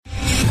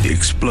The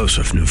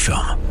explosive new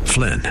film,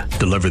 Flynn,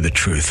 deliver the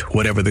truth,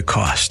 whatever the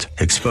cost,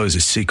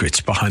 exposes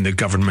secrets behind the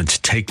government's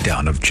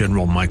takedown of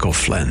General Michael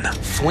Flynn.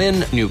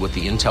 Flynn knew what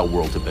the intel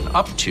world had been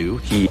up to.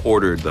 He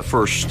ordered the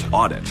first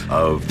audit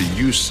of the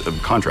use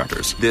of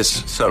contractors.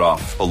 This set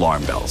off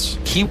alarm bells.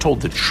 He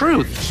told the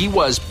truth. He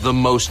was the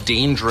most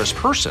dangerous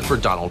person for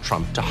Donald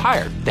Trump to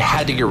hire. They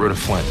had to get rid of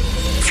Flynn.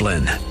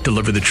 Flynn,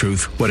 deliver the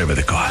truth, whatever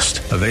the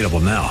cost. Available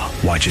now.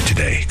 Watch it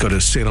today. Go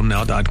to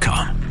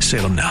salemnow.com.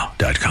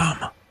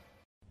 salemnow.com.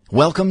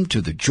 Welcome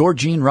to the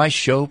Georgene Rice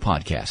Show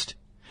podcast.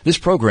 This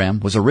program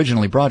was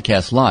originally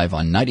broadcast live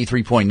on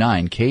 93.9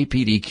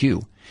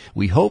 KPDQ.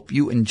 We hope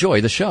you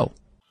enjoy the show.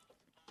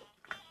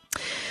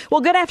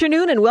 Well, good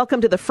afternoon and welcome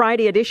to the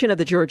Friday edition of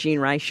the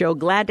Georgene Rice Show.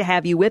 Glad to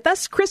have you with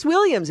us. Chris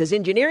Williams is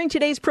engineering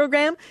today's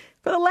program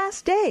for the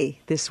last day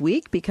this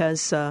week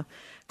because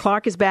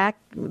Clark is back.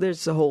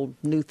 There's a whole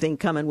new thing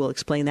coming. We'll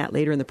explain that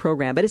later in the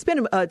program. But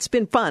it's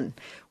been fun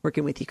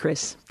working with you,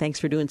 Chris. Thanks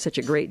for doing such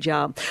a great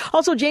job.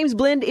 Also, James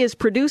Blend is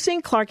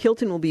producing. Clark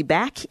Hilton will be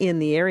back in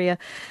the area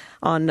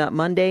on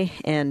Monday,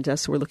 and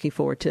so we're looking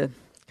forward to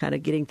kind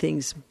of getting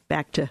things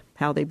back to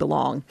how they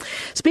belong.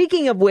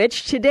 Speaking of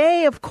which,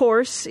 today, of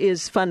course,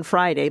 is Fun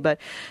Friday, but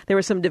there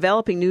were some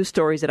developing news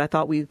stories that I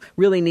thought we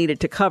really needed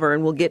to cover,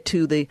 and we'll get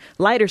to the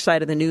lighter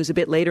side of the news a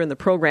bit later in the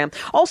program.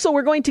 Also,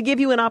 we're going to give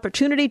you an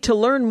opportunity to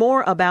learn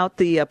more about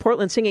the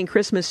Portland Singing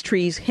Christmas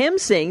Trees Hymn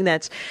Sing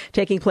that's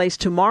taking place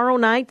tomorrow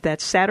night.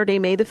 That's Saturday,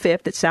 May the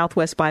 5th at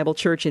Southwest Bible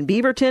Church in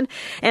Beaverton,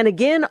 and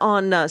again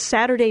on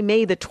Saturday,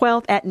 May the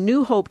 12th at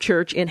New Hope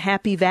Church in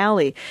Happy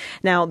Valley.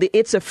 Now,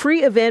 it's a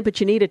free event, but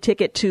you need a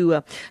ticket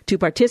to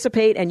participate,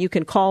 and you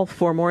can call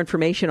for more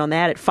information on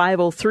that at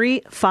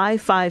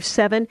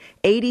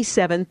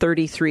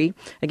 503-557-8733.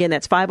 Again,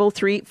 that's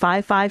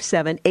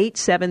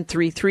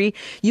 503-557-8733.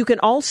 You can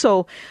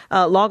also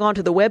log on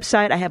to the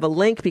website. I have a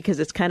link because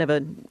it's kind of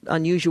an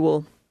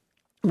unusual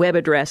web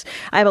address.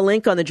 I have a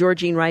link on the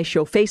Georgene Rice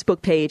Show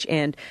Facebook page,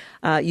 and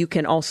you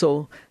can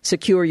also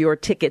secure your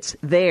tickets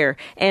there.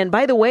 And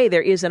by the way,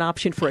 there is an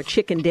option for a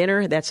chicken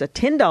dinner. That's a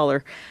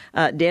 $10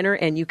 dinner,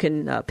 and you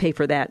can pay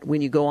for that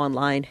when you go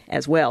online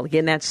as well.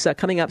 Again, that's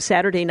coming up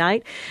Saturday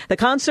night. The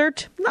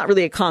concert, not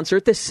really a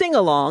concert, the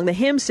sing-along, the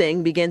hymn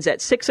sing begins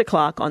at 6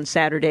 o'clock on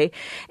Saturday,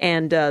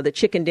 and the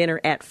chicken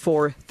dinner at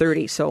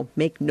 4:30. So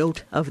make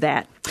note of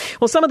that.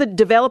 Well, some of the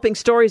developing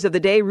stories of the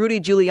day, Rudy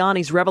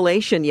Giuliani's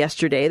revelation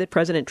yesterday that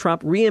President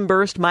Trump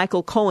reimbursed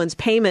Michael Cohen's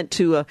payment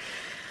to a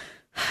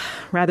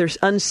rather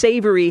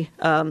unsavory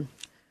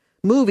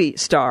movie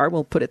star,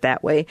 we'll put it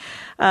that way,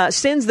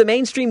 sends the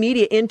mainstream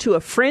media into a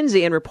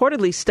frenzy and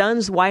reportedly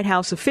stuns White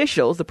House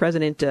officials. The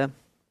president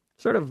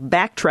sort of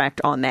backtracked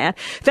on that.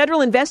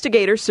 Federal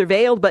investigators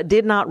surveilled but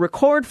did not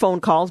record phone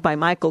calls by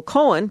Michael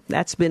Cohen.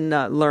 That's been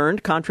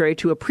learned, contrary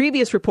to a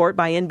previous report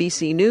by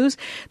NBC News.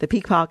 The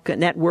Peacock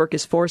network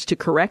is forced to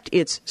correct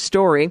its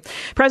story.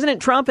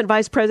 President Trump and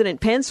Vice President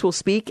Pence will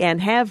speak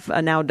and have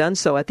now done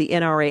so at the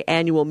NRA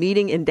annual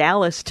meeting in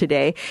Dallas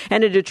today.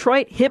 And a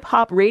Detroit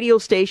hip-hop radio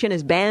station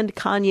has banned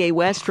Kanye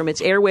West from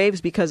its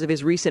airwaves because of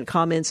his recent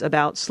comments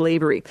about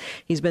slavery.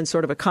 He's been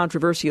sort of a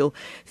controversial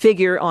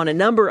figure on a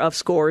number of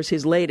scores,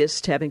 his latest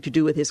having to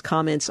do with his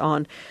comments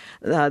on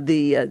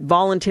the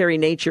voluntary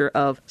nature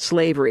of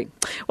slavery.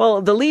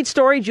 Well, the lead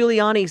story,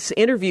 Giuliani's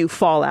interview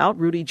fallout.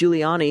 Rudy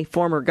Giuliani,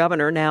 former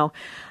governor, now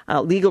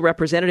legal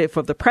representative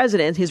of the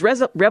president. His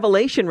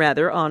revelation,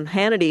 on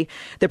Hannity,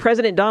 that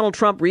President Donald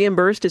Trump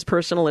reimbursed his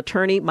personal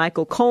attorney,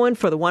 Michael Cohen,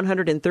 for the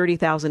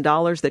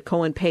 $130,000 that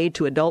Cohen paid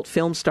to adult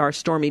film star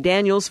Stormy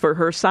Daniels for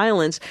her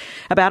silence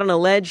about an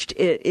alleged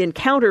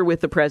encounter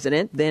with the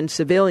president, then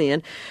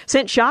civilian,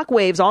 sent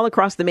shockwaves all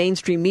across the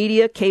mainstream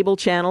media, cable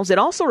channels. It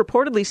also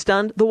reportedly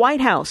stunned the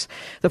White House.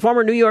 The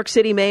former New York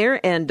City mayor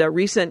and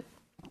recent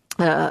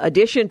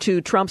addition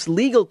to Trump's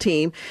legal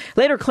team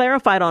later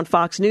clarified on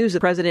Fox News that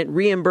the president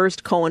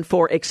reimbursed Cohen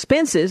for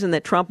expenses and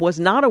that Trump was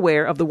not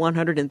aware of the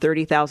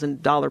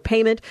 $130,000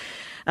 payment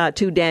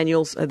to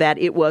Daniels, that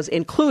it was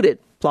included.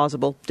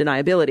 Plausible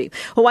deniability.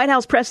 Well, White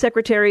House Press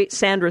Secretary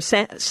Sarah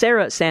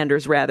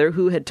Sanders,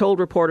 who had told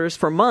reporters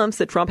for months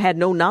that Trump had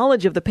no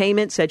knowledge of the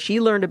payment, said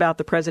she learned about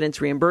the president's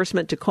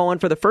reimbursement to Cohen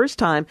for the first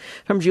time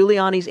from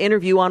Giuliani's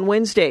interview on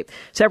Wednesday.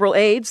 Several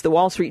aides, the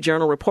Wall Street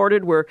Journal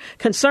reported, were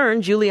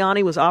concerned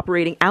Giuliani was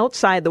operating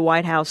outside the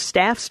White House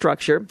staff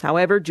structure.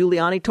 However,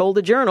 Giuliani told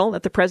the Journal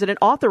that the president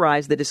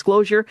authorized the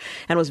disclosure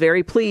and was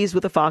very pleased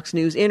with the Fox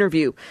News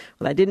interview.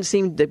 Well, that didn't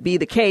seem to be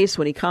the case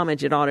when he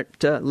commented on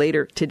it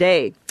later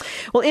today.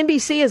 Well,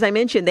 NBC, as I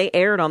mentioned, they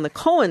aired on the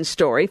Cohen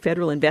story.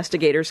 Federal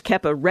investigators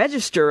kept a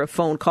register of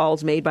phone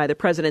calls made by the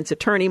president's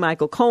attorney,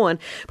 Michael Cohen,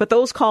 but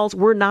those calls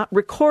were not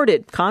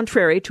recorded,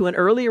 contrary to an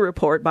earlier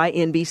report by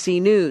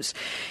NBC News.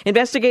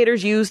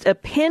 Investigators used a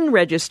PIN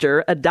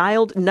register, a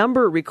dialed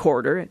number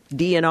recorder,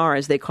 DNR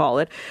as they call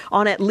it,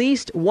 on at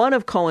least one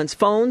of Cohen's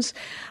phones.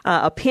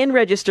 A PIN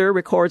register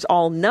records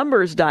all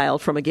numbers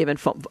dialed from a given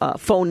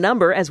phone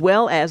number, as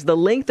well as the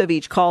length of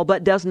each call,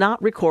 but does not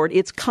record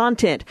its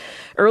content.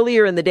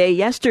 Earlier in the day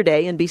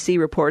yesterday, NBC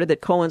reported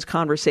that Cohen's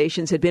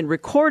conversations had been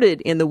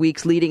recorded in the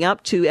weeks leading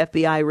up to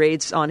FBI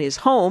raids on his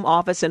home,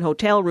 office, and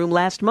hotel room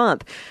last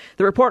month.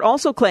 The report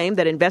also claimed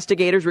that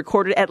investigators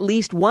recorded at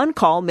least one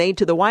call made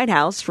to the White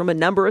House from a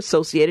number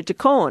associated to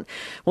Cohen.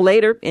 Well,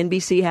 later,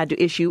 NBC had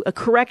to issue a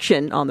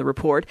correction on the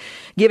report,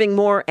 giving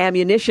more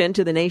ammunition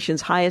to the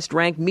nation's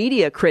highest-ranked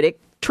media critic,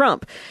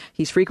 Trump.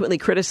 He's frequently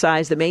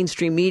criticized the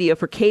mainstream media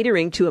for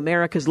catering to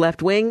America's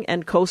left wing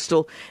and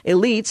coastal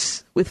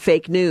elites with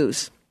fake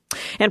news.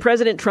 And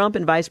President Trump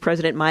and Vice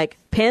President Mike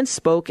Pence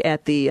spoke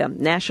at the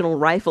National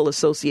Rifle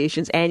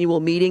Association's annual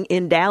meeting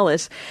in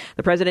Dallas.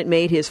 The president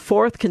made his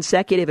fourth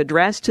consecutive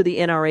address to the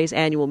NRA's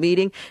annual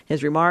meeting.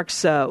 His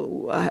remarks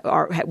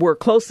were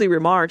closely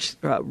watched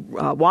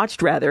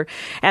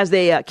as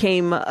they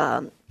came.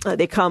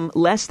 They come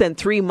less than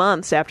 3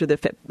 months after the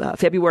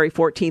February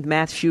 14th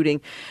mass shooting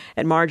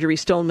at Marjory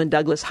Stoneman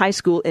Douglas High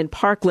School in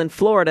Parkland,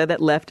 Florida, that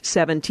left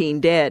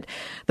 17 dead.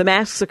 The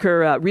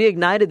massacre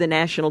reignited the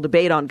national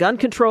debate on gun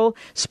control,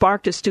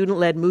 sparked a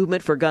student-led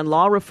movement for gun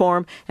law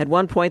reform. At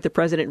one point, the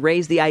president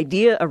raised the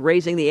idea of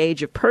raising the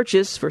age of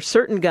purchase for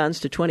certain guns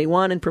to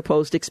 21 and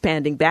proposed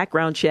expanding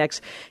background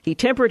checks. He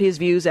tempered his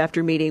views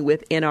after meeting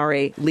with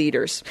NRA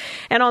leaders.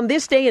 And on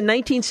this day in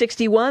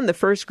 1961, the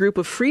first group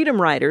of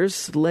freedom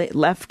riders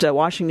left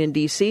Washington,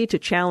 D.C. to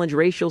challenge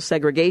racial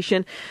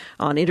segregation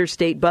on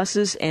interstate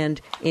buses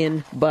and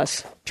in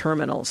bus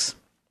terminals.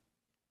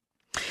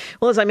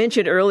 Well, as I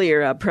mentioned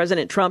earlier,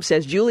 President Trump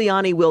says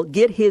Giuliani will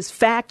get his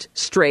fact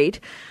straight.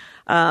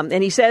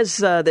 And he says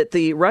that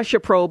the Russia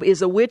probe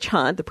is a witch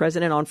hunt. The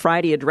president on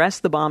Friday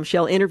addressed the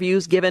bombshell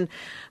interviews given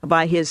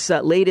by his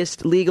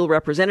latest legal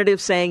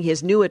representative, saying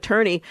his new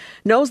attorney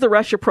knows the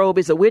Russia probe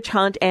is a witch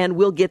hunt and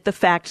will get the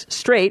facts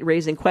straight,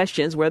 raising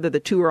questions whether the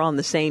two are on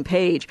the same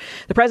page.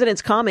 The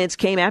president's comments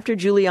came after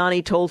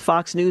Giuliani told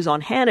Fox News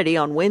on Hannity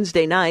on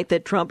Wednesday night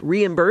that Trump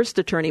reimbursed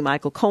attorney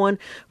Michael Cohen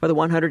for the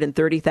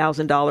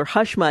 $130,000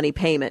 hush money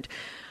payment.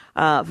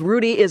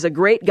 Rudy is a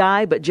great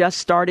guy, but just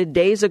started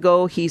days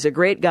ago. He's a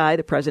great guy,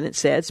 the president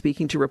said,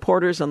 speaking to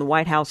reporters on the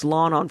White House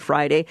lawn on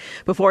Friday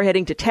before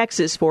heading to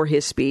Texas for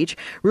his speech.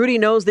 Rudy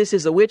knows this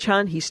is a witch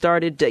hunt. He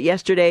started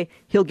yesterday.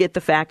 He'll get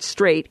the facts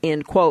straight,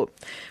 end quote.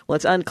 Well,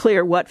 it's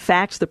unclear what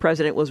facts the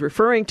president was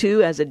referring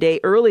to, as a day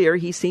earlier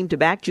he seemed to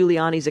back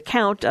Giuliani's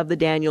account of the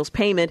Daniels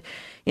payment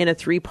in a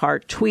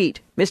 3-part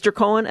tweet. Mr.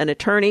 Cohen, an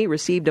attorney,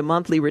 received a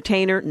monthly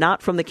retainer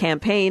not from the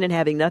campaign and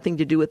having nothing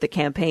to do with the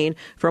campaign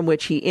from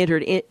which he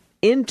entered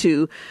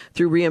into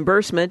through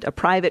reimbursement, a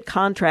private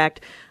contract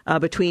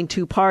between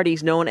two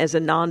parties known as a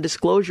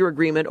non-disclosure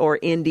agreement, or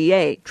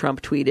NDA,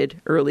 Trump tweeted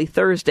early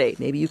Thursday.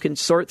 Maybe you can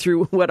sort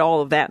through what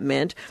all of that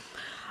meant.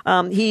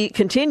 He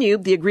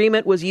continued, the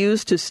agreement was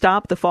used to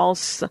stop the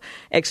false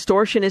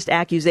extortionist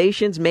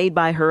accusations made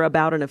by her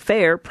about an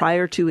affair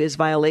prior to his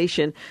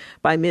violation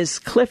by Ms.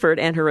 Clifford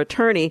and her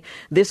attorney.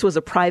 This was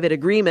a private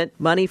agreement.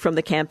 Money from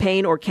the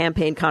campaign or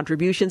campaign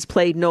contributions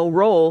played no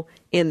role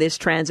in this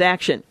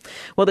transaction.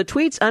 Well, the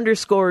tweets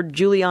underscored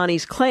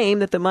Giuliani's claim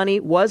that the money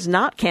was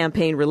not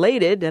campaign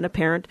related, an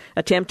apparent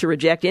attempt to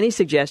reject any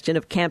suggestion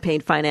of campaign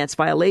finance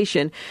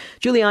violation.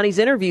 Giuliani's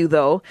interview,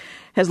 though,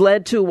 has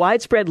led to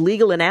widespread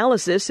legal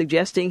analysis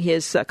suggesting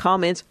his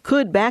comments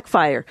could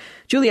backfire.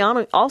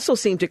 Giuliani also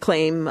seemed to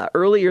claim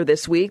earlier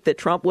this week that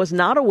Trump was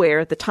not aware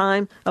at the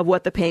time of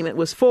what the payment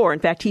was for. In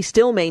fact, he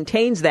still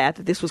maintains that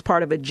this was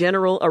part of a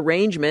general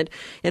arrangement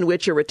in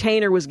which a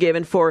retainer was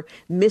given for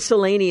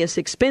miscellaneous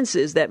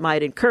expenses that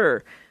might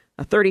incur.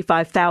 A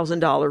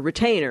 $35,000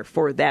 retainer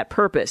for that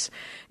purpose.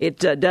 It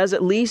does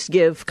at least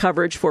give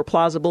coverage for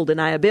plausible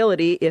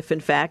deniability if, in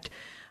fact,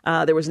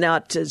 there was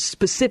not a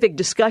specific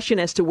discussion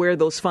as to where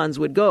those funds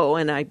would go.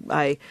 And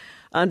I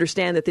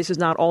understand that this is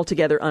not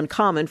altogether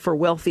uncommon for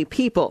wealthy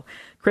people.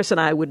 Chris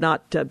and I would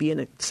not be in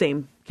the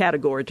same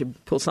category to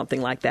pull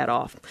something like that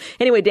off.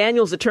 Anyway,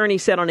 Daniels' attorney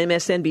said on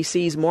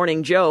MSNBC's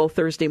Morning Joe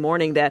Thursday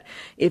morning that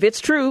if it's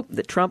true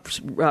that Trump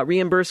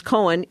reimbursed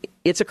Cohen,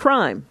 it's a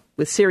crime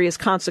with serious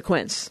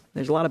consequence.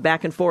 There's a lot of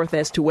back and forth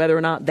as to whether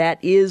or not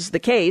that is the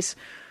case.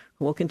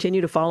 We'll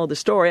continue to follow the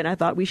story, and I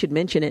thought we should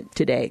mention it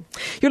today.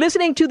 You're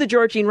listening to The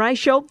Georgene Rice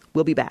Show.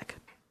 We'll be back.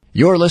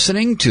 You're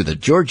listening to The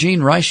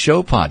Georgene Rice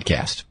Show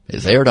podcast.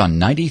 It's aired on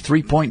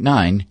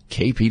 93.9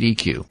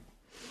 KPDQ.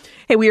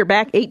 Hey, we are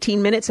back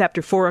 18 minutes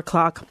after 4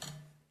 o'clock.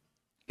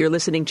 You're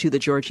listening to The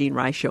Georgene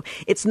Rice Show.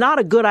 It's not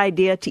a good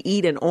idea to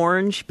eat an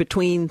orange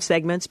between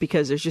segments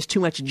because there's just too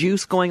much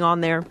juice going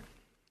on there,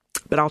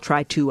 but I'll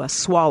try to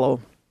swallow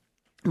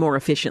more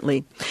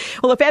efficiently.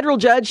 Well, a federal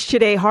judge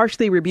today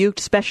harshly rebuked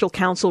special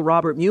counsel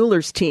Robert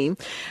Mueller's team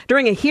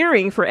during a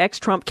hearing for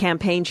ex-Trump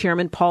campaign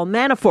chairman Paul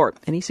Manafort,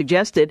 and he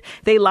suggested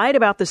they lied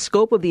about the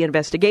scope of the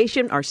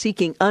investigation, are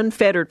seeking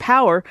unfettered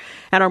power,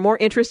 and are more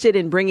interested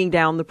in bringing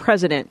down the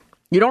president.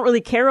 You don't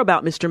really care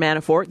about Mr.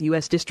 Manafort,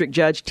 U.S. District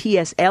Judge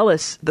T.S.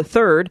 Ellis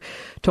III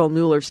told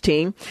Mueller's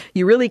team.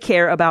 You really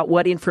care about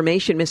what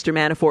information Mr.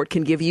 Manafort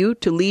can give you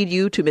to lead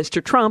you to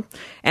Mr. Trump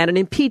and an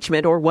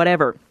impeachment or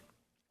whatever.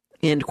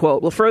 End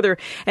quote. Well, further,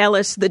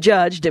 Ellis, the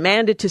judge,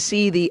 demanded to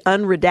see the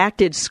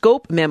unredacted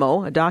scope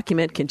memo, a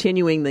document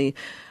continuing the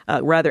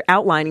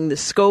outlining the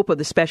scope of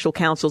the special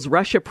counsel's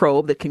Russia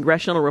probe that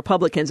congressional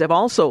Republicans have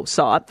also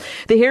sought.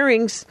 The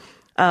hearings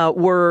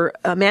were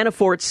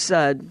Manafort's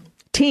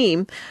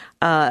team.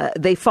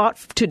 They fought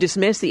to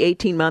dismiss the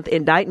 18-month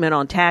indictment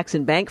on tax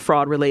and bank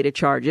fraud-related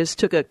charges,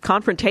 took a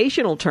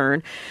confrontational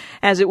turn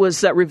as it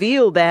was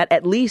revealed that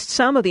at least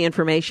some of the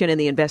information in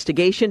the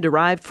investigation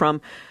derived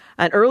from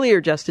an earlier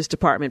Justice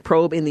Department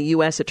probe in the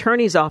U.S.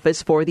 Attorney's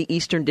Office for the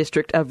Eastern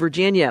District of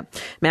Virginia.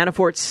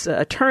 Manafort's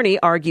attorney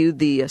argued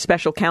the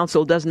special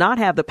counsel does not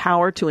have the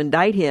power to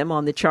indict him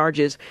on the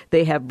charges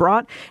they have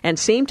brought and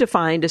seemed to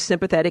find a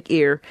sympathetic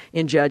ear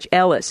in Judge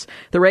Ellis.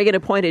 The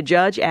Reagan-appointed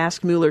judge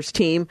asked Mueller's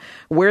team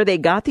where they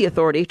got the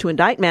authority to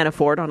indict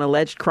Manafort on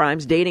alleged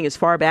crimes dating as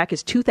far back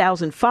as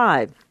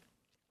 2005.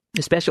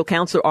 The special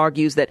counsel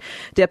argues that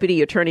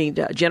Deputy Attorney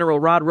General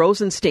Rod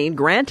Rosenstein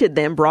granted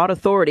them broad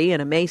authority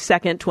in a May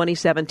 2nd,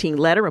 2017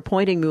 letter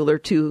appointing Mueller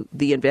to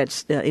the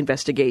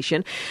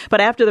investigation. But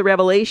after the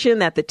revelation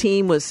that the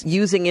team was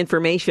using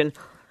information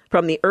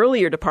from the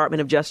earlier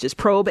Department of Justice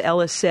probe,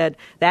 Ellis said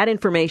that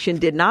information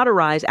did not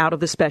arise out of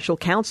the special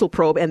counsel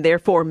probe and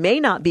therefore may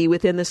not be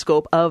within the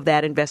scope of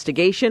that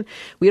investigation.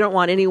 We don't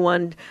want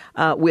anyone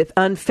with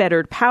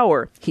unfettered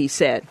power, he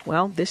said.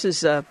 Well, this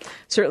is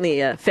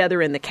certainly a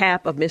feather in the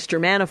cap of Mr.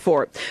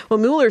 Manafort. Well,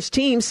 Mueller's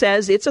team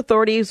says its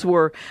authorities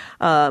were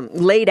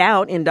laid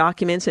out in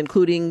documents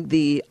including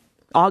the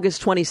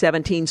August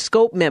 2017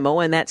 scope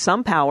memo, and that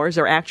some powers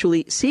are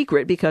actually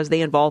secret because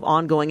they involve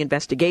ongoing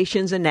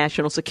investigations and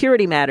national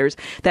security matters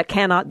that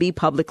cannot be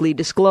publicly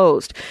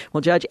disclosed.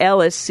 Well, Judge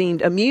Ellis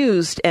seemed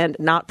amused and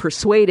not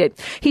persuaded.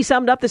 He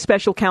summed up the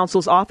special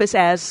counsel's office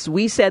as,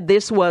 "We said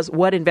this was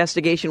what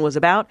investigation was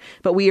about,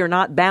 but we are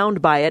not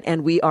bound by it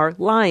and we are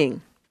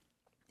lying."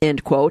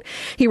 End quote.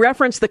 He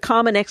referenced the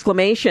common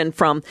exclamation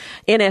from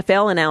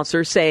NFL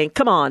announcers saying,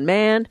 "Come on,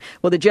 man."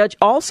 Well, the judge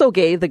also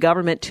gave the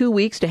government 2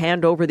 weeks to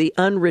hand over the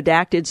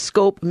unredacted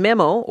scope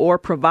memo or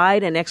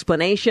provide an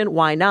explanation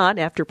why not,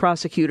 after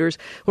prosecutors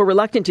were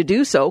reluctant to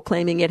do so,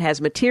 claiming it has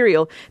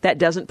material that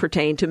doesn't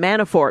pertain to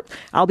Manafort.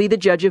 "I'll be the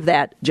judge of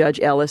that," Judge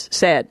Ellis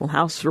said. Well,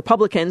 House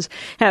Republicans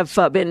have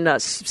been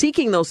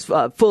seeking those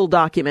full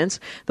documents,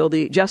 though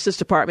the Justice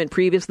Department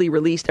previously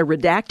released a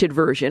redacted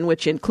version,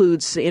 which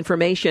includes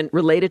information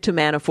related to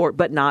Manafort,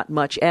 but not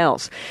much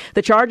else.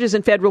 The charges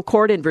in federal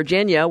court in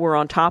Virginia were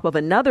on top of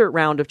another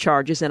round of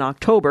charges in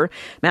October.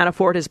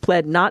 Manafort has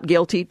pled not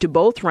guilty to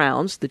both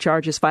rounds. The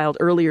charges filed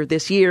earlier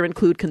this year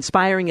include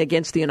conspiring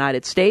against the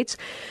United States,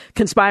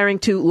 conspiring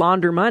to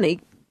launder money,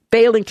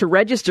 failing to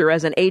register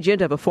as an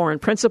agent of a foreign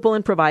principal,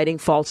 and providing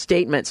false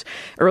statements.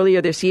 Earlier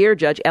this year,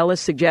 Judge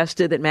Ellis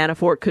suggested that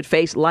Manafort could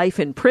face life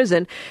in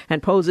prison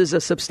and poses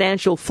a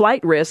substantial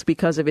flight risk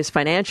because of his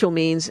financial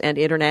means and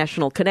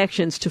international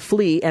connections to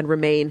flee and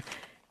remain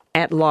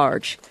at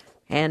large.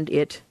 And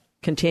it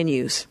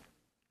continues.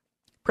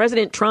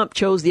 President Trump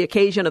chose the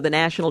occasion of the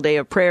National Day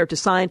of Prayer to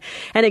sign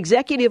an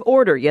executive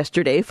order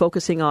yesterday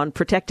focusing on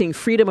protecting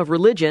freedom of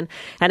religion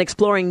and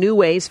exploring new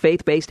ways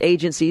faith-based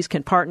agencies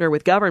can partner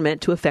with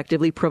government to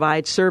effectively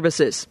provide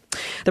services.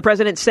 The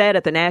president said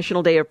at the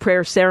National Day of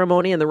Prayer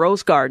ceremony in the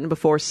Rose Garden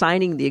before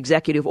signing the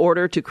executive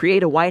order to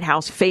create a White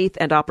House Faith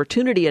and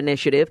Opportunity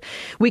Initiative,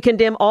 "We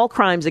condemn all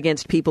crimes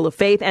against people of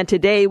faith, and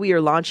today we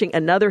are launching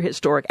another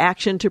historic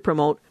action to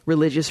promote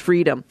religious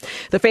freedom.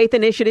 The Faith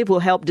Initiative will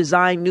help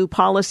design new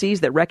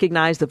policies that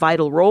recognize the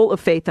vital role of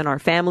faith in our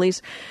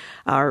families,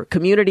 our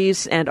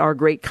communities, and our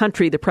great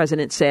country," the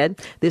president said.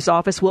 This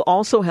office will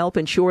also help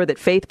ensure that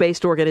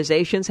faith-based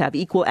organizations have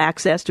equal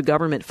access to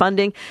government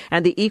funding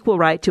and the equal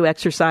right to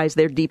exercise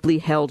their deeply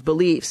held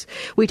beliefs.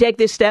 "We take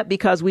this step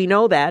because we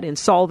know that in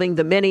solving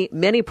the many,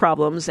 many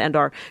problems and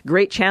our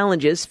great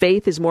challenges,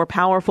 faith is more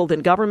powerful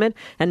than government,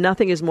 and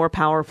nothing is more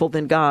powerful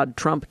than God,"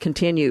 Trump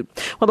continued.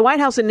 Well, the White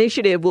House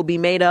initiative will be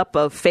made up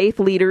of faith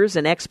leaders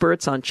and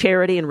experts on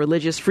charity and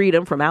religious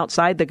freedom from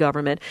outside the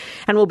government,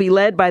 and will be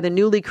led by the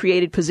newly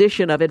created position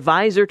of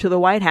advisor to the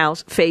White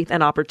House Faith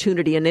and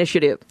Opportunity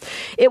Initiative.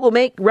 It will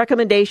make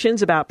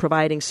recommendations about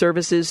providing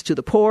services to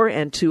the poor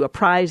and to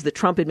apprise the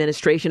Trump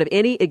administration of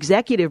any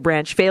executive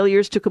branch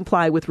failures to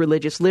comply with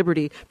religious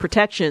liberty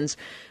protections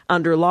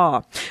under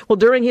law. Well,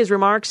 during his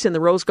remarks in the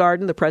Rose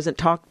Garden, the president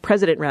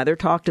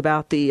talked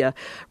about the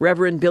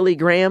Reverend Billy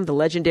Graham, the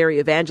legendary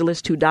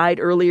evangelist who died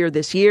earlier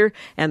this year,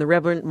 and the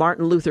Reverend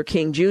Martin Luther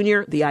King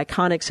Jr., the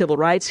iconic civil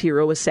rights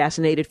hero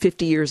assassinated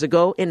 50 years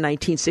ago in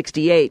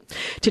 1968.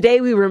 Today,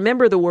 we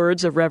remember the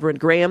words of Reverend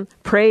Graham.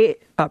 Prayer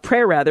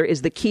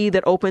is the key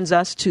that opens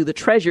us to the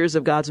treasures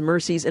of God's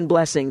mercies and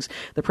blessings,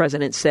 the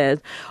president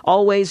said.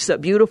 Always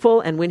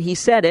beautiful, and when he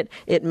said it,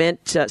 it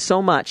meant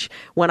so much.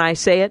 When I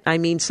say it, I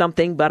mean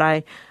something, but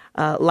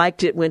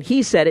liked it when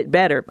he said it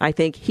better. I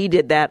think he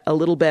did that a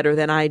little better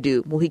than I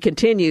do. Well, he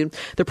continued,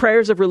 the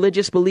prayers of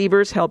religious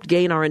believers helped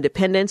gain our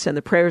independence, and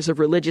the prayers of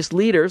religious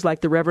leaders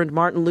like the Reverend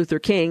Martin Luther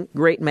King,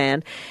 great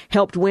man,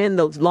 helped win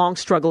the long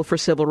struggle for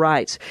civil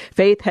rights.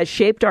 Faith has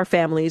shaped our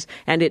families,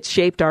 and it's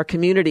shaped our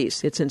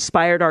communities. It's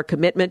inspired our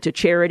commitment to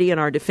charity and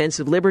our defense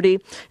of liberty,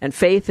 and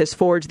faith has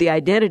forged the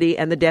identity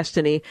and the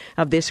destiny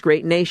of this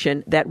great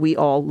nation that we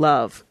all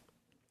love.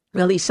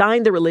 Well, he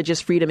signed the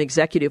Religious Freedom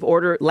Executive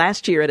Order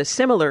last year at a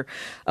similar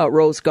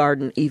Rose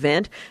Garden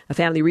event. A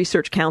Family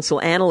Research Council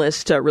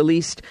analyst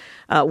released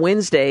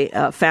Wednesday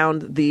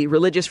found the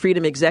Religious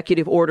Freedom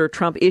Executive Order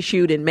Trump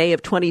issued in May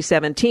of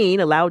 2017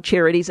 allowed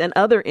charities and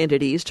other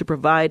entities to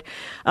provide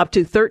up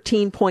to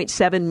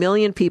 13.7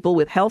 million people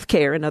with health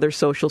care and other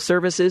social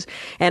services,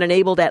 and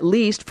enabled at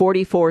least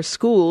 44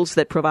 schools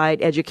that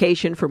provide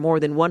education for more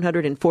than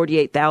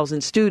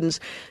 148,000 students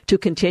to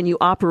continue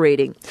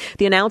operating.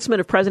 The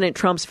announcement of President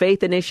Trump's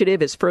Faith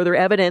Initiative is further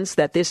evidence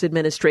that this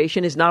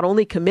administration is not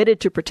only committed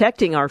to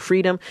protecting our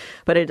freedom,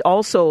 but it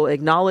also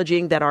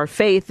acknowledging that our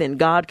faith in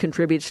God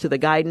contributes to the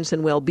guidance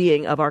and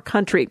well-being of our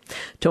country.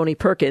 Tony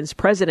Perkins,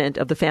 president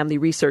of the Family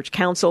Research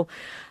Council,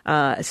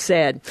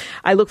 said,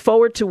 I look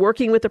forward to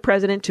working with the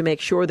president to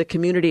make sure the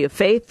community of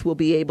faith will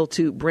be able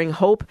to bring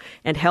hope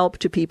and help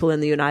to people in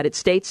the United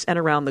States and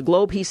around the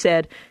globe, he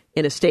said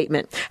in a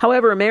statement.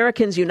 However,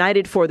 Americans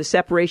United for the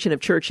Separation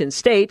of Church and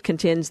State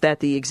contends that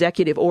the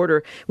executive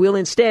order will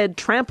instead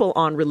trample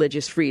on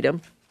religious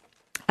freedom.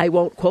 I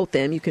won't quote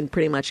them. You can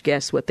pretty much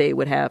guess what they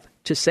would have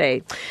to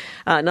say.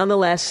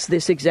 Nonetheless,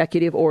 this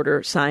executive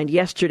order signed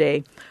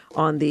yesterday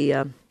on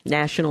the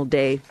National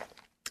Day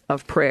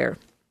of Prayer.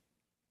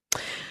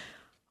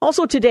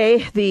 Also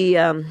today,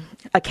 the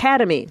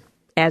Academy,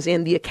 as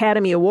in the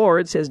Academy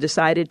Awards, has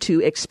decided to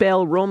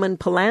expel Roman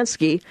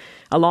Polanski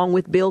along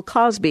with Bill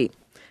Cosby.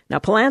 Now,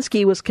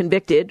 Polanski was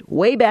convicted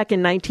way back in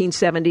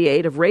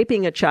 1978 of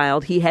raping a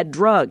child he had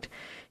drugged.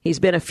 He's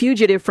been a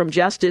fugitive from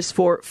justice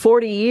for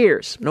 40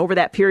 years. And over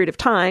that period of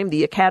time,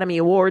 the Academy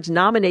Awards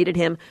nominated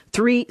him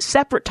 3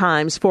 separate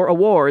times for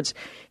awards.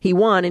 He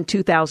won in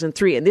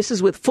 2003. And this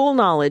is with full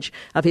knowledge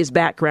of his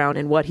background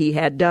and what he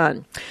had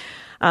done.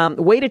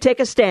 Way to take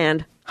a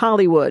stand,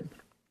 Hollywood.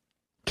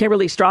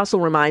 Kimberly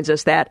Strassel reminds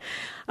us that,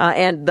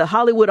 and the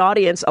Hollywood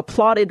audience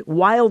applauded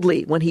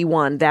wildly when he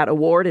won that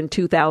award in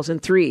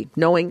 2003,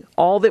 knowing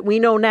all that we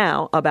know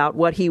now about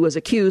what he was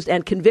accused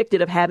and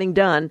convicted of having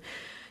done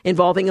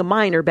involving a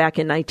minor back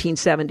in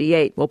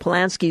 1978. Well,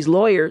 Polanski's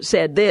lawyer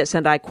said this,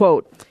 and I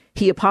quote,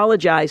 he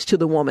apologized to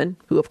the woman,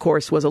 who of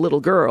course was a little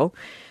girl.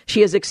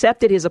 She has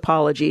accepted his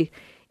apology.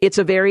 It's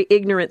a very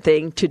ignorant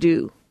thing to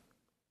do.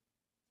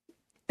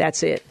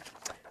 That's it.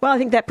 Well, I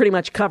think that pretty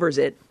much covers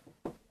it.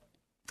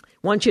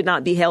 One should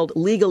not be held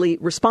legally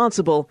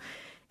responsible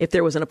if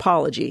there was an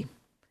apology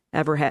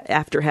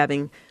after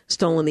having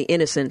stolen the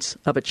innocence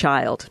of a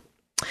child.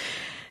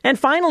 And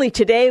finally,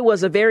 today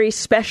was a very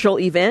special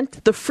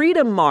event, the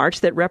Freedom March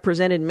that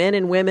represented men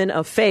and women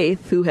of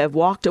faith who have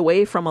walked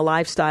away from a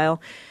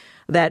lifestyle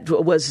that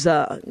was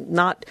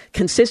not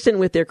consistent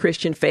with their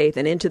Christian faith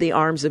and into the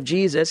arms of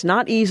Jesus,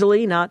 not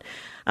easily, not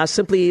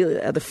simply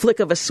the flick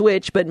of a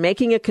switch, but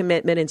making a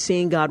commitment and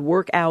seeing God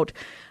work out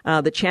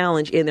the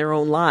challenge in their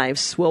own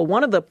lives. Well,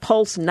 one of the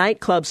Pulse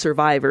nightclub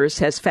survivors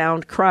has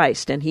found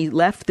Christ, and he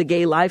left the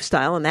gay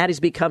lifestyle, and that has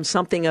become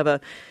something of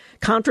a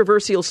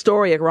controversial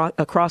story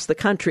across the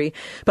country.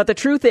 But the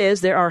truth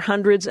is there are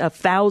hundreds of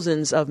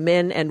thousands of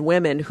men and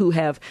women who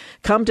have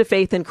come to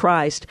faith in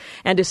Christ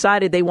and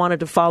decided they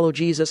wanted to follow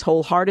Jesus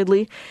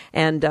wholeheartedly.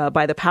 And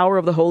by the power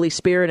of the Holy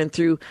Spirit and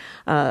through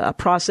a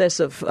process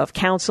of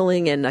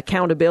counseling and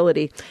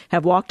accountability,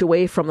 have walked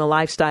away from the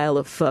lifestyle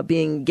of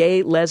being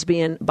gay,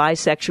 lesbian,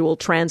 bisexual,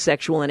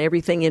 transsexual, and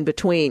everything in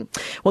between.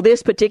 Well,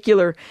 this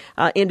particular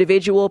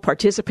individual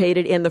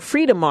participated in the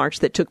Freedom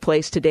March that took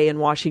place today in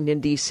Washington,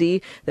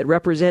 D.C., that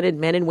represented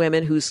men and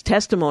women whose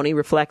testimony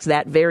reflects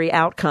that very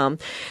outcome.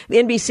 The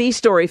NBC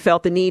story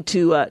felt the need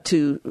to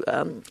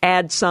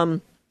add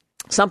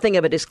something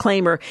of a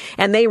disclaimer,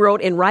 and they wrote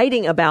in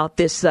writing about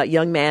this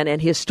young man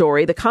and his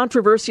story, the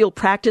controversial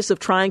practice of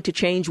trying to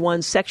change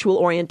one's sexual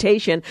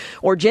orientation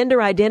or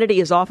gender identity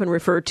is often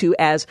referred to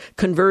as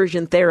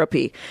conversion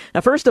therapy.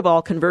 Now, first of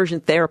all, conversion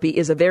therapy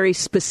is a very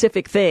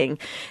specific thing,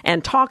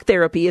 and talk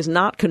therapy is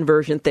not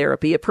conversion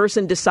therapy. A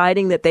person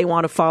deciding that they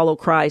want to follow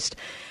Christ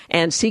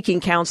and seeking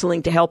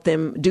counseling to help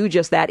them do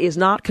just that is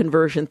not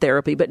conversion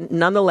therapy. But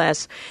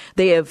nonetheless,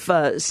 they have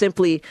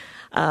simply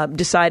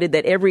decided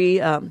that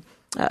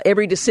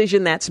every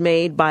decision that's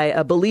made by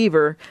a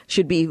believer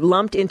should be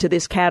lumped into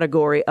this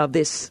category of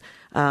this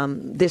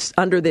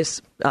under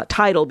this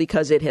title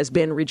because it has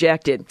been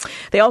rejected.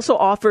 They also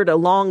offered a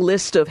long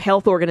list of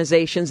health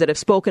organizations that have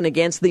spoken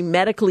against the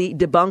medically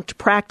debunked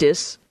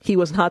practice. He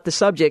was not the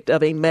subject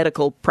of a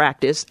medical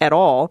practice at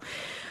all.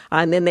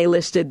 And then they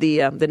listed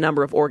the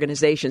number of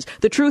organizations.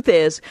 The truth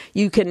is,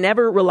 you can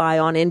never rely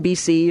on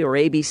NBC or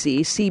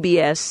ABC,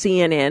 CBS,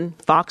 CNN,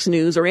 Fox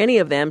News, or any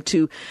of them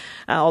to,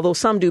 although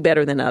some do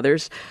better than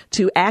others,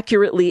 to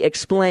accurately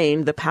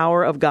explain the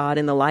power of God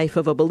in the life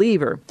of a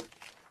believer.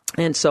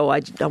 And so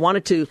I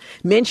wanted to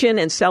mention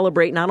and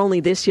celebrate not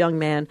only this young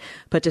man,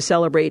 but to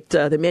celebrate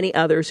the many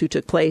others who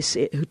took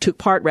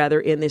part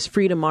in this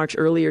Freedom March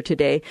earlier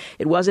today.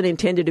 It wasn't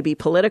intended to be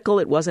political.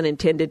 It wasn't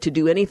intended to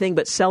do anything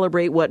but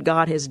celebrate what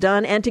God has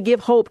done and to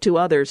give hope to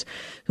others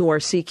who are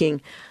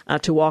seeking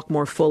to walk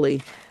more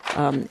fully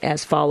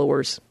as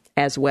followers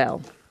as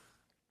well.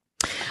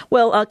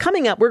 Well,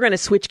 coming up, we're going to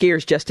switch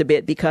gears just a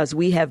bit because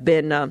we have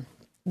been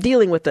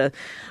dealing with the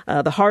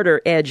harder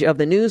edge of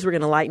the news. We're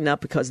going to lighten up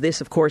because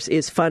this, of course,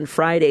 is Fun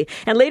Friday.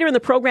 And later in the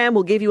program,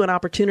 we'll give you an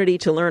opportunity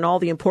to learn all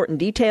the important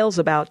details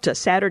about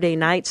Saturday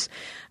night's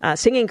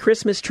Singing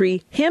Christmas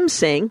Tree Hymn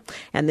Sing.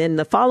 And then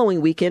the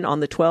following weekend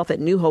on the 12th at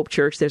New Hope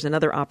Church, there's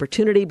another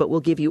opportunity, but we'll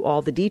give you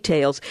all the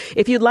details.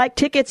 If you'd like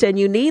tickets and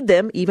you need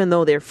them, even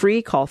though they're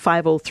free, call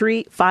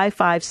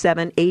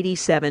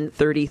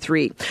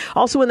 503-557-8733.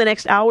 Also in the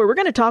next hour, we're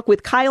going to talk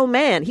with Kyle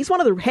Mann. He's one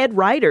of the head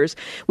writers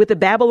with the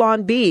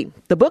Babylon Bee.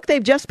 The book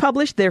they've just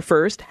published, their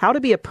first, How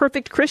to Be a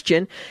Perfect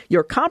Christian,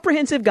 Your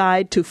Comprehensive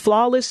Guide to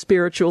Flawless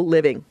Spiritual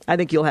Living. I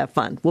think you'll have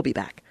fun. We'll be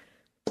back.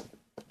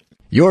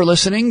 You're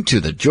listening to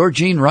the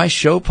Georgene Rice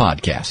Show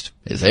podcast.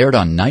 It's aired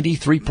on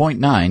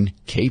 93.9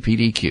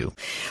 KPDQ.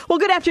 Well,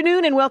 good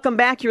afternoon and welcome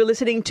back. You're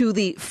listening to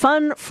the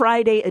Fun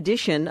Friday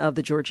edition of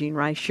the Georgene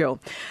Rice Show.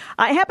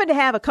 I happen to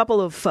have a couple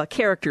of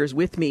characters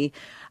with me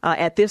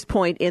at this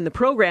point in the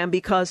program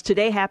because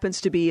today happens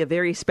to be a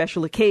very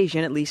special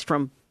occasion, at least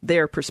from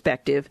their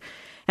perspective.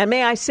 And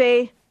may I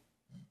say,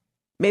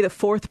 may the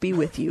 4th be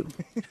with you,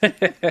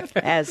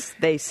 as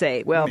they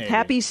say. Well,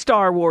 happy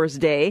Star Wars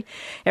Day.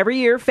 Every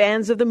year,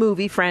 fans of the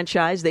movie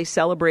franchise, they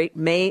celebrate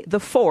May the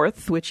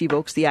 4th, which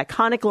evokes the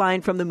iconic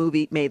line from the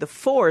movie, May the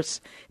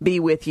Force be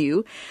with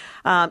you.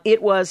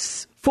 It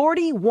was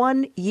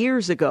 41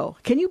 years ago.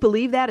 Can you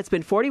believe that? It's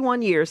been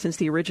 41 years since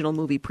the original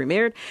movie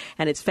premiered,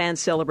 and its fans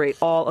celebrate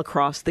all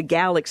across the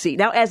galaxy.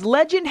 Now, as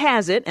legend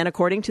has it, and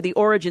according to the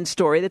origin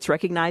story that's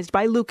recognized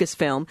by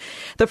Lucasfilm,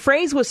 the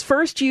phrase was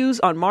first used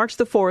on March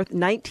the 4th,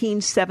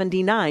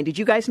 1979. Did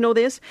you guys know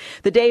this?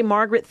 The day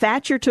Margaret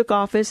Thatcher took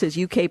office as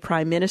UK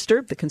Prime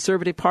Minister, the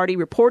Conservative Party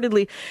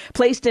reportedly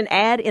placed an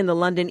ad in the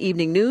London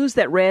Evening News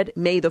that read,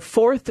 May the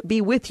 4th be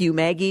with you,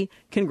 Maggie.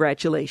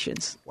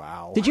 Congratulations.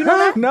 Wow. Did you know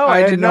that? No,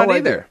 I did not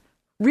either.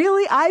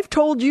 Really? I've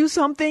told you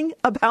something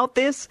about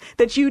this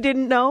that you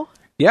didn't know?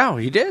 Yeah,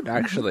 you did,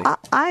 actually.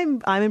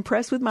 I'm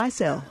impressed with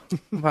myself.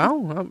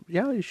 Well,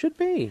 yeah, you should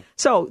be.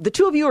 So the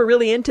two of you are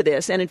really into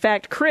this. And in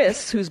fact,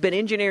 Chris, who's been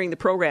engineering the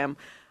program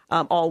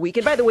all week,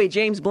 and by the way,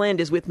 James Blend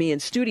is with me in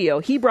studio.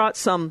 He brought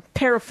some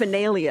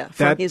paraphernalia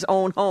from his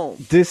own home.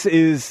 This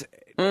is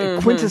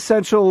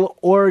quintessential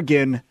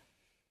Oregon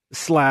 /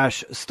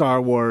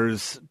 Star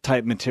Wars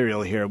type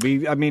material here.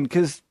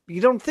 Because you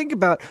don't think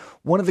about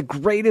one of the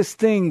greatest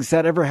things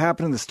that ever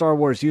happened in the Star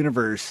Wars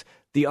universe,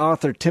 the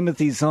author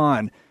Timothy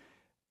Zahn,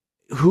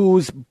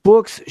 whose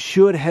books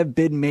should have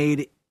been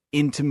made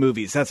into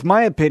movies. That's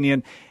my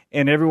opinion,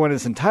 and everyone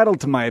is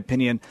entitled to my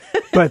opinion.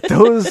 But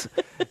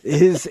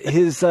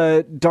his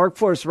Dark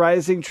Force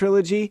Rising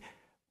trilogy,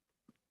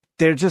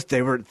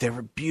 they were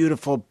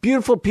beautiful,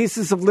 beautiful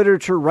pieces of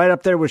literature right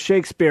up there with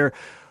Shakespeare,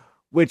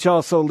 which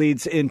also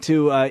leads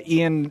into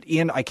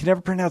Ian. I can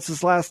never pronounce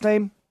his last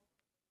name.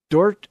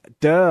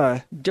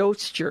 Doster.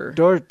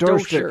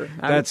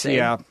 That's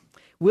yeah.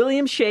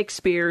 William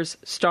Shakespeare's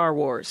Star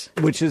Wars,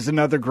 which is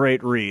another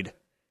great read.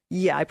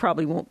 Yeah, I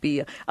probably won't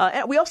be.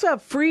 We also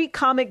have Free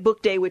Comic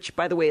Book Day, which,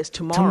 by the way, is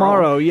tomorrow.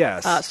 Tomorrow,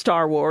 yes.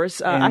 Star Wars.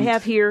 I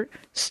have here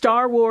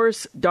Star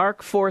Wars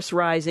Dark Force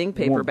Rising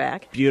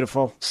paperback.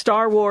 Beautiful.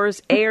 Star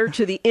Wars Heir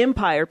to the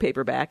Empire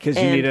paperback.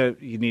 Because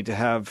you need to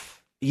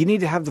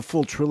have the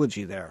full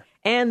trilogy there.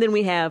 And then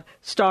we have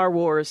Star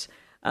Wars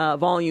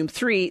Volume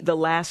 3, The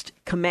Last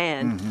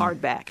Command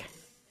hardback.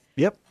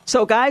 Yep.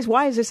 So, guys,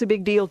 why is this a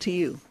big deal to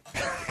you?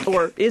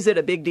 Or is it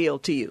a big deal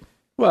to you?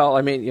 Well,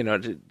 I mean,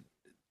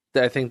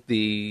 I think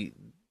the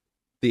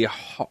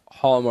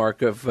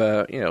hallmark of,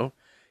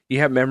 you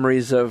have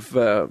memories of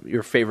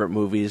your favorite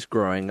movies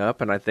growing up,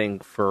 and I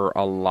think for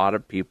a lot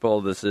of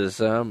people, this is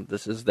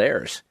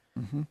theirs.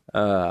 Mm-hmm.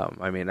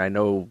 I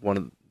know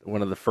one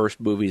of the first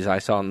movies I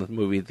saw in the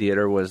movie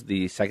theater was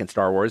the second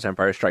Star Wars,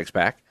 Empire Strikes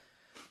Back.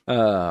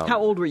 How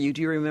old were you?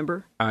 Do you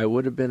remember? I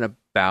would have been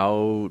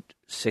about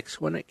 6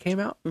 when it came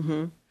out.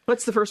 Mm-hmm.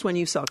 What's the first one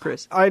you saw,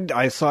 Chris?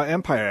 I saw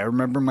Empire. I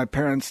remember my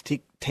parents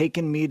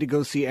taking me to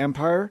go see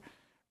Empire,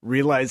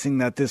 realizing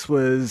that this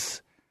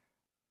was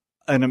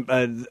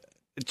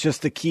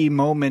just a key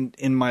moment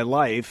in my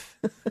life.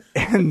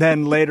 And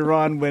then later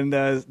on, when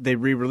they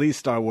re-released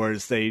Star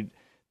Wars, they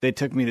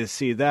took me to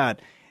see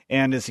that.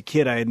 And as a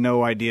kid, I had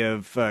no idea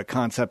of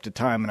concept of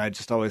time, and I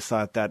just always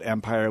thought that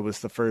Empire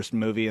was the first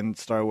movie and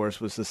Star Wars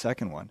was the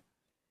second one.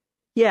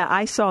 Yeah,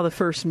 I saw the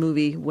first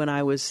movie when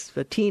I was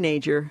a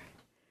teenager,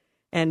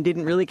 and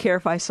didn't really care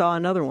if I saw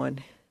another one.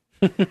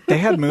 They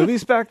had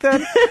movies back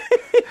then?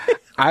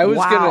 I was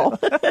Wow.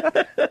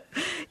 gonna.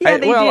 Yeah,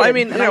 they did. I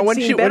mean, And I'd when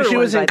seen she better was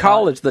ones, I in thought.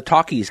 college, the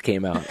talkies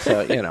came out.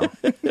 So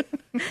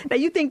Now,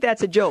 you think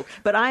that's a joke,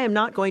 but I am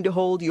not going to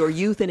hold your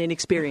youth and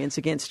inexperience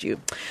against you.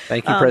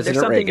 Thank you, President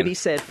There's something Reagan. to be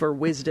said for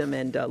wisdom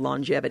and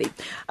longevity.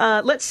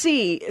 Let's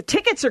see.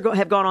 Tickets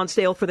have gone on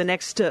sale for the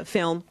next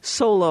film,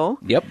 Solo.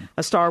 Yep.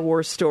 A Star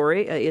Wars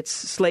story. It's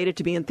slated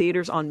to be in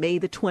theaters on May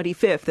the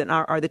 25th. And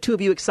are the two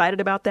of you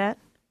excited about that?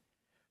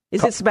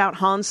 Is this about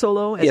Han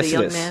Solo as yes, a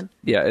young it is. man?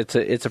 Yeah, it's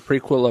a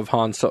prequel of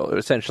Han Solo,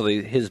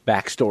 essentially his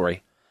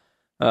backstory,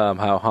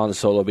 how Han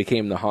Solo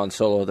became the Han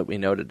Solo that we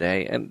know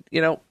today. And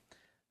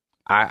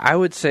I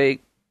would say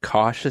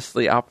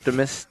cautiously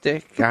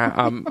optimistic.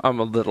 I'm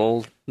a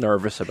little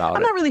nervous about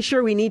I'm it. not really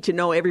sure we need to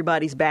know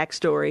everybody's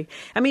backstory.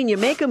 I mean, you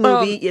make a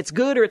movie, it's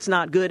good or it's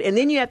not good, and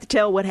then you have to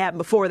tell what happened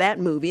before that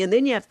movie, and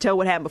then you have to tell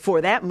what happened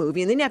before that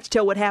movie, and then you have to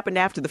tell what happened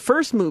after the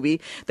first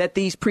movie that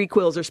these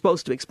prequels are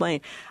supposed to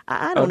explain.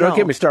 I don't know. Don't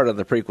get me started on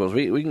the prequels.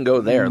 We can go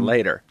there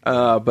later.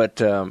 But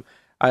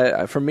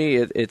for me,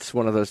 it's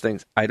one of those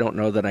things. I don't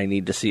know that I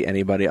need to see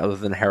anybody other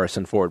than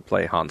Harrison Ford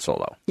play Han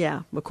Solo.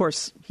 Yeah, of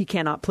course, he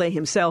cannot play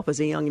himself as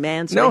a young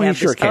man, so No, they he have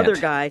sure this can't.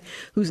 other guy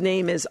whose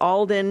name is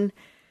Alden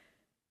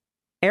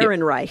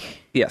Ehrenreich.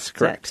 Yes, Does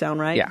correct. that sound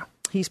right? Yeah.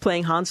 He's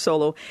playing Han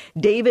Solo.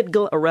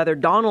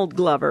 Donald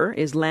Glover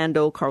is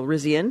Lando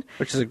Calrissian.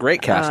 Which is a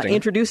great casting.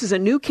 Introduces a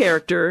new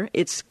character.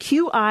 It's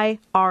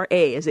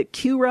Q-I-R-A. Is it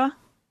Kira?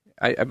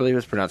 I believe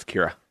it's pronounced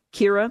Kira.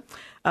 Kira,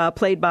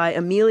 played by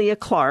Amelia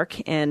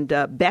Clark, and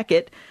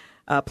Beckett,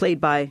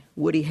 played by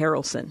Woody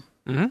Harrelson.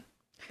 Oh,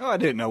 I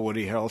didn't know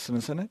Woody Harrelson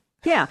is in it.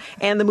 Yeah,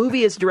 and the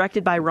movie is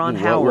directed by Ron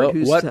Howard,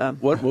 who's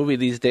What movie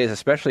these days,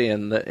 especially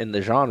in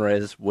the genre,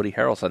 is Woody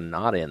Harrelson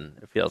not in?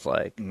 It feels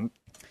like.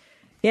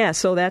 yeah.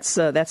 So that's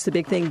the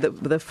big thing.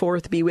 The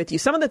fourth be with you.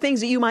 Some of the things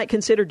that you might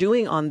consider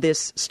doing on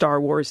this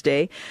Star Wars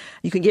Day,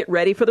 you can get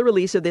ready for the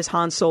release of this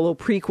Han Solo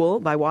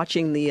prequel by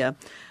watching the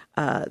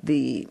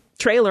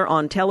trailer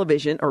on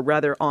television, or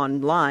rather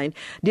online.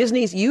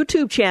 Disney's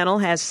YouTube channel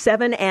has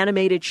 7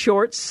 animated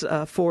shorts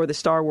for the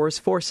Star Wars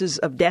Forces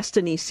of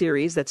Destiny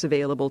series that's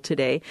available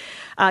today.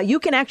 You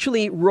can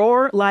actually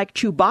roar like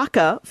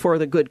Chewbacca for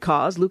the good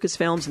cause.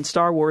 Lucasfilms and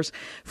Star Wars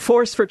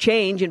Force for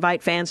Change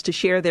invite fans to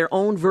share their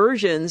own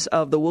versions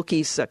of the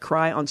Wookiees'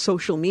 cry on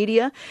social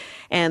media.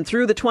 And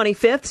through the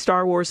 25th,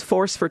 Star Wars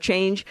Force for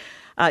Change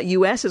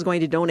U.S. is going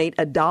to donate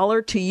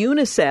 $1 to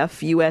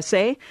UNICEF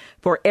USA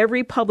for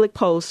every public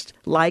post,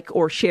 like,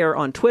 or share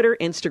on Twitter,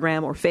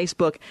 Instagram, or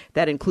Facebook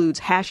that includes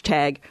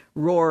hashtag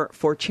Roar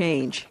for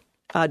Change.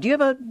 Do you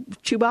have a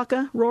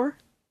Chewbacca roar?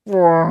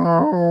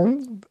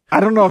 I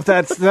don't know if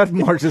that's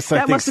more just.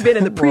 That must have been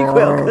in the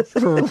prequel.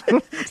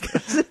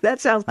 'Cause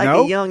that sounds like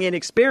a young,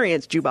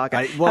 inexperienced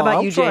Chewbacca. How about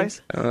I'll you, try.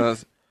 James? Yeah,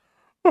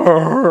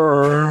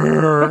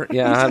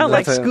 You sound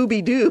like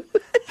Scooby-Doo.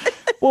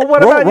 Well,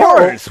 what about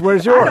yours?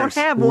 Where's yours? I don't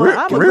have one.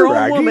 I'm a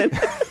grown woman.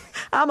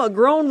 I'm a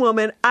grown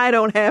woman. I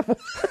don't have one.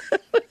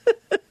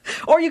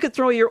 Or you could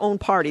throw your own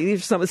party. These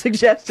are some of the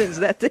suggestions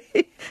that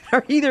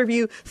are either of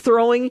you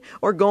throwing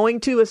or going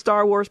to a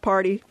Star Wars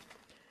party?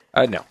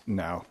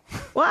 No.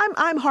 Well,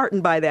 I'm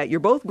heartened by that. You're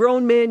both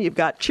grown men. You've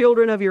got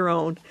children of your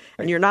own,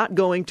 and you're not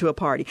going to a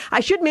party. I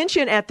should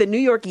mention at the New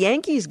York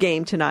Yankees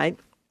game tonight,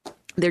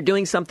 they're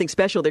doing something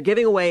special. They're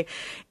giving away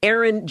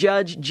Aaron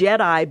Judge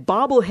Jedi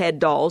bobblehead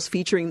dolls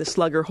featuring the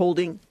slugger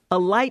holding a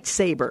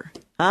lightsaber.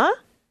 Huh?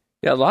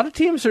 Yeah, a lot of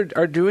teams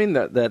are doing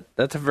that.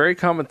 That's a very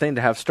common thing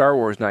to have Star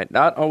Wars night.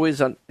 Not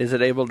always is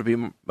it able to be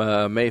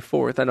May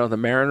 4th. I know the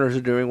Mariners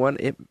are doing one.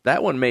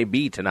 That one may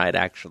be tonight,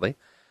 actually.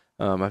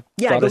 I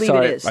believe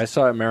it is. I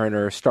saw a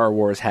Mariner Star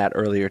Wars hat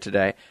earlier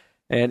today.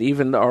 And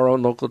even our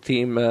own local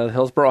team,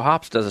 Hillsboro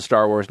Hops, does a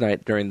Star Wars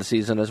night during the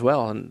season as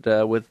well. And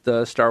with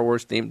Star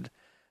Wars themed,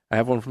 I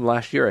have one from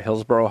last year, a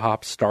Hillsboro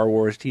Hops Star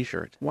Wars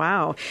T-shirt.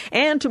 Wow.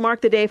 And to mark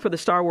the day for the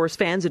Star Wars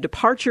fans, a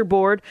departure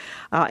board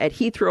at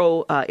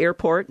Heathrow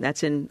Airport,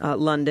 that's in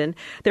London.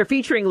 They're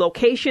featuring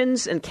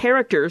locations and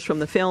characters from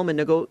the film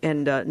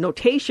and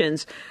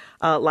notations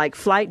like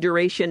flight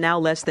duration now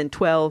less than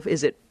 12,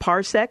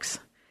 parsecs?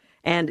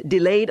 And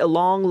delayed a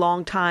long,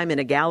 long time in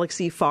a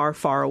galaxy far,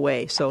 far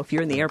away. So if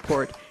you're in the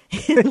airport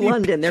in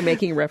London, they're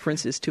making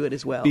references to it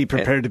as well. Be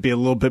prepared to be a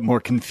little bit more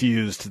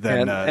confused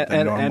than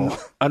normal. And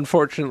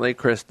unfortunately,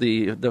 Chris,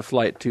 the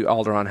flight to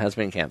Alderaan has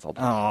been canceled.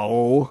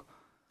 Oh.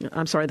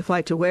 I'm sorry, the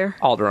flight to where?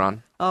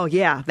 Alderaan. Oh,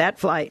 yeah, that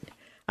flight.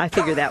 I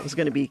figured that was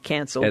going to be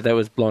canceled. Yeah, that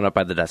was blown up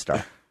by the Death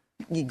Star.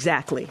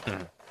 Exactly.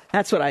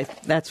 That's what I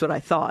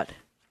thought.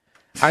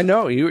 I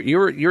know you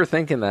were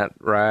thinking that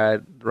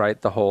right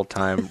the whole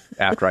time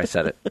after I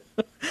said it.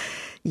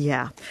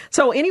 Yeah.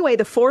 So anyway,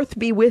 the 4th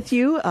be with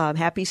you.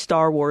 Happy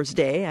Star Wars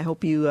Day. I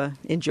hope you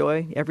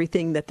enjoy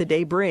everything that the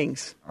day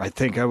brings. I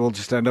think I will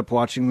just end up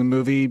watching the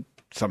movie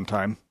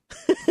sometime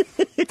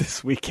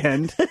this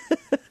weekend.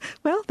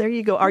 Well, there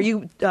you go. Are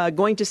you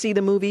going to see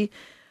the movie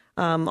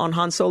on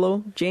Han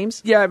Solo,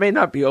 James? Yeah, it may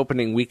not be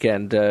opening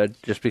weekend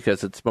just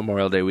because it's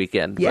Memorial Day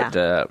weekend,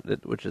 Yeah.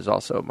 but which is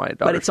also my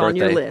daughter's But it's on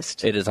your birthday.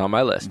 list. It is on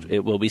my list.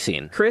 It will be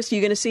seen. Chris,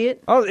 you going to see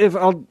it?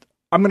 I'm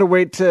going to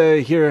wait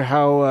to hear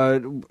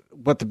how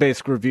what the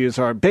basic reviews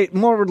are.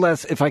 More or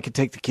less, if I could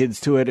take the kids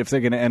to it, if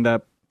they're going to end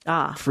up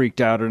freaked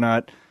out or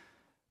not.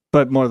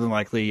 But more than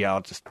likely, yeah,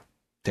 I'll just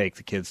take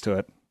the kids to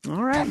it.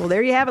 All right. Well,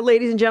 there you have it,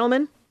 ladies and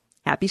gentlemen.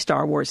 Happy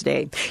Star Wars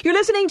Day. You're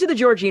listening to the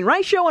Georgene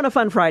Rice Show on a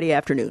fun Friday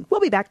afternoon.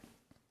 We'll be back.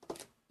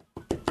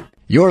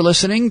 You're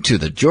listening to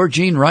the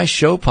Georgene Rice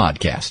Show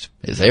podcast.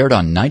 It's aired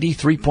on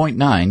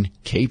 93.9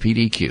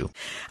 KPDQ.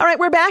 All right,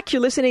 we're back.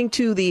 You're listening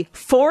to the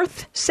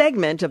fourth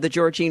segment of the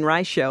Georgene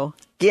Rice Show.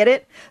 Get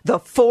it? The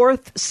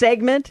fourth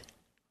segment?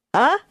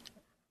 Huh?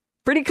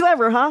 Pretty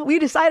clever, huh? We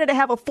decided to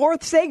have a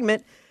fourth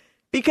segment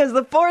because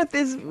the fourth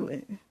is...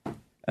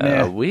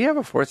 We have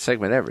a fourth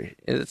segment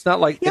It's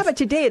not like... Yeah, but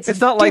today it's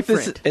not like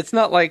different. this. It's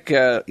not like,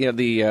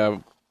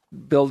 the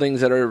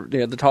buildings that are,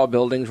 the tall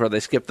buildings where they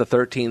skip the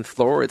 13th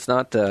floor. It's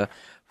not...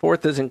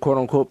 fourth isn't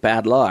quote-unquote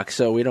bad luck,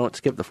 so we don't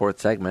skip the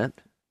fourth segment.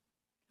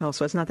 Oh,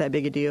 so it's not that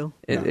big a deal?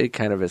 It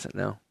kind of isn't,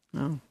 no.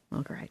 Oh,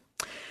 okay.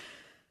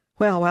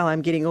 Well, while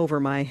I'm getting over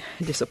my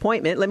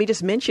disappointment, let me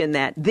just mention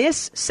that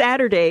this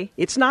Saturday,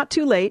 it's not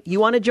too late.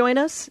 You want to join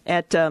us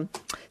at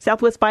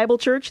Southwest Bible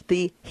Church?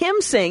 The Hymn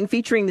Sing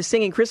featuring the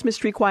Singing Christmas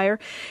Tree Choir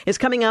is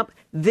coming up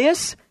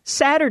this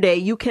Saturday.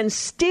 You can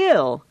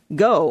still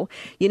go.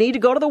 You need to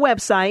go to the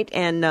website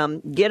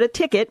and get a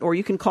ticket, or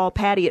you can call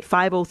Patty at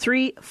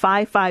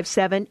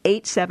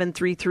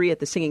 503-557-8733 at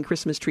the Singing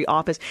Christmas Tree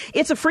office.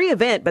 It's a free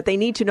event, but they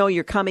need to know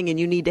you're coming and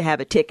you need to have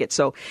a ticket.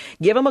 So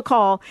give them a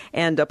call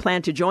and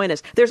plan to join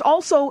us. There's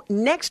also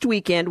next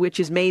weekend, which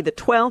is May the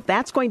 12th.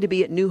 That's going to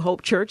be at New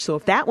Hope Church. So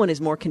if that one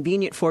is more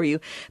convenient for you,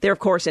 they're, of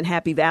course, in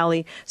Happy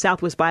Valley.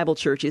 Southwest Bible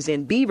Church is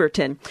in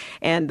Beaverton.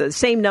 And the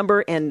same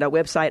number and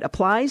website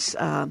applies.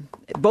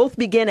 Both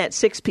begin at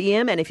 6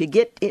 p.m. And if you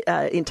get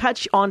in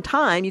touch on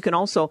time, you can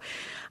also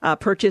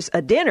purchase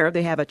a dinner.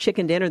 They have a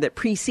chicken dinner that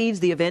precedes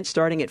the event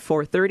starting at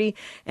 4:30,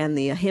 and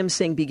the hymn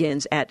sing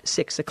begins at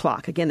 6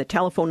 o'clock. Again, the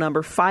telephone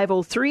number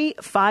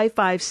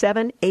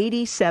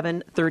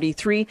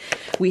 503-557-8733.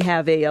 We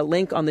have a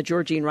link on the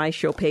Georgene Rice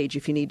Show page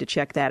if you need to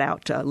check that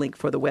out, link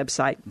for the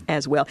website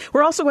as well.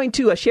 We're also going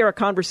to share a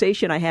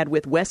conversation I had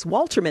with Wes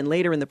Walterman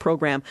later in the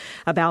program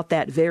about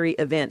that very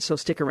event, so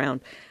stick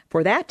around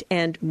for that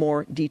and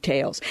more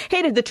details.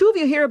 Hey, did the two of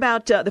you hear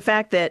about the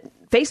fact that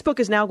Facebook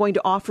is now going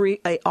to offer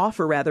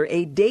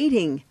a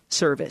dating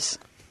service?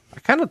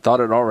 I kind of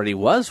thought it already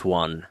was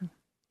one.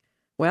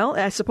 Well,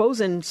 I suppose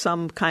in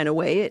some kind of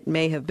way it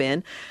may have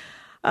been.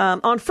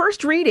 On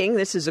first reading,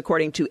 this is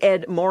according to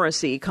Ed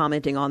Morrissey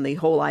commenting on the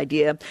whole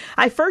idea,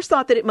 I first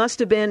thought that it must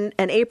have been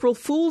an April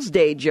Fool's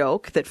Day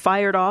joke that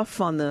fired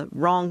off on the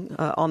wrong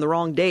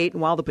date.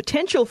 And while the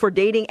potential for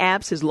dating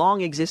apps has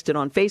long existed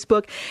on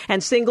Facebook,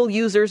 and single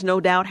users no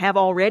doubt have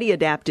already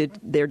adapted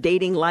their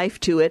dating life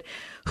to it,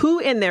 who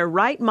in their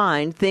right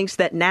mind thinks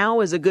that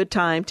now is a good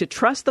time to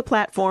trust the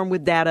platform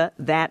with data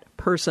that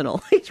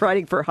personal? He's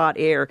writing for Hot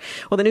Air.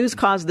 Well, the news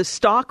caused the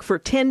stock for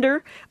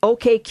Tinder,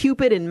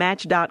 OkCupid, and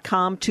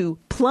Match.com to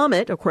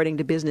plummet, according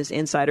to Business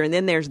Insider. And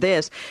then there's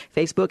this.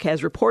 Facebook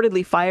has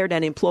reportedly fired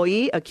an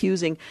employee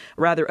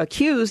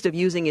accused of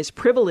using his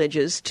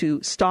privileges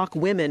to stalk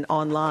women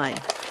online.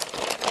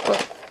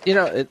 Well,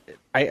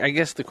 I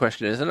guess the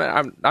question is, and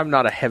I'm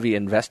not a heavy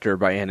investor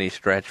by any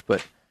stretch,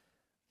 but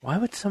why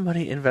would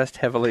somebody invest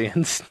heavily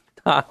in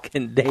stock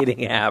in dating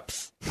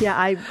apps? Yeah,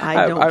 I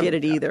don't get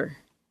it either.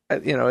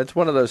 It's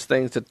one of those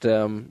things that,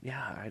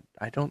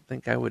 I don't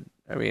think I would.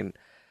 I mean,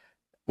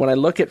 when I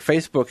look at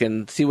Facebook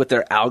and see what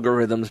their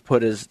algorithms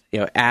put as,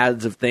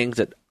 ads of things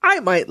that I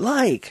might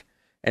like,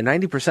 and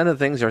 90% of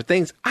things are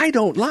things I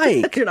don't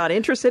like. You're not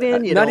interested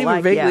in, not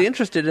even vaguely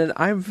interested in.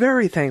 I'm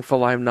very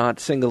thankful I'm not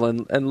single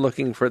and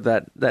looking for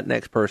that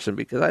next person,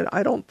 because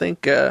I don't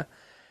think, if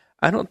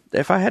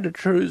I had to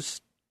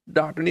choose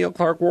Dr. Neil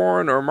Clark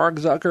Warren or Mark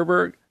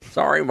Zuckerberg,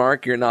 sorry,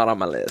 Mark, you're not on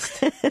my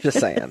list. Just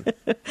saying.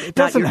 It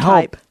doesn't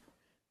help.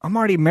 I'm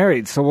already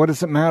married, so what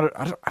does it matter?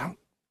 I don't.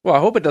 Well, I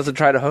hope it doesn't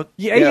try to hook.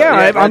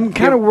 Yeah. I'm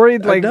kind of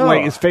worried. Like,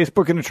 is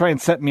Facebook going to try and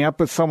set me up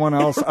with someone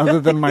else other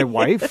than my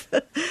wife?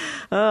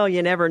 Oh,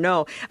 you never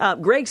know.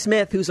 Greg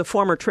Smith, who's a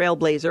former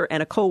Trailblazer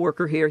and a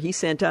coworker here, he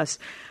sent us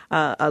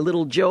a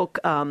little joke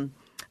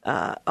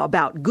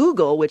about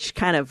Google, which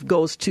kind of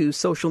goes to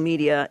social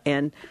media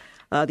and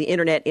the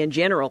internet in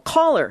general.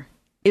 Caller,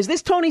 is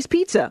this Tony's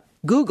Pizza?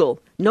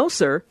 Google, no,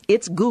 sir,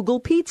 it's Google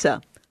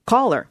Pizza.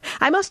 Caller,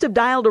 I must have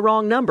dialed a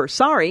wrong number.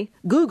 Sorry.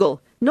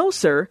 Google, no,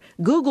 sir,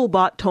 Google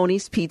bought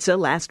Tony's Pizza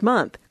last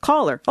month.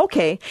 Caller,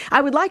 okay, I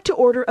would like to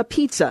order a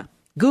pizza.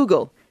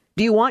 Google,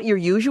 do you want your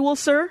usual,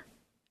 sir?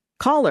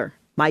 Caller,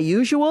 my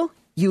usual?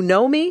 You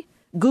know me?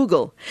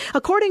 Google,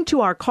 according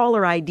to our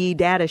caller ID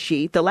data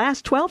sheet, the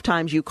last 12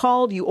 times you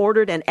called, you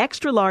ordered an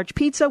extra large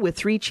pizza with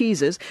 3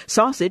 cheeses,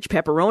 sausage,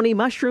 pepperoni,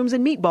 mushrooms,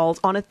 and meatballs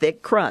on a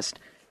thick crust.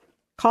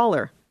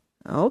 Caller,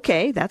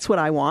 Okay, that's what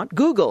I want.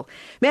 Google.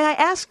 May I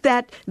ask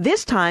that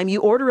this time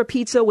you order a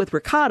pizza with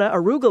ricotta,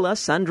 arugula,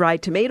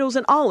 sun-dried tomatoes,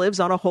 and olives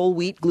on a whole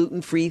wheat,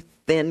 gluten-free,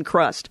 thin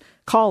crust?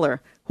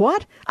 Caller.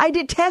 What? I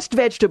detest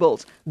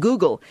vegetables.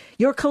 Google.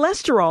 Your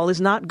cholesterol is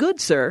not good,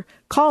 sir.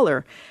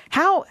 Caller.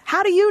 How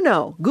do you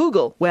know?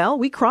 Google. Well,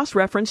 we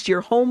cross-referenced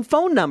your home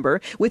phone number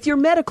with your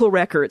medical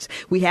records.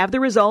 We have the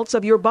results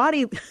of your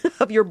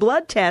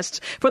blood tests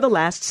for the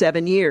last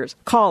 7 years.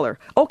 Caller.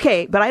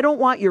 Okay, but I don't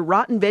want your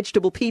rotten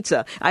vegetable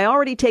pizza. I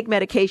already take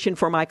medication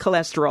for my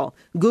cholesterol.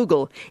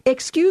 Google.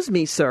 Excuse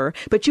me, sir,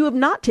 but you have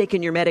not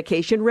taken your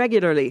medication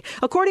regularly.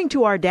 According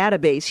to our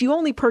database, you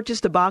only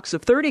purchased a box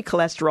of 30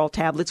 cholesterol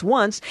tablets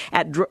once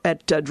at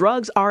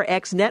Drugs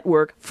RX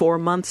Network 4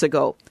 months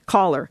ago.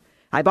 Caller.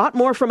 I bought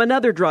more from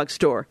another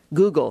drugstore.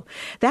 Google.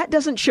 That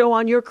doesn't show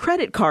on your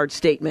credit card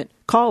statement.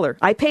 Caller.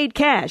 I paid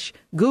cash.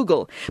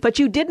 Google. But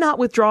you did not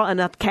withdraw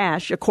enough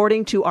cash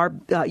according to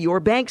your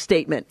bank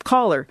statement.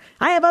 Caller.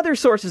 I have other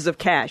sources of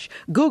cash.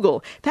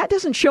 Google. That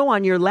doesn't show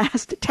on your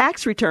last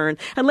tax return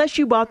unless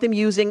you bought them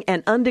using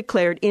an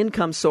undeclared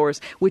income source,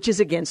 which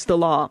is against the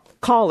law.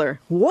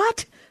 Caller.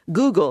 What?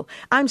 Google.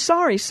 I'm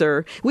sorry,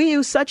 sir. We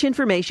use such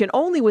information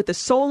only with the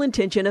sole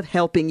intention of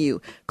helping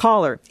you.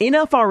 Caller.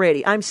 Enough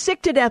already. I'm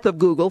sick to death of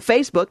Google,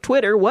 Facebook,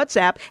 Twitter,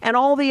 WhatsApp, and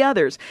all the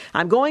others.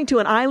 I'm going to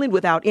an island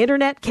without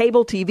internet,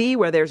 cable TV,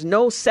 where there's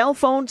no cell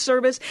phone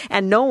service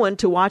and no one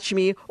to watch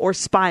me or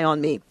spy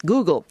on me.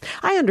 Google.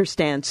 I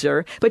understand,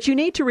 sir, but you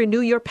need to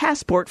renew your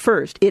passport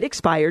first. It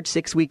expired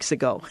 6 weeks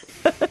ago.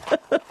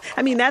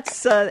 I mean,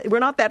 that's we're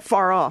not that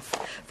far off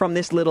from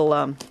this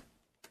little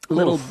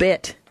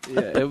bit.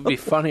 Yeah, it would be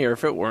funnier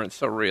if it weren't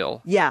so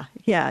real. Yeah,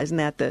 isn't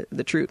that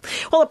the truth?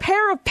 Well, a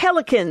pair of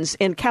pelicans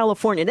in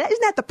California.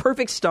 Isn't that the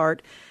perfect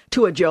start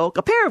to a joke?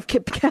 A pair of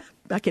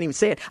I can't even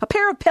say it. A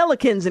pair of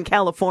pelicans in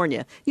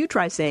California. You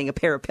try saying a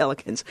pair of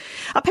pelicans.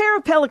 A pair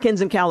of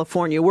pelicans in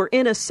California were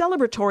in a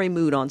celebratory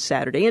mood on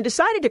Saturday and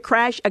decided to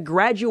crash a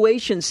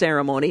graduation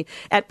ceremony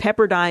at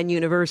Pepperdine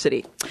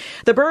University.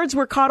 The birds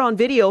were caught on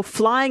video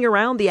flying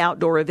around the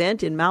outdoor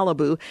event in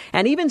Malibu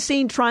and even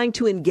seen trying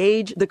to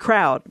engage the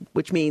crowd,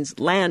 which means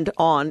land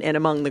on and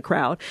among the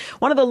crowd.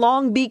 One of the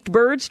long-beaked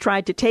birds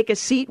tried to take a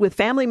seat with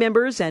family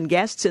members and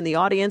guests in the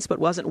audience but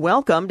wasn't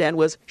welcomed and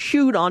was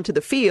shooed onto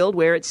the field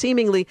where it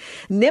seemingly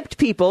nipped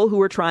people who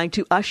were trying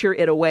to usher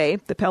it away.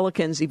 The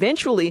pelicans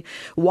eventually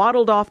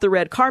waddled off the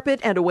red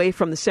carpet and away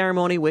from the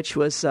ceremony, which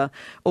was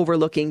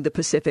overlooking the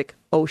Pacific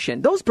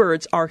Ocean. Those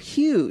birds are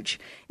huge.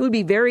 It would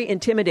be very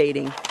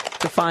intimidating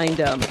to find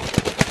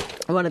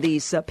one of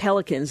these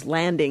pelicans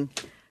landing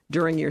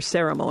during your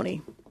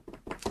ceremony.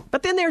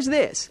 But then there's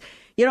this.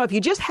 You know, if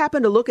you just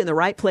happen to look in the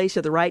right place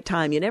at the right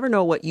time, you never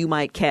know what you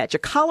might catch. A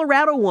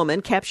Colorado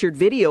woman captured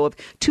video of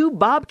two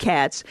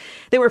bobcats.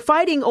 They were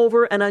fighting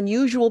over an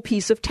unusual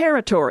piece of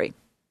territory.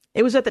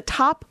 It was at the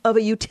top of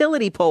a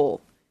utility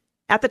pole.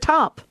 At the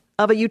top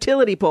of a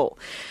utility pole.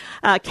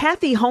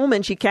 Kathy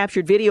Holman, she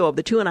captured video of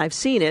the two, and I've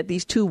seen it.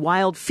 These two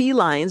wild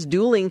felines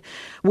dueling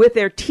with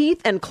their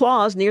teeth and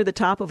claws near the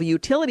top of a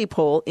utility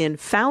pole in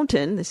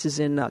Fountain. This is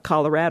in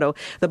Colorado.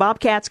 The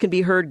bobcats can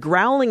be heard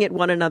growling at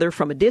one another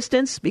from a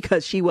distance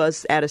because she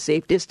was at a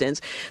safe distance.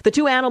 The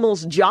two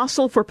animals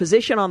jostle for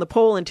position on the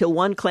pole until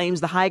one claims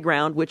the high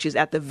ground, which is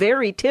at the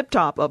very tip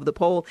top of the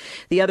pole.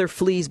 The other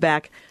flees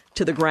back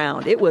to the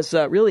ground. It was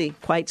really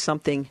quite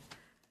something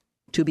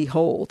to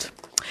behold.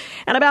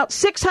 And about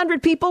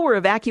 600 people were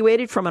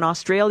evacuated from an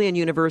Australian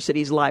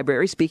university's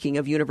library, speaking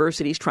of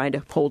universities trying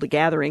to hold a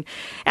gathering,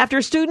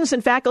 after students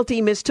and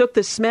faculty mistook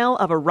the smell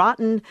of a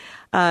rotten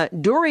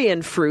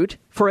durian fruit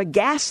for a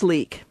gas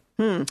leak.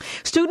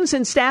 Students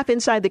and staff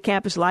inside the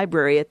campus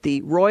library at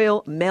the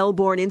Royal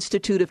Melbourne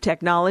Institute of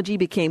Technology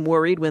became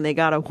worried when they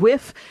got a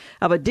whiff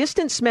of a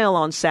distant smell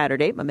on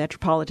Saturday. A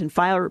Metropolitan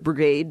Fire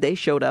Brigade, they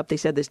showed up. They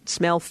said the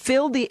smell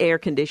filled the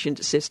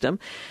air-conditioned system.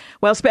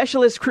 While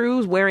specialist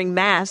crews wearing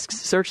masks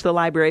searched the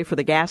library for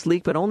the gas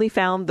leak, but only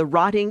found the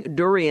rotting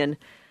durian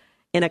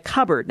in a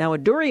cupboard. Now, a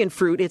durian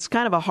fruit, it's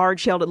kind of a hard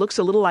shell. It looks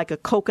a little like a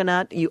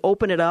coconut. You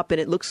open it up, and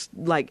it looks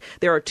like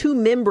there are two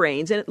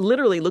membranes, and it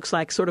literally looks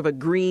like sort of a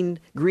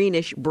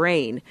greenish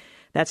brain.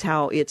 That's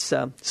how it's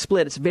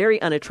split. It's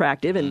very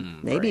unattractive,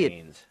 and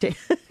maybe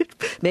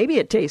maybe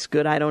it tastes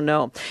good. I don't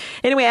know.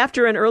 Anyway,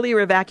 after an earlier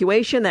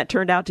evacuation that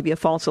turned out to be a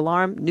false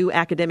alarm, New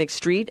Academic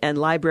Street and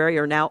library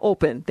are now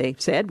open. They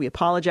said, "We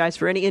apologize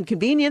for any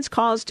inconvenience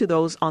caused to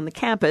those on the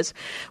campus."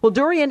 Well,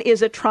 durian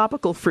is a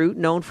tropical fruit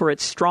known for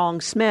its strong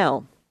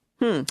smell.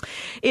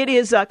 It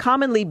is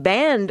commonly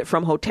banned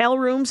from hotel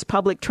rooms,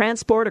 public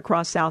transport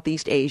across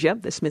Southeast Asia.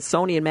 The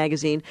Smithsonian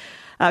Magazine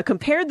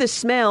compared the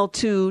smell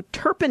to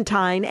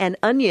turpentine and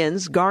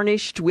onions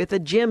garnished with a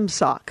gym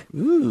sock.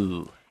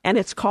 Ooh. And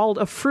it's called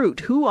a fruit.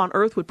 Who on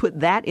earth would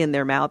put that in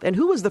their mouth? And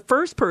who was the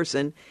first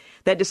person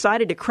that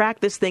decided to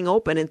crack this thing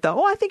open and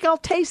thought, I think I'll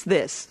taste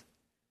this?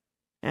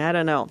 I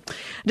don't know.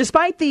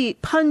 Despite the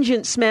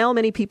pungent smell,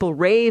 many people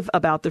rave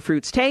about the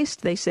fruit's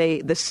taste. They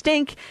say the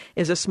stink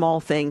is a small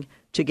thing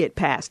to get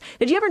past.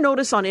 Did you ever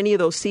notice on any of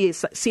those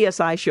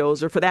CSI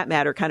shows, or for that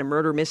matter, kind of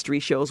murder mystery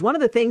shows, one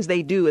of the things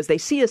they do is they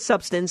see a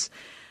substance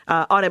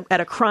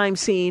at a crime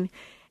scene,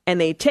 and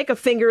they take a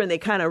finger and they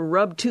kind of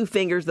rub two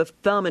fingers, the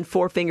thumb and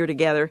forefinger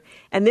together,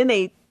 and then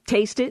they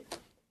taste it?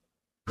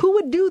 Who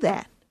would do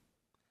that?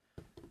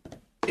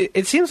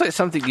 It seems like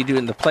something you do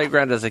in the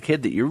playground as a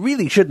kid that you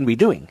really shouldn't be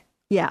doing.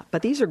 Yeah,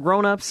 but these are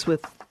grown-ups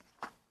with,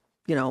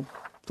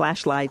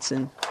 flashlights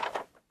and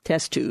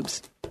test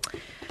tubes.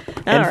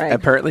 All right.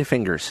 Apparently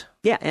fingers.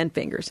 Yeah, and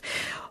fingers.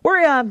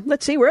 We're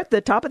at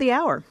the top of the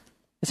hour.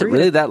 Is it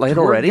really that late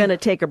already? We're going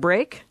to take a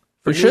break.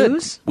 We should.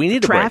 News, we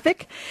need a traffic.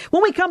 Break.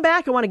 When we come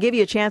back, I want to give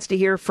you a chance to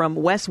hear from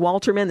Wes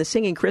Walterman. The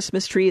Singing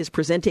Christmas Tree is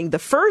presenting the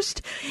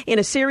first in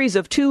a series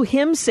of 2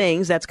 hymn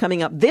sings that's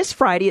coming up this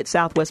Friday at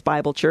Southwest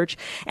Bible Church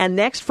and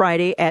next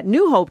Friday at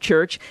New Hope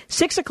Church,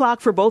 6 o'clock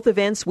for both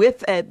events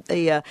with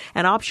an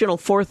optional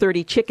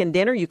 4:30 chicken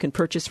dinner you can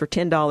purchase for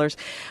 $10.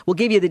 We'll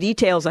give you the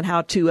details on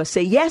how to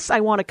say, yes, I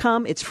want to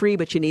come. It's free,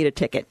 but you need a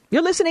ticket.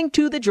 You're listening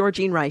to The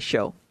Georgene Rice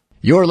Show.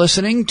 You're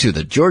listening to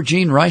the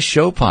Georgene Rice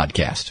Show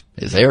podcast.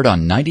 It's aired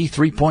on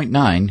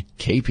 93.9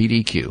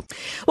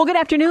 KPDQ. Well, good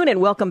afternoon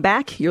and welcome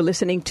back. You're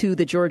listening to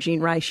the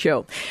Georgene Rice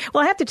Show.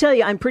 Well, I have to tell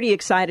you, I'm pretty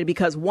excited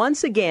because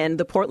once again,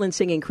 the Portland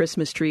Singing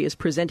Christmas Tree is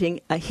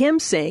presenting a hymn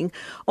sing,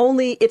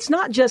 only it's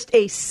not just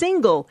a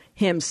single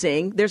hymn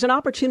sing. There's an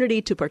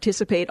opportunity to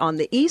participate on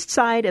the east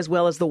side as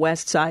well as the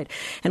west side.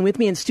 And with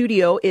me in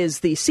studio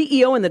is the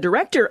CEO and the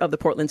director of the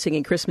Portland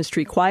Singing Christmas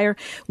Tree Choir,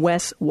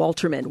 Wes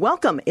Walterman.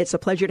 Welcome. It's a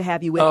pleasure to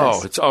have you with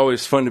us. Oh, it's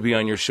always fun to be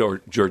on your show,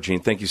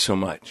 Georgene. Thank you so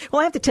much. Well,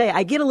 I have to tell you,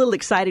 I get a little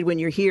excited when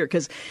you're here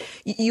because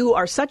you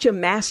are such a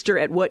master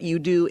at what you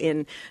do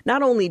in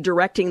not only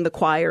directing the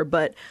choir,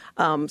 but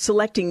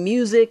selecting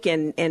music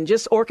and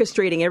just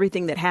orchestrating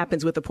everything that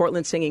happens with the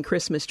Portland Singing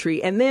Christmas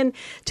Tree. And then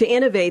to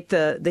innovate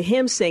the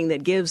hymn sing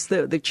that gives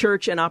the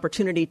church an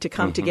opportunity to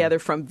come together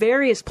from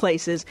various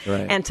places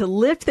and to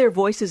lift their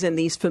voices in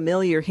these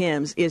familiar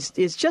hymns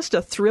is just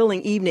a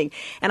thrilling evening.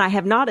 And I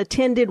have not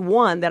attended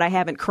one that I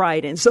haven't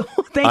cried in. So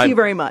thank you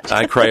very much.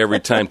 I cry every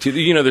time, too.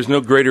 There's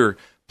no greater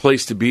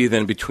place to be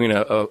than between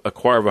a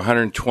choir of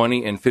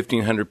 120 and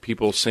 1,500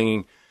 people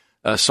singing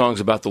songs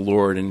about the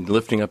Lord and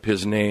lifting up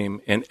His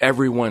name, and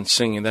everyone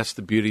singing. That's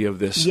the beauty of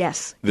this.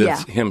 Yes,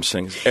 hymn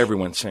sings.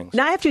 Everyone sings.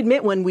 Now, I have to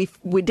admit, when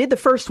we did the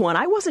first one,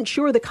 I wasn't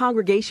sure the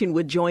congregation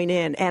would join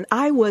in, and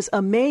I was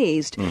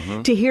amazed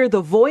to hear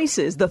the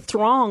voices, the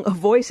throng of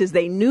voices.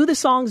 They knew the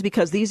songs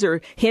because these are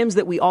hymns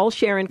that we all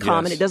share in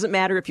common. Yes. It doesn't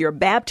matter if you're a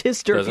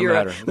Baptist or if you're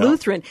a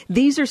Lutheran.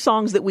 These are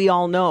songs that we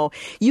all know.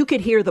 You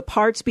could hear the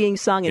parts being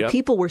sung, and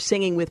people were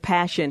singing with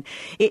passion.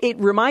 It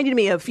reminded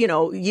me of,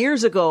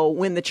 years ago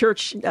when the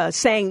church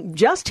sang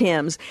just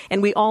hymns,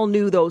 and we all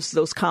knew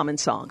those common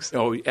songs.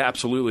 Oh,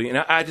 absolutely. And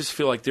I just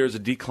feel like there's a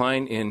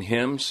decline in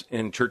hymns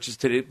in churches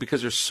today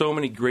because there's so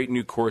many great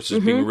new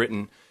courses being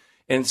written,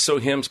 and so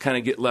hymns kind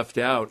of get left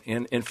out.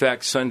 And in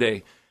fact,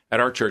 Sunday at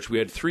our church, we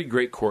had 3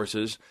 great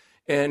courses,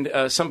 and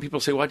some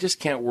people say, well, I just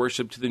can't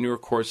worship to the newer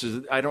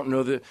courses. I don't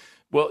know the...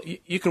 Well,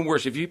 you can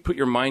worship. If you put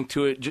your mind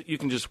to it, you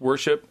can just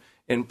worship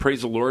and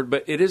praise the Lord,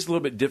 but it is a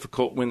little bit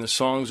difficult when the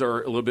songs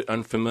are a little bit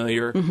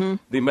unfamiliar.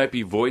 They might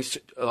be voiced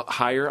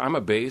higher. I'm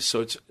a bass,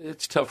 so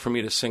it's tough for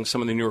me to sing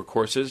some of the newer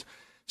courses.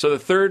 So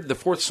the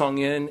fourth song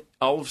in,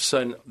 all of a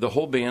sudden, the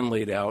whole band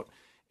laid out,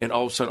 and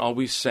all of a sudden, all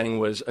we sang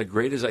was "A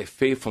Great Is Thy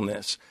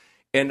Faithfulness."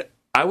 And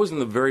I was in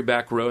the very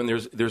back row, and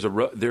there's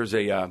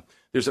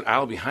an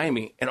aisle behind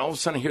me, and all of a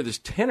sudden, I hear this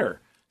tenor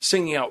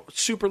singing out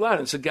super loud.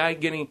 And it's a guy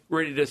getting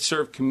ready to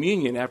serve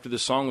communion after the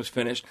song was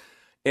finished.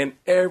 And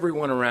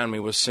everyone around me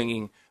was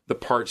singing the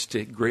parts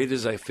to "Great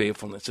Is Thy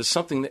Faithfulness." It's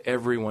something that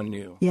everyone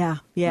knew. Yeah.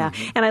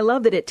 And I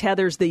love that it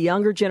tethers the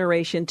younger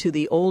generation to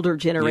the older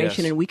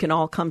generation, and we can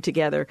all come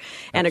together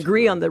and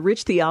agree on the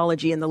rich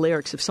theology and the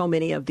lyrics of so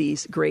many of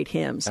these great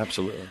hymns.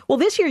 Absolutely. Well,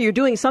 this year you're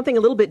doing something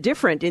a little bit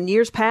different. In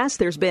years past,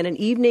 there's been an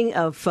evening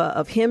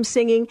of hymn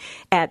singing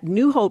at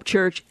New Hope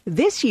Church.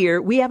 This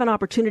year, we have an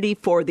opportunity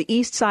for the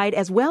east side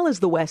as well as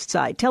the west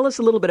side. Tell us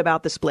a little bit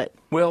about the split.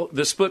 Well,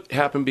 the split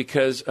happened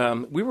because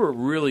we were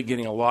really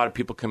getting a lot of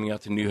people coming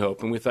out to New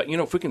Hope, and we thought,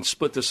 if we can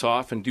split this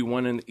off and do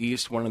one in the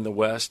east, one in the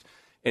west,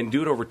 and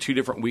do it over 2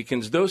 different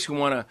weekends, those who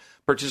want to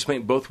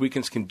participate in both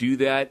weekends can do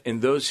that,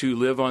 and those who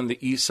live on the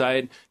east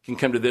side can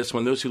come to this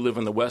one. Those who live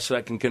on the west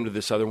side can come to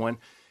this other one.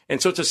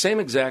 And so it's the same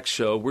exact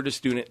show. We're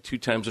just doing it 2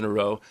 times in a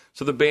row.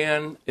 So the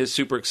band is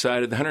super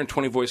excited. The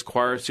 120-voice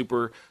choir is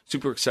super,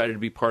 super excited to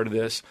be part of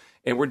this.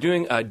 And we're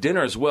doing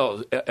dinner as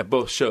well at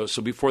both shows.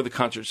 So before the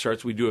concert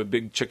starts, we do a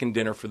big chicken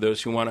dinner for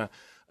those who want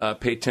to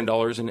pay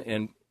 $10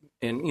 and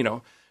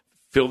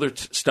fill their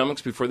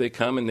stomachs before they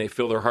come, and they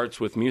fill their hearts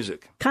with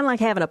music. Kind of like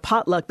having a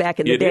potluck back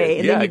in the It day, is.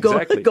 and Yeah, then you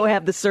exactly. go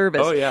have the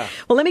service. Oh, yeah.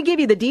 Well, let me give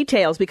you the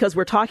details, because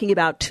we're talking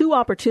about two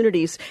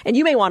opportunities, and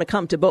you may want to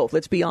come to both,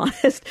 let's be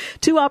honest.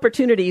 Two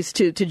opportunities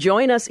to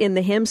join us in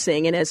the hymn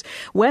sing. And as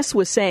Wes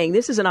was saying,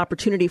 this is an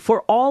opportunity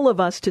for all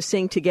of us to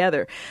sing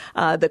together.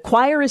 The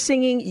choir is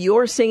singing,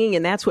 you're singing,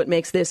 and that's what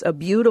makes this a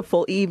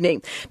beautiful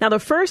evening. Now, the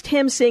first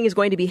hymn sing is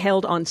going to be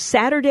held on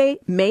Saturday,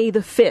 May the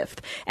 5th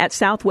at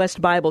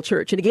Southwest Bible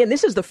Church. And again,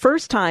 this is the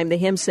first time the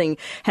hymn sing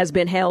has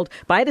been held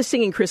by the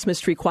Singing Christmas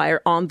Tree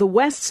Choir on the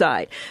west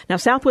side. Now,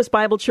 Southwest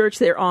Bible Church,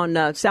 they're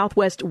on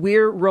Southwest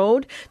Weir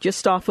Road,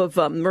 just off of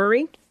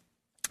Murray.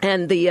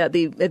 And the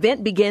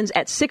event begins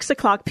at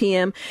 6:00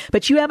 p.m.,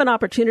 but you have an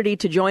opportunity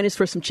to join us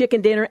for some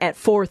chicken dinner at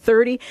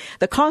 4:30.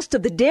 The cost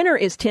of the dinner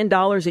is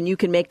 $10, and you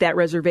can make that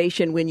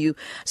reservation when you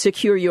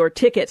secure your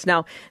tickets.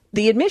 Now,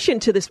 the admission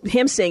to this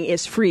hymn sing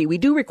is free. We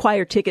do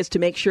require tickets to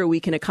make sure we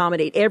can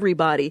accommodate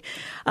everybody.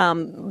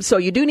 So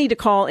you do need to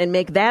call and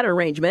make that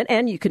arrangement,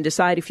 and you can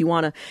decide if you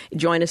want to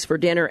join us for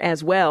dinner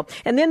as well.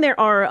 And then there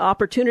are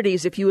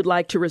opportunities if you would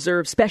like to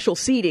reserve special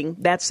seating.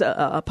 That's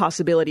a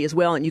possibility as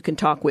well, and you can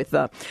talk with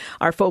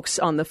our folks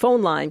on the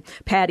phone line,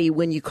 Patty,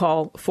 when you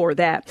call for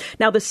that.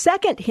 Now, the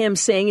second hymn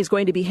sing is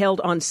going to be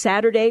held on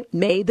Saturday,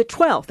 May the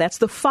 12th. That's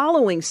the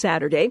following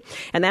Saturday,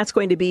 and that's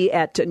going to be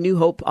at New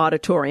Hope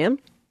Auditorium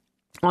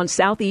on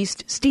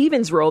Southeast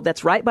Stevens Road.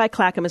 That's right by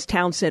Clackamas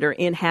Town Center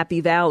in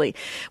Happy Valley.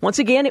 Once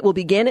again, it will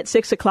begin at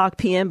 6:00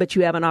 p.m., but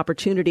you have an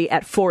opportunity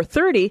at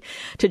 4:30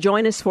 to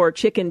join us for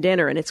chicken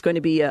dinner, and it's going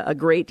to be a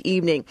great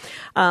evening.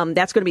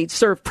 That's going to be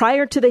served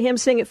prior to the hymn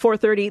sing at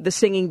 4:30. The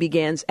singing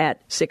begins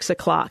at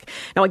 6:00.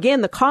 Now,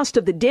 again, the cost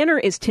of the dinner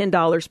is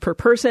 $10 per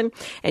person,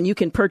 and you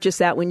can purchase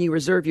that when you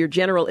reserve your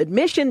general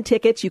admission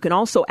tickets. You can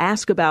also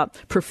ask about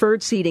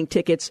preferred seating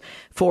tickets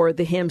for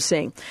the hymn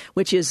sing,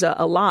 which is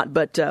a lot,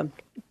 but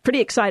pretty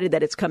excited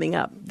that it's coming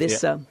up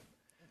this,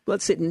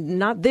 let's see,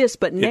 not this,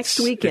 but next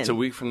weekend. It's a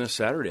week from this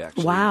Saturday,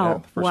 actually.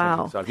 Wow. Yeah,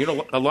 Wow. You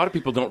know, a lot of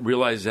people don't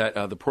realize that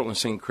the Portland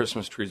Singing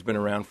Christmas Tree has been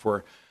around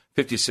for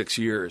 56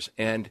 years.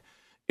 And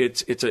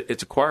it's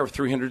a choir of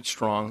 300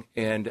 strong.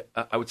 And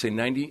I would say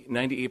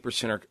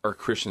 98% are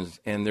Christians.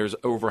 And there's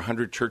over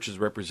 100 churches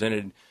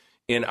represented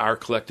in our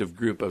collective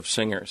group of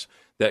singers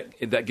that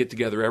get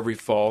together every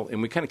fall.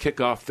 And we kind of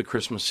kick off the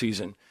Christmas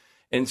season.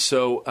 And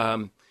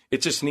so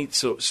it's just neat.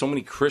 So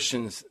many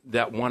Christians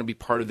that want to be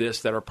part of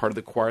this, that are part of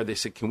the choir, they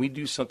said, can we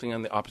do something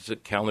on the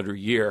opposite calendar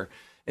year?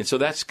 And so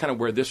that's kind of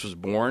where this was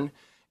born.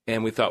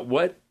 And we thought,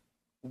 what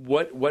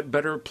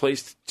better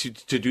place to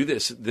do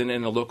this than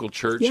in a local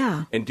church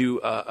and do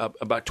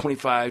about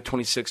 25,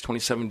 26,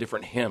 27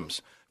 different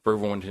hymns for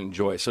everyone to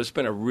enjoy. So it's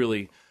been a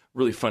really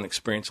fun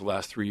experience the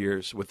last 3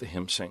 years with the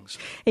hymn sings.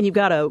 And you've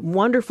got a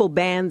wonderful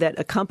band that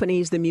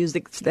accompanies the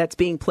music that's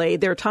being played.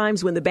 There are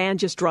times when the band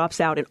just drops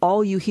out and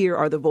all you hear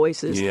are the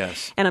voices.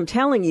 Yes. And I'm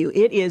telling you,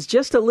 it is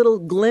just a little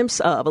glimpse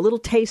of, a little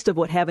taste of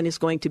what heaven is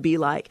going to be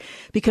like,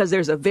 because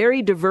there's a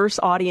very diverse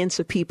audience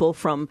of people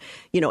from,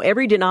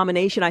 every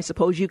denomination, I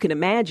suppose you can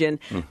imagine,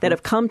 that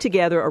have come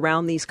together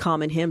around these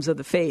common hymns of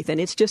the faith.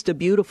 And it's just a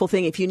beautiful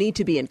thing. If you need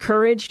to be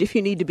encouraged, if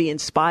you need to be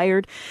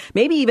inspired,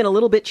 maybe even a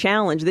little bit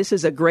challenged, this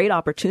is a great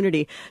opportunity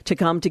to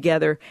come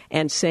together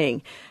and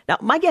sing. Now,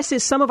 my guess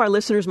is some of our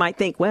listeners might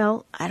think,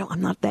 well,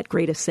 I'm not that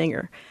great a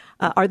singer.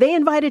 Are they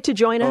invited to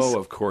join us? Oh,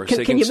 of course.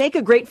 Can you make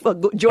a great,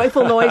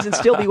 joyful noise and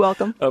still be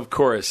welcome? Of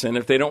course. And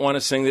if they don't want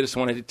to sing, they just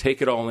want to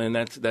take it all in.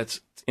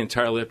 That's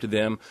entirely up to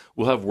them.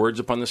 We'll have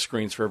words up on the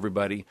screens for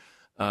everybody.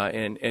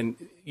 And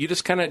you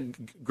just kind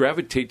of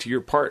gravitate to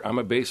your part. I'm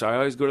a bass. I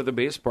always go to the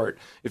bass part.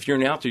 If you're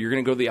an alto, you're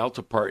going to go to the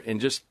alto part.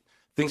 And just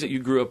things that you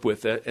grew up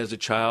with as a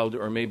child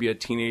or maybe a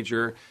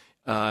teenager.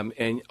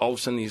 And all of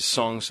a sudden these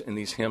songs and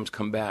these hymns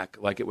come back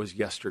like it was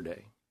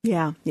yesterday.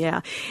 Yeah.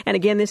 And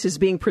again, this is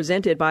being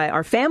presented by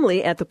our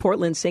family at the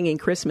Portland Singing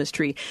Christmas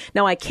Tree.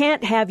 Now, I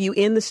can't have you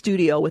in the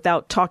studio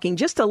without talking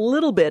just a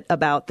little bit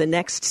about the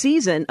next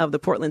season of the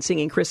Portland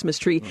Singing Christmas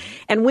Tree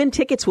and when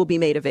tickets will be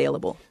made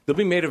available. They'll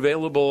be made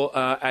available,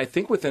 I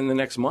think, within the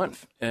next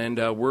month. And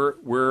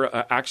we're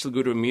actually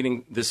going to a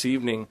meeting this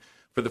evening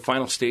for the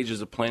final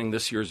stages of planning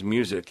this year's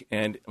music.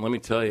 And let me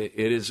tell you,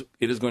 it is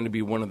going to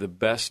be one of the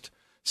best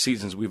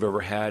seasons we've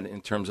ever had in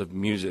terms of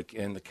music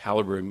and the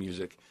caliber of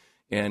music.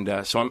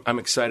 And so I'm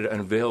excited to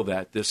unveil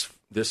that this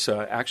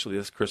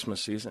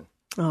Christmas season.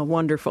 Oh,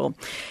 wonderful.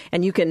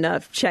 And you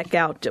can check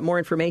out more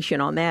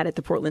information on that at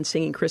the Portland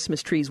Singing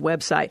Christmas Tree's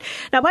website.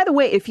 Now, by the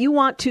way, if you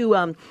want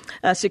to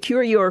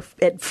secure your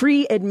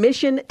free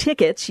admission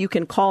tickets, you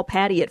can call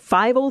Patty at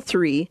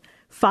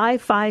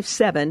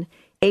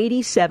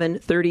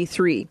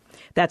 503-557-8733.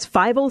 That's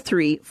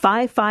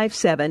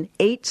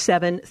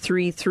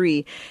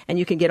 503-557-8733. And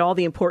you can get all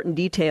the important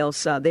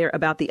details there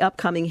about the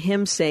upcoming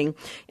hymn sing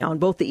on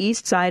both the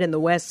east side and the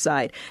west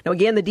side. Now,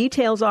 again, the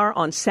details are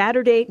on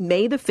Saturday,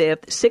 May the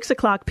 5th,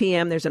 6:00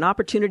 p.m. There's an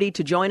opportunity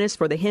to join us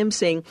for the hymn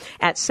sing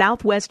at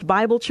Southwest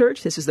Bible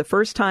Church. This is the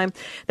first time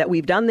that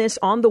we've done this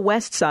on the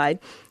west side.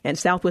 And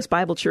Southwest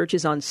Bible Church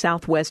is on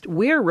Southwest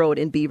Weir Road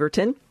in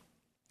Beaverton.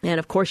 And,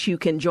 of course, you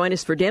can join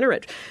us for dinner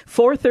at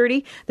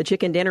 4:30. The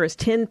chicken dinner is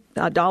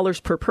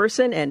 $10 per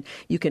person, and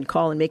you can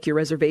call and make your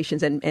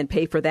reservations and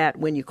pay for that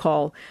when you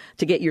call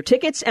to get your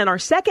tickets. And our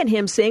second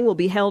hymn sing will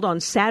be held on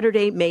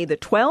Saturday, May the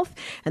 12th,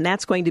 and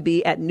that's going to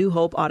be at New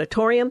Hope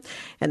Auditorium,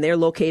 and they're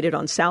located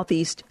on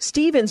Southeast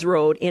Stevens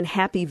Road in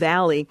Happy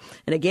Valley.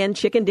 And, again,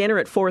 chicken dinner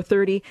at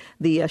 4:30.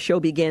 The show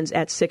begins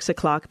at 6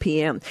 o'clock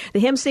p.m. The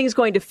hymn sing is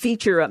going to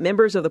feature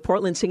members of the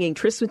Portland Singing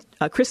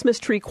Christmas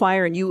Tree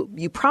Choir, and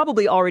you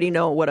probably already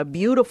know what a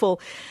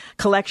beautiful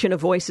collection of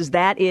voices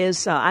that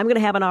is. I'm going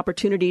to have an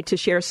opportunity to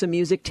share some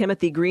music,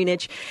 Timothy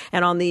Greenidge.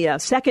 And on the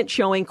second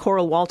showing,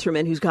 Coral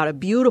Walterman, who's got a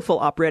beautiful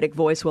operatic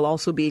voice, will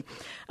also be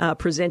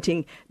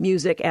presenting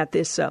music at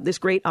this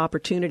great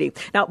opportunity.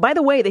 Now, by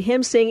the way, the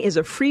Hymn Sing is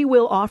a free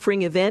will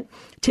offering event.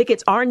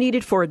 Tickets are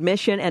needed for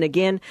admission. And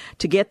again,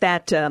 to get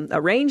that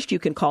arranged, you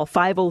can call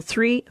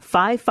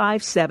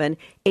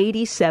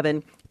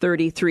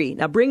 503-557-8733.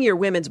 Now, bring your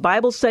women's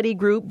Bible study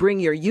group,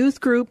 bring your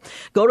youth group,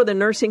 go to the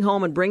nursing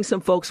home and bring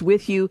some folks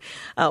with you.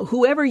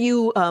 Whoever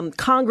you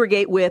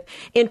congregate with,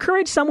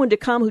 encourage someone to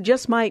come who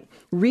just might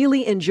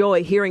really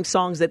enjoy hearing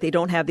songs that they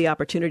don't have the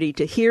opportunity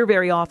to hear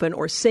very often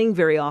or sing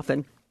very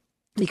often,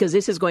 because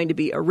this is going to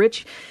be a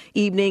rich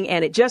evening,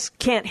 and it just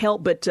can't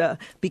help but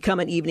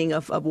become an evening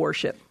of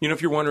worship. You know,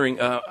 if you're wondering,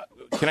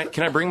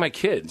 can I bring my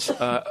kids?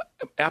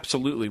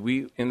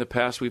 Absolutely. In the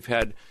past, we've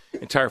had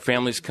entire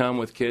families come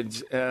with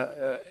kids,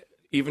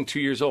 even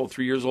 2 years old,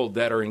 3 years old,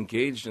 that are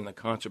engaged in the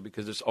concert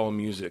because it's all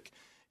music.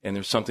 And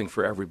there's something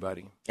for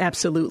everybody.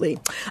 Absolutely.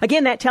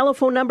 Again, that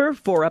telephone number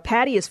for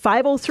Patty is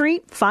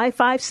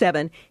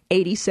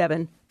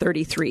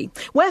 503-557-8733.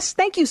 Wes,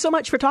 thank you so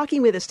much for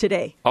talking with us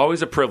today.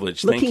 Always a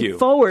privilege. Thank you. Looking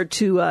forward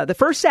to the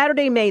first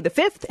Saturday, May the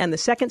 5th, and the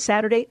second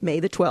Saturday, May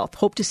the 12th.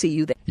 Hope to see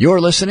you there.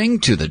 You're listening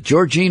to the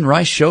Georgene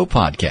Rice Show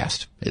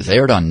podcast. It's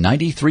aired on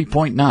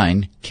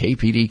 93.9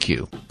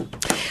 KPDQ.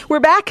 We're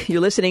back.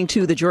 You're listening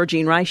to the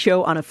Georgene Rice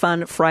Show on a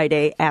fun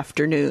Friday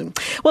afternoon.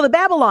 Well, the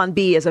Babylon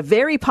Bee is a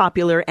very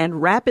popular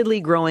and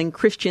rapidly growing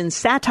Christian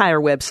satire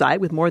website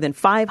with more than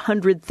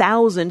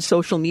 500,000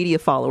 social media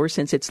followers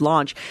since its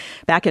launch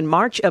back in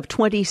March of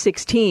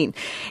 2016.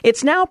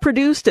 It's now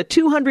produced a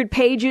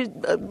 200-page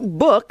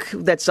book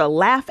that's a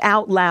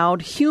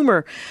laugh-out-loud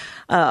humor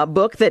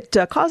book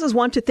that causes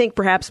one to think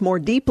perhaps more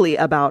deeply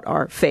about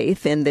our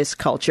faith in this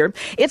culture.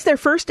 It's their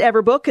first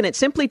ever book, and it's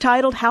simply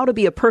titled How to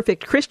Be a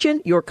Perfect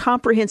Christian, Your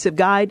Comprehensive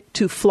Guide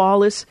to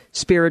Flawless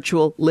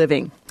Spiritual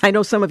Living. I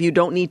know some of you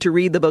don't need to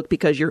read the book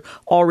because you're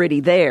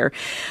already there,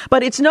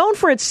 but it's known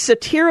for its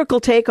satirical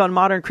take on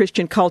modern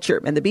Christian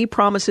culture, and the Bee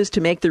promises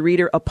to make the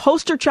reader a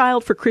poster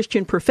child for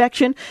Christian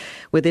perfection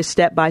with this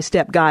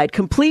step-by-step guide,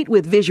 complete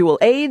with visual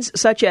aids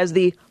such as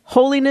the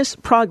Holiness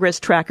Progress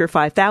Tracker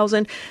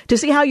 5000 to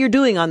see how you're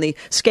doing on the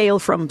scale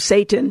from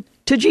Satan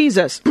to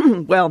Jesus.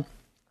 Well,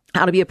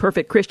 How to Be a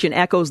Perfect Christian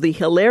echoes the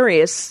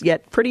hilarious,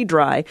 yet pretty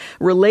dry,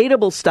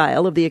 relatable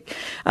style of the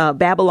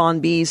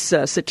Babylon Bee's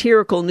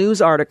satirical news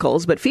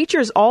articles, but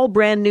features all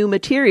brand new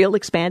material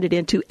expanded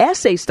into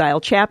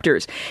essay-style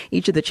chapters.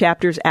 Each of the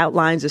chapters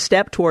outlines a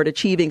step toward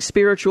achieving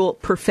spiritual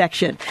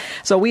perfection.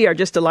 So we are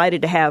just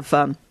delighted to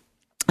have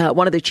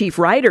one of the chief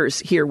writers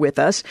here with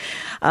us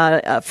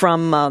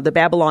from the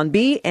Babylon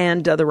Bee,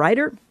 and the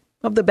writer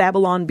of the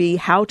Babylon Bee,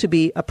 How to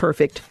Be a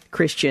Perfect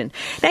Christian.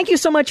 Thank you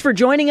so much for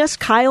joining us,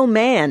 Kyle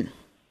Mann.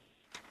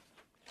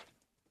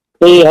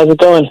 Hey, how's it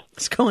going?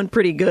 It's going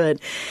pretty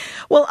good.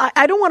 Well,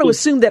 I don't want to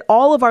assume that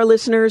all of our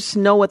listeners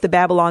know what the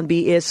Babylon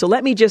Bee is, so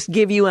let me just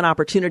give you an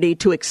opportunity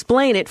to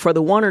explain it for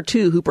the one or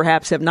two who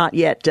perhaps have not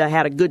yet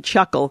had a good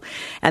chuckle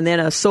and then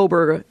a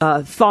sober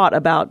thought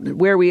about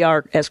where we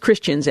are as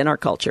Christians in our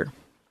culture.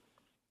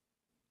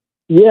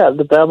 Yeah,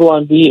 the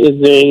Babylon Bee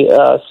is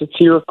a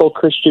satirical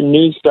Christian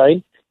news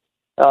site.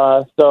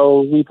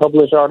 So we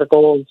publish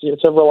articles,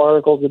 several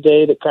articles a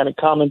day that kind of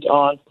comment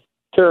on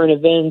current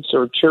events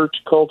or church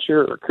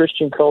culture or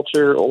Christian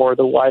culture or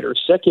the wider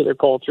secular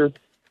culture.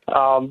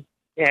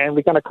 And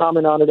we kind of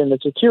comment on it in a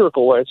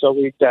satirical way. So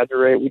we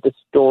exaggerate, we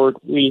distort,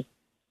 we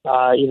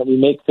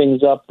make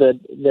things up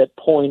that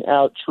point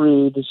out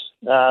truths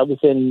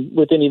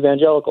within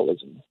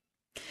evangelicalism.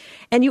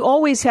 And you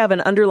always have an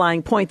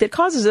underlying point that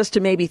causes us to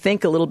maybe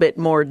think a little bit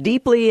more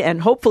deeply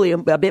and hopefully a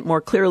bit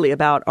more clearly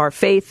about our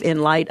faith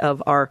in light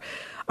of our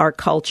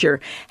culture.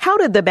 How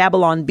did the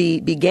Babylon Bee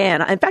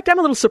begin? In fact, I'm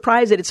a little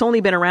surprised that it's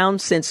only been around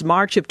since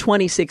March of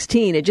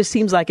 2016. It just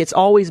seems like it's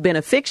always been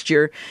a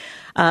fixture,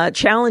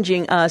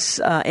 challenging us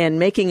and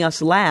making us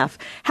laugh.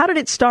 How did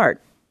it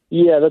start?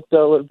 Yeah, that's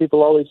what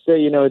people always say.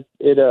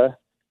 It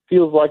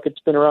feels like it's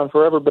been around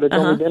forever, but it's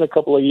only been a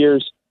couple of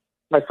years.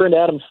 My friend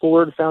Adam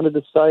Ford founded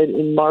the site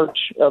in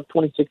March of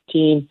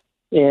 2016,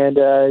 and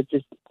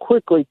just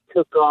quickly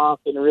took off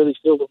and really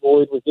filled a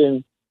void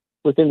within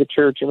the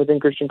church and within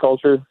Christian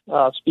culture,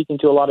 speaking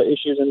to a lot of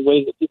issues in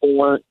ways that people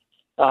weren't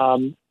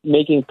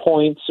making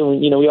points. And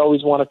we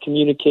always want to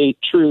communicate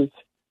truth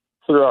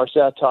through our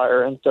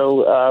satire, and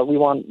so we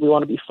want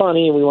to be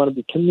funny and we want to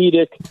be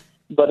comedic,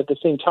 but at the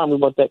same time we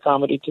want that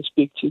comedy to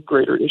speak to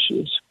greater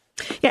issues.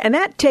 Yeah, and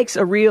that takes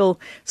a real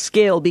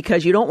skill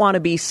because you don't want to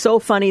be so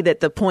funny that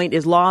the point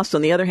is lost.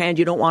 On the other hand,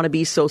 you don't want to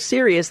be so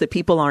serious that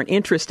people aren't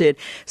interested.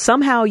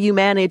 Somehow you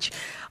manage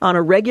on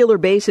a regular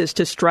basis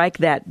to strike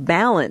that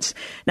balance.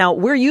 Now,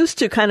 we're used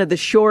to kind of the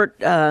short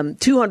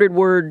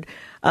 200-word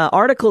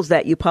articles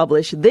that you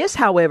publish. This,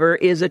 however,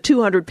 is a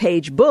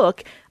 200-page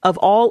book of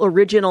all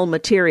original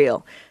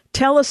material.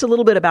 Tell us a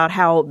little bit about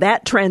how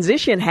that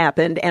transition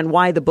happened and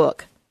why the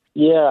book.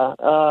 Yeah,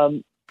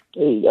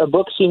 a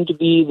book seemed to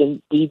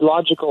be the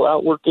logical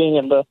outworking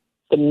and the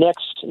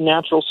next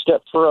natural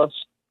step for us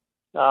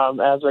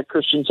as a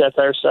Christian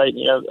satire site.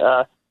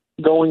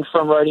 Going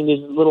from writing these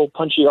little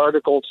punchy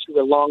articles to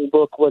a long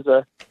book was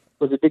a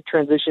big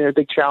transition, a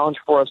big challenge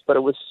for us, but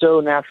it was so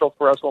natural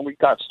for us when we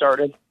got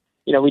started.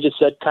 We just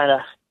said kind of,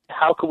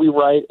 how could we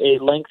write a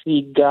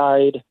lengthy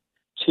guide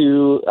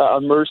to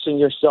immersing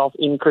yourself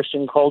in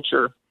Christian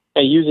culture?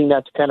 And using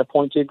that to kind of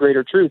point to a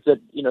greater truth that,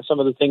 some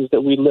of the things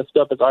that we lift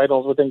up as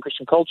idols within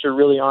Christian culture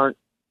really aren't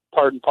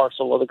part and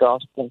parcel of the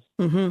gospel.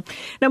 Mm-hmm.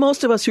 Now,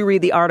 most of us who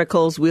read the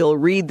articles will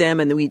read them,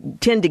 and we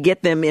tend to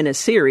get them in a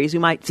series. We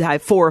might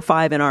have 4 or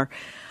 5 in our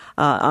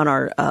on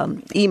our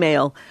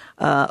email,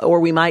 or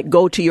we might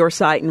go to your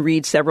site and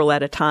read several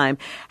at a time.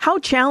 How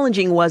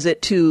challenging was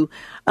it to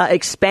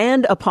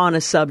expand upon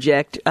a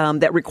subject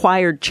that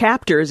required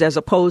chapters as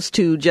opposed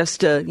to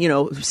just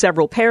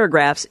several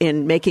paragraphs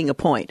in making a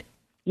point?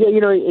 Yeah,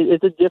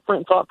 it's a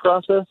different thought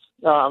process.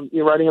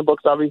 Writing a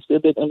book's obviously a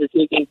big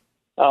undertaking,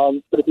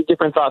 but it's a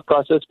different thought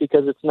process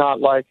because it's not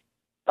like,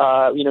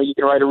 you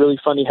can write a really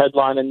funny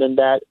headline and then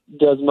that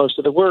does most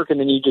of the work, and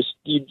then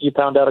you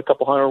pound out a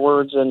couple hundred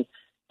words and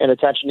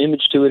attach an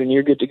image to it and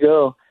you're good to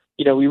go.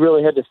 We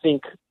really had to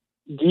think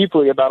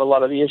deeply about a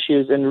lot of the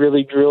issues and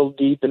really drill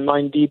deep and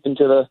mine deep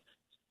into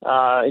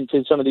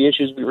some of the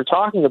issues we were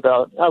talking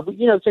about. At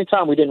the same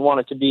time, we didn't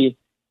want it to be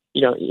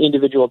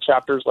individual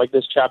chapters like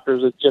this chapter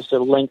is just a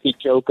lengthy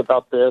joke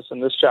about this,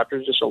 and this chapter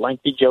is just a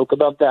lengthy joke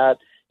about that.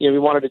 We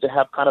wanted it to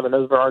have kind of an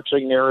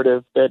overarching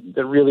narrative that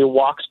really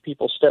walks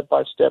people step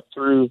by step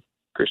through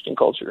Christian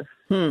culture.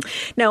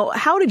 Now,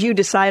 how did you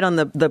decide on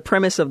the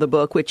premise of the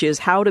book, which is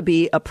how to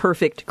be a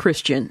perfect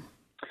Christian?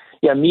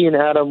 Yeah, me and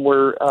Adam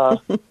were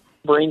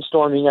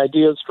brainstorming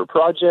ideas for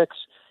projects,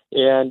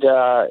 and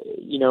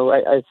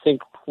I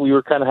think we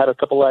were kind of had a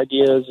couple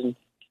ideas and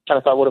kind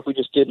of thought, what if we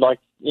just did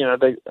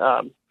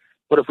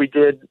what if we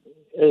did,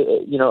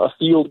 a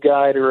field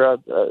guide or a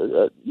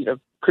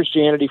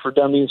Christianity for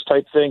Dummies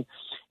type thing,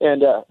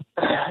 and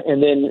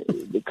then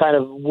kind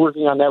of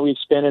working on that, we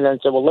expanded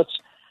and said, well,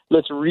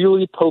 let's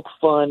really poke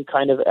fun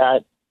kind of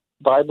at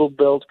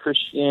Bible-Belt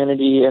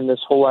Christianity and this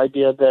whole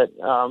idea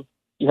that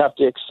you have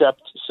to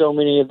accept so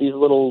many of these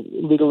little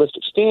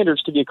legalistic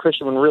standards to be a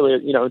Christian when really,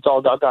 it's all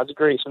about God's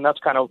grace. And that's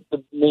kind of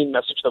the main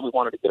message that we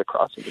wanted to get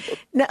across in the book.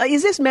 Now,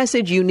 is this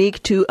message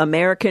unique to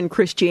American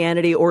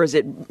Christianity, or is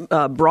it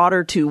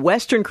broader to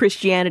Western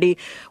Christianity?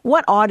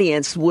 What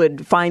audience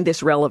would find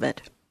this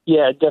relevant?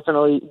 Yeah,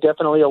 definitely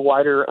a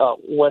wider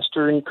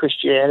Western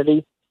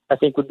Christianity, I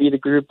think, would be the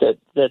group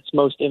that's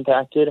most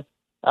impacted.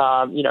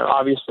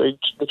 Obviously,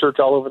 the church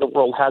all over the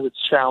world has its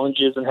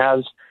challenges and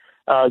has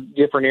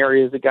different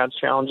areas that God's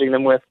challenging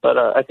them with. But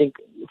I think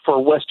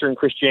for Western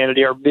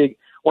Christianity,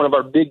 one of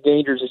our big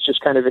dangers is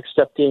just kind of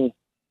accepting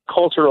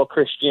cultural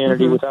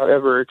Christianity without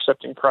ever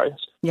accepting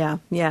Christ. Yeah.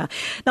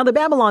 Now, the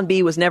Babylon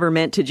Bee was never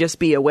meant to just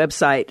be a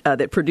website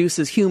that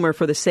produces humor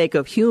for the sake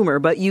of humor,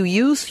 but you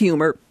use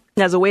humor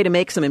as a way to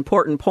make some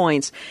important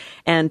points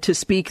and to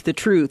speak the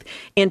truth.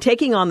 In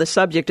taking on the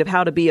subject of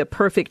how to be a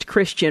perfect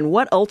Christian,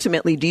 what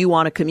ultimately do you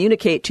want to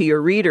communicate to your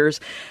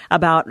readers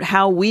about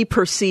how we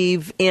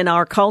perceive in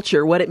our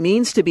culture what it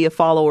means to be a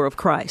follower of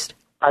Christ?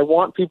 I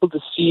want people to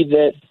see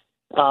that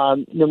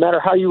no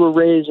matter how you were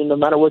raised and no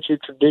matter what your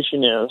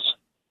tradition is,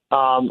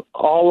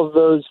 all of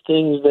those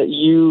things that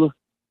you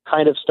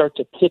kind of start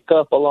to pick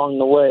up along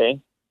the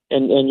way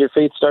and your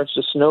faith starts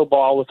to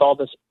snowball with all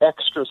this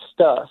extra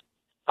stuff,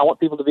 I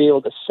want people to be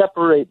able to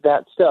separate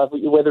that stuff,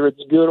 whether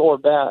it's good or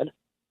bad,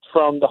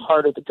 from the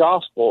heart of the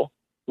gospel,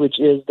 which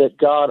is that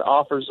God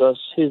offers us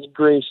his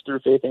grace through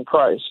faith in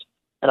Christ.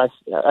 And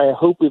I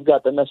hope we've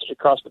got the message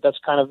across, but that's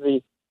kind of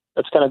the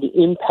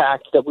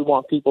impact that we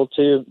want people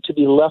to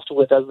be left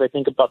with as they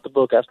think about the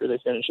book after they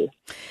finish it.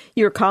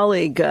 Your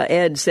colleague,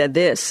 Ed, said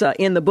this,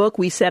 in the book,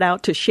 we set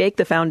out to shake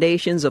the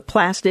foundations of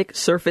plastic,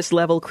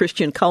 surface-level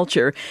Christian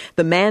culture,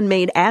 the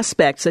man-made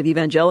aspects of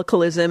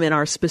evangelicalism in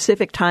our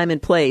specific time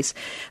and place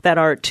that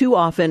are too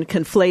often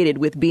conflated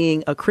with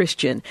being a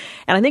Christian.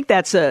 And I think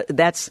that's a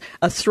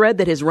thread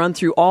that has run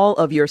through all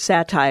of your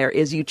satire,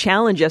 is you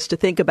challenge us to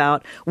think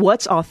about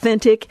what's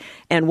authentic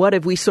and what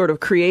have we sort of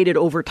created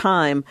over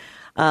time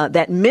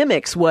that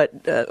mimics what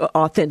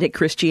authentic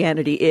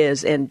Christianity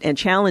is, and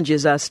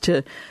challenges us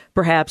to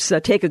perhaps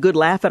take a good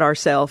laugh at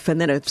ourselves and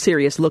then a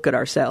serious look at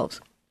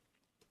ourselves.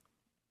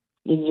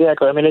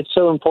 Exactly. I mean, it's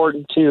so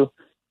important to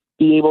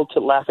be able to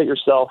laugh at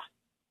yourself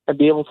and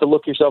be able to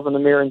look yourself in the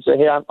mirror and say,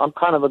 hey, I'm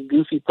kind of a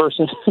goofy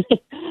person.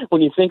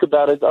 When you think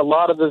about it, a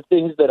lot of the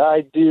things that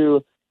I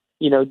do,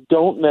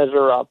 don't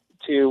measure up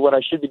to what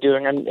I should be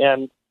doing.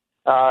 And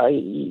I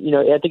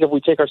think if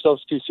we take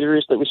ourselves too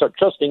seriously, we start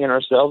trusting in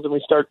ourselves and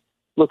we start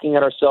looking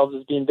at ourselves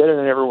as being better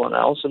than everyone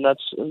else, and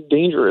that's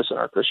dangerous in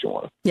our Christian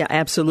life. Yeah,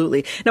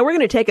 absolutely. Now, we're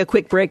going to take a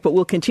quick break, but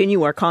we'll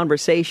continue our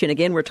conversation.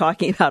 Again, we're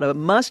talking about a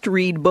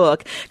must-read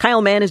book.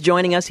 Kyle Mann is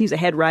joining us. He's a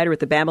head writer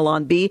at the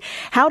Babylon Bee.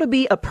 How to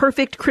Be a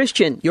Perfect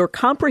Christian, your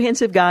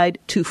comprehensive guide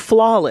to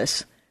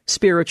flawless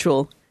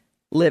spiritual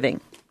living.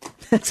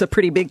 That's a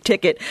pretty big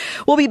ticket.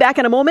 We'll be back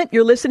in a moment.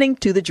 You're listening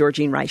to The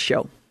Georgene Rice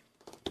Show.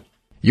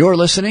 You're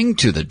listening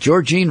to the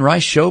Georgene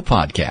Rice Show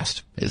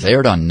podcast. It's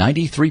aired on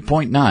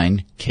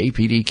 93.9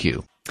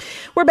 KPDQ.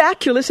 We're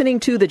back. You're listening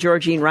to The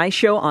Georgene Rice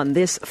Show on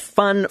this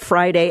fun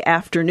Friday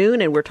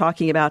afternoon, and we're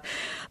talking about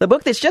the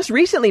book that's just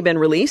recently been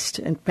released.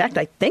 In fact,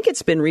 I think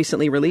it's been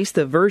recently released.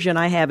 The version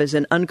I have is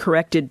an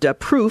uncorrected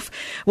proof.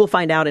 We'll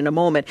find out in a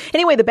moment.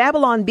 Anyway, the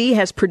Babylon Bee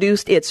has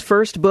produced its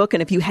first book,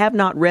 and if you have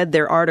not read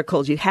their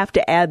articles, you have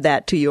to add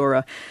that to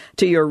your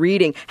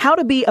reading. How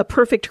to Be a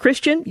Perfect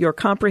Christian, your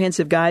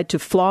comprehensive guide to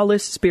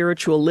flawless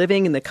spiritual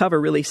living, and the cover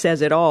really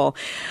says it all.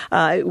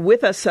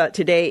 With us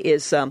today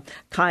is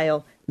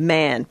Kyle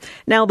Mann.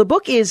 Now, the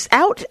book is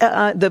out.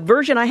 The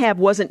version I have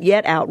wasn't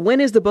yet out. When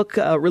is the book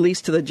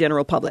released to the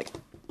general public?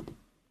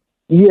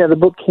 Yeah, the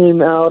book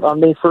came out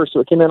on May 1st, so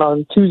it came in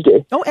on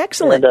Tuesday. Oh,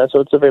 excellent. And so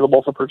it's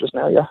available for purchase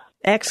now, yeah.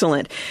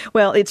 Excellent.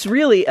 Well, it's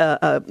really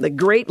a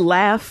great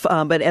laugh,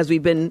 but as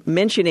we've been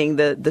mentioning,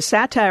 the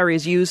satire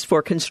is used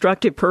for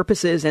constructive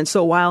purposes, and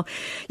so while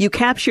you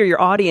capture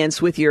your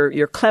audience with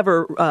your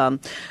clever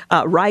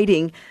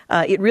writing,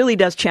 it really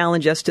does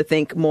challenge us to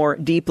think more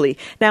deeply.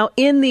 Now,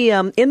 in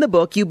the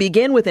book, you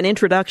begin with an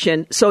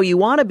introduction. So you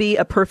want to be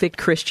a perfect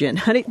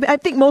Christian. I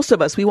think most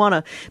of us, we want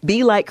to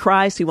be like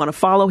Christ. We want to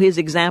follow his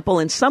example,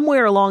 and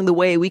somewhere along the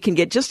way, we can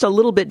get just a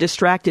little bit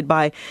distracted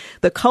by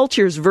the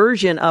culture's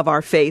version of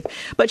our faith.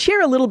 But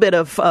share a little bit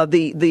of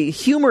the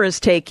humorous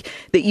take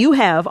that you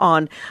have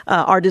on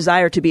our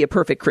desire to be a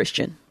perfect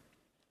Christian.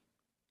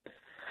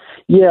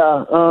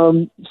 Yeah,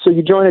 so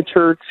you join a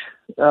church,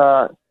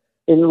 especially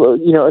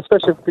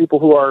for people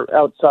who are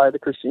outside the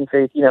Christian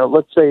faith.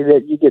 Let's say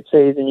that you get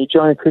saved and you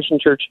join a Christian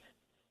church.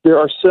 There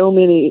are so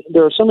many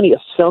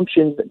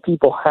assumptions that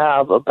people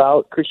have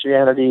about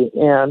Christianity,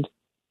 and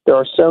there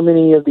are so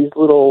many of these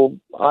little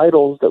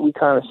idols that we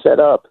kind of set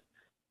up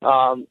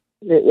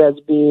as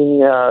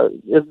being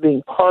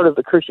part of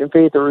the Christian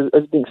faith, or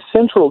as being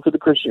central to the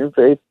Christian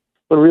faith,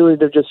 when really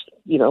they're just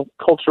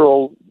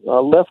cultural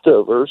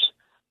leftovers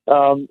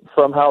from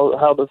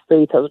how the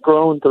faith has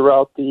grown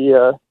throughout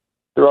the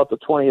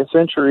 20th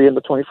century and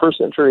the 21st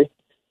century.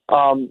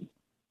 And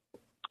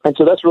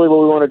so that's really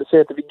what we wanted to say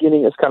at the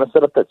beginning, is kind of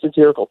set up that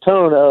satirical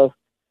tone of,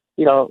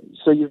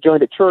 so you've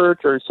joined a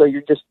church, or so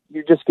you're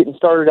just getting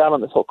started out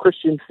on this whole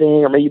Christian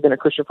thing, or maybe you've been a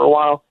Christian for a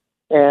while,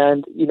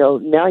 and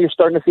now you're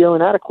starting to feel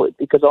inadequate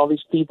because all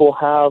these people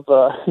have,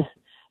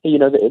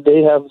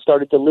 they have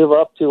started to live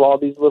up to all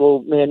these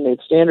little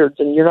man-made standards,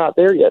 and you're not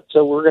there yet.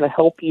 So we're going to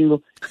help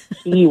you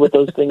see what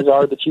those things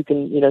are that you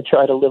can,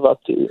 try to live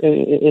up to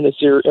in a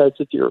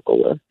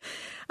satirical way.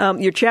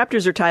 Your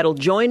chapters are titled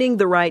Joining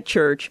the Right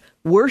Church,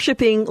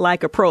 Worshiping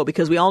Like a Pro,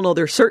 because we all know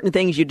there's certain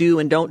things you do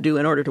and don't do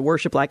in order to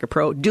worship like a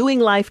pro.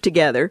 Doing Life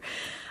Together,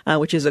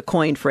 which is a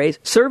coined phrase.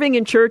 Serving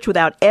in church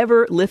without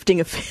ever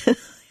lifting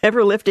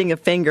a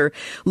finger,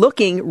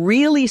 looking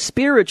really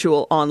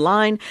spiritual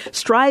online,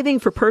 striving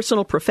for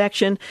personal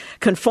perfection,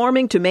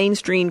 conforming to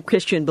mainstream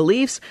Christian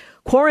beliefs,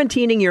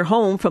 quarantining your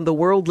home from the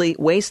worldly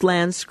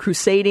wastelands,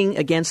 crusading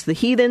against the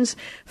heathens,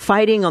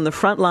 fighting on the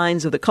front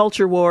lines of the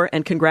culture war,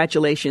 and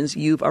congratulations,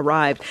 you've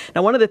arrived.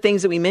 Now, one of the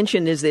things that we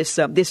mentioned is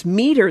this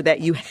meter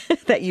that you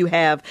that you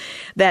have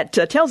that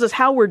tells us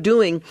how we're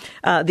doing,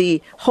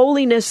 the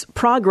Holiness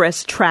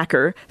Progress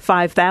Tracker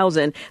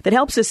 5000, that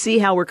helps us see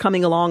how we're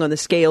coming along on the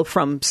scale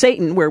from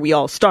Satan, where we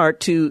all start,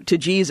 to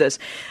Jesus.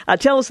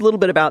 Tell us a little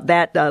bit about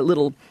that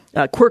little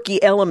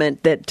quirky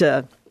element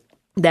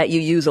that you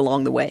use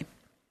along the way.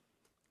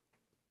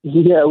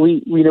 Yeah,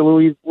 we when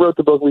we wrote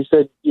the book, we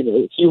said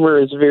humor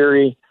is a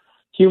very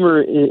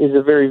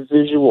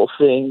visual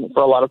thing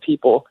for a lot of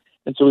people,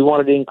 and so we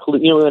wanted to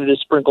include, we wanted to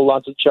sprinkle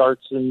lots of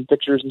charts and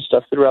pictures and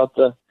stuff throughout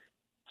the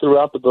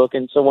book.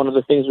 And so one of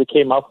the things we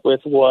came up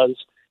with was,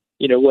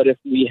 what if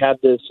we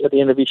had this at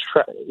the end of each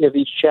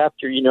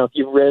chapter? If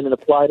you've read and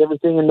applied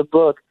everything in the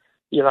book,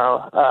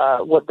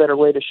 what better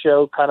way to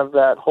show kind of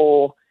that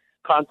whole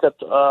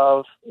concept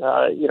of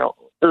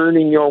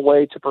earning your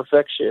way to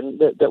perfection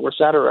that we're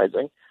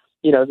satirizing,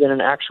 than an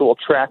actual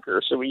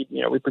tracker. So we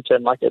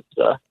pretend like it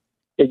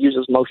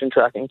uses motion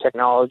tracking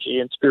technology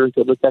and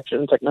spiritual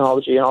detection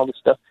technology and all this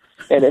stuff,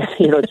 and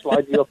it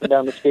slides you up and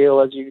down the scale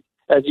as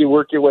you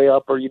work your way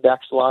up, or you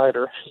backslide,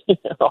 or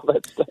all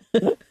that stuff.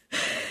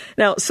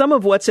 Now, some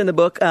of what's in the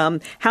book,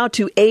 how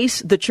to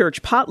ace the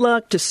church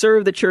potluck, to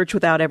serve the church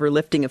without ever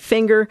lifting a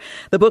finger.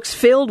 The book's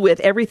filled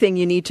with everything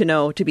you need to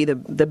know to be the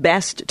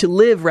best, to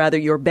live, rather,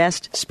 your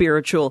best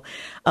spiritual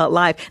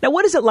life. Now,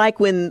 what is it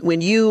like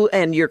when you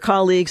and your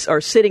colleagues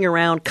are sitting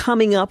around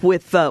coming up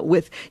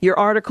with your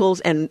articles,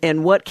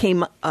 and what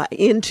came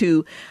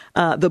into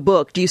the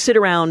book? Do you sit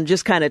around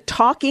just kind of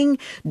talking?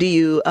 Do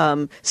you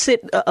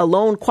sit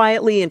alone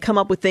quietly and come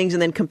up with things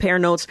and then compare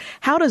notes?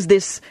 How does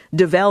this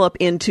develop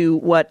into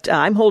what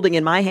I'm holding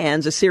in my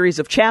hands, a series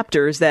of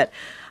chapters that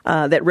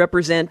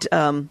represent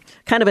kind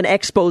of an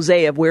expose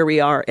of where we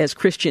are as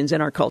Christians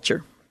in our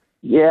culture?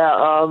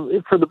 Yeah,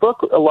 for the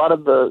book, a lot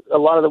of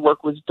the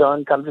work was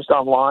done kind of just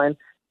online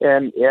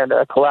and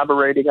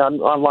collaborating on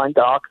online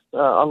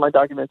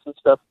documents and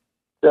stuff.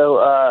 So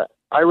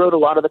I wrote a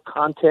lot of the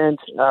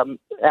content.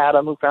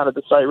 Adam, who founded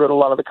the site, wrote a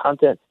lot of the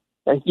content,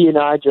 and he and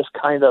I just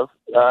kind of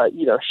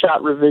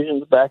shot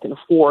revisions back and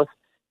forth.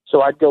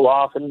 So I'd go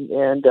off and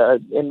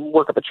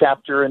work up a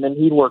chapter, and then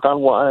he'd work on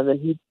one, and then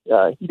he'd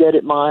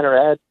edit mine or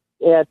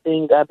add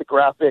things, add the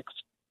graphics,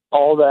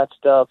 all that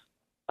stuff.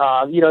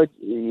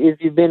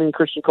 If you've been in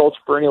Christian culture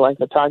for any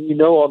length of time, you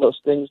know all those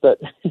things that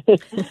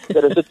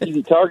that are such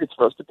easy targets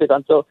for us to pick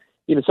on. So,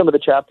 some of the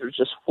chapters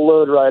just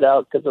flowed right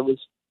out because it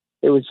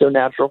was so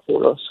natural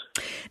for us.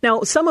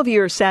 Now, some of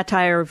your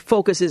satire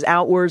focuses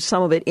outward,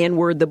 some of it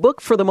inward. The book,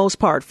 for the most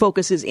part,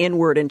 focuses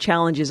inward and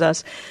challenges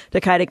us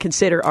to kind of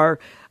consider our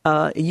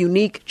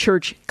unique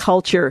church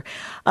culture.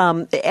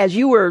 As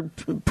you were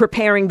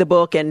preparing the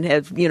book and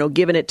have,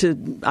 given it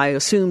to, I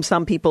assume,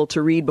 some people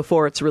to read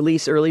before its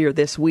release earlier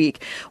this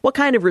week, what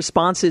kind of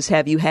responses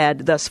have you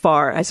had thus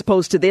far, I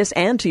suppose, to this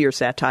and to your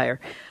satire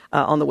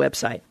on the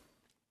website?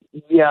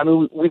 Yeah, I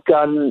mean, we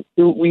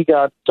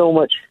got so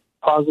much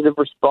positive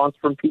response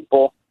from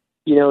people,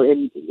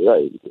 and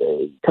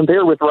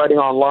compared with writing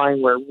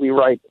online where we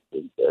write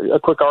a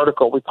quick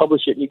article, we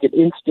publish it, and you get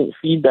instant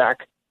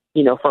feedback,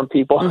 from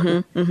people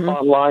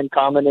online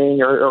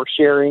commenting or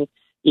sharing.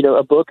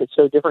 A book is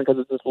so different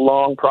because it's this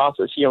long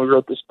process. We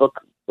wrote this book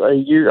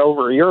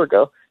over a year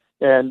ago,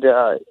 and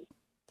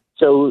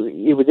so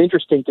it was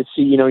interesting to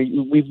see.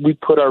 We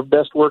put our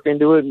best work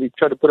into it, and we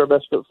try to put our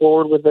best foot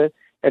forward with it,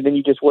 and then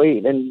you just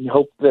wait and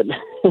hope that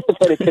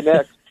that it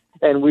connects.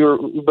 And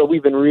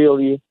we've been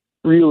really,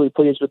 really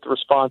pleased with the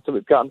response that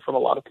we've gotten from a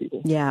lot of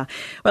people. Yeah.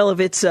 Well,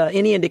 if it's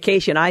any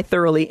indication, I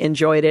thoroughly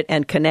enjoyed it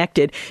and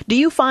connected. Do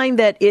you find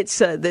that it's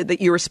that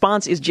your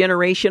response is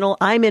generational?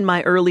 I'm in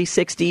my early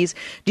 60s.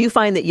 Do you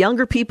find that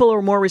younger people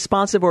are more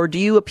responsive, or do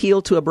you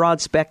appeal to a broad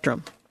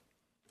spectrum?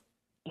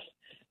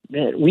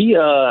 Man, we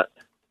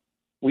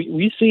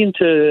seem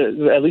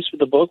to, at least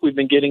with the book, we've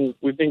been getting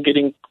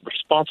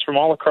response from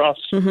all across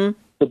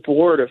the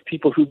board of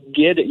people who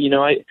get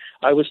it.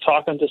 I was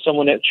talking to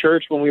someone at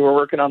church when we were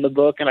working on the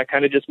book, and I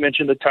kind of just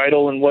mentioned the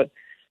title and what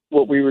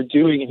we were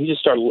doing, and he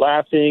just started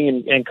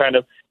laughing and kind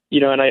of,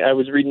 and I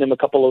was reading him a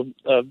couple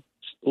of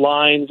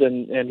lines,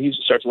 and he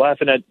just starts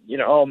laughing at,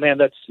 oh man,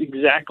 that's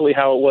exactly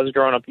how it was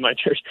growing up in my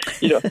church,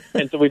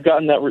 and so we've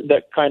gotten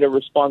that kind of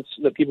response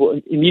that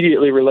people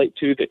immediately relate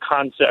to the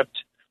concept,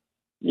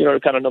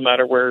 kind of no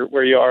matter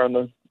where you are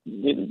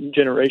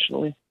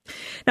generationally.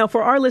 Now,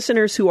 for our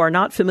listeners who are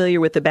not familiar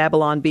with the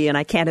Babylon Bee, and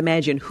I can't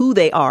imagine who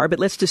they are, but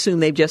let's assume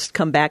they've just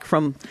come back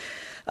from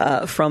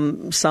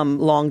some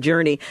long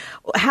journey,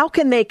 how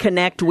can they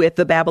connect with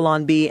the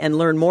Babylon Bee and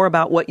learn more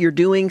about what you're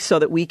doing so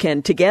that we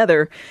can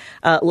together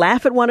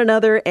laugh at one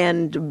another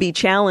and be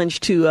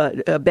challenged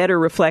to a better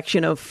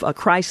reflection of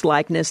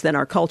Christ-likeness than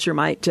our culture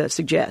might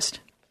suggest?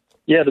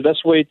 Yeah, the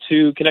best way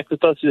to connect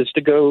with us is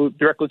to go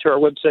directly to our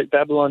website,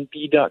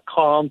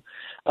 babylonbee.com.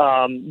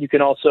 You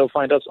can also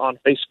find us on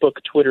Facebook,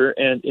 Twitter,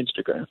 and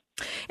Instagram.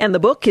 And the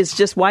book is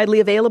just widely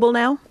available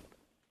now?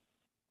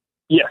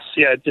 Yes,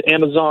 it's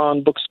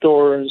Amazon,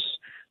 bookstores,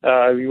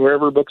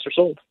 wherever books are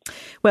sold.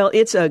 Well,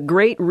 it's a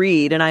great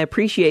read, and I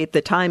appreciate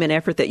the time and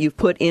effort that you've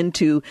put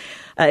into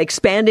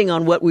expanding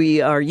on what we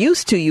are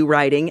used to you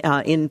writing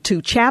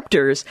into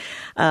chapters.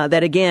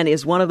 That, again,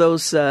 is one of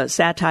those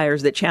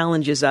satires that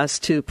challenges us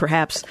to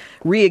perhaps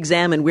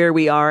re-examine where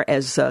we are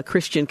as a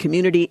Christian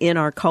community in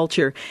our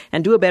culture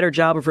and do a better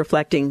job of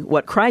reflecting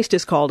what Christ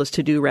has called us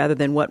to do rather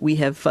than what we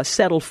have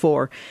settled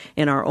for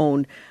in our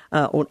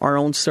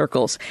own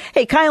circles.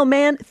 Hey, Kyle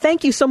Mann,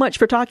 thank you so much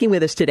for talking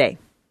with us today.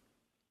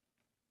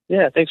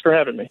 Yeah, thanks for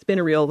having me. It's been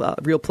a real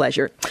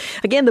pleasure.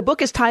 Again, the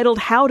book is titled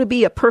How to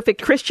Be a Perfect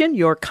Christian,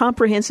 Your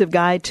Comprehensive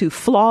Guide to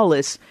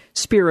Flawless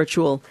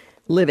Spiritual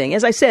Living.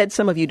 As I said,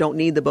 some of you don't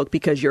need the book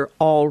because you're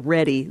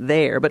already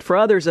there. But for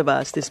others of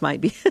us, this might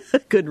be a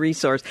good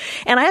resource.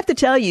 And I have to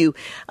tell you,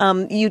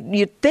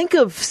 you think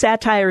of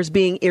satire as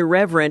being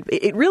irreverent.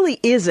 It really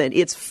isn't.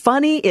 It's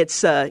funny.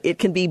 It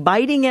can be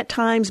biting at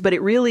times, but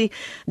it really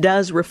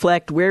does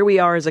reflect where we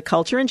are as a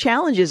culture and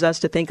challenges us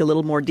to think a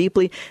little more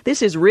deeply.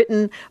 This is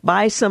written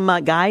by some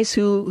guys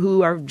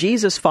who are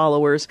Jesus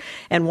followers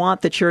and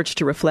want the church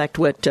to reflect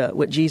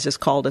what Jesus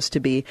called us to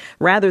be,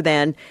 rather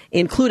than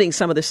including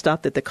some of the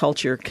stuff that the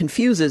culture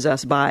confuses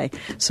us by.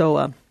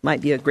 So might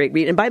be a great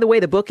read. And by the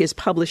way, the book is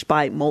published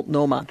by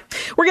Multnomah.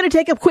 We're going to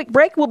take a quick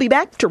break. We'll be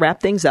back to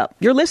wrap things up.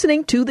 You're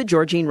listening to The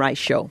Georgene Rice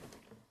Show.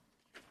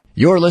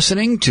 You're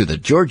listening to The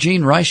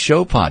Georgene Rice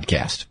Show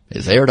podcast.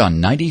 It's aired on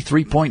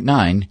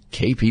 93.9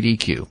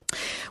 KPDQ.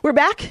 We're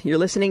back. You're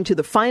listening to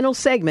the final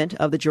segment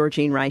of The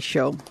Georgene Rice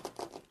Show.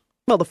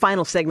 Well, the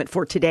final segment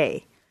for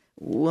today.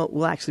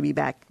 we'll actually be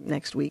back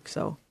next week.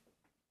 So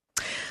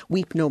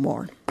weep no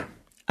more.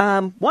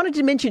 Wanted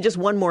to mention just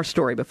one more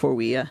story before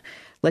we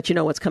let you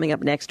know what's coming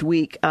up next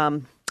week.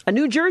 A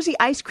New Jersey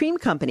ice cream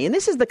company. And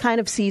this is the kind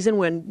of season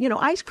when,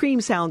 ice cream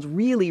sounds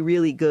really,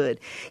 really good.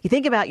 You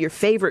think about your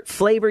favorite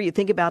flavor. You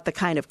think about the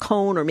kind of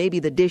cone or maybe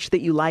the dish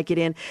that you like it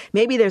in.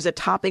 Maybe there's a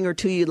topping or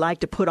two you'd like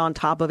to put on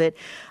top of it.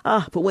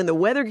 But when the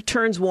weather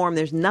turns warm,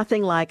 there's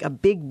nothing like a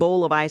big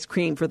bowl of ice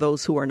cream for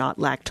those who are not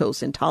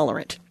lactose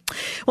intolerant.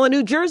 Well, a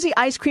New Jersey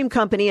ice cream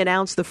company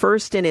announced the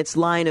first in its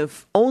line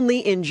of only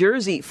in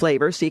Jersey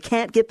flavors, so you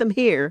can't get them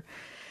here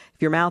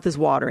if your mouth is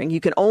watering. You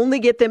can only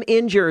get them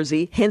in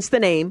Jersey, hence the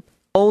name,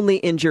 only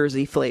in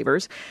Jersey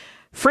flavors.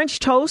 French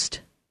toast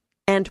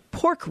and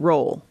pork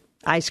roll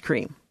ice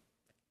cream.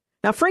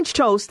 Now, French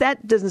toast,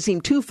 that doesn't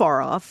seem too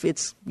far off.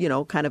 It's,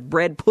 kind of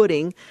bread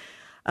pudding,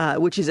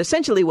 which is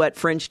essentially what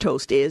French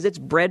toast is. It's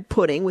bread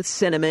pudding with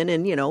cinnamon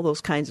and, those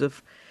kinds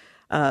of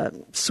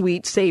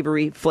sweet,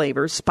 savory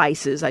flavors,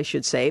 spices, I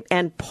should say,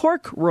 and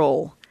pork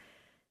roll.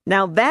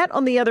 Now, that,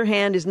 on the other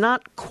hand, is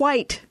not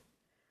quite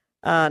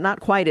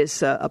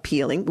as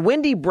appealing.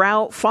 Wendy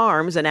Brow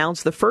Farms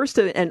announced the first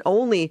and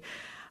only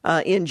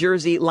in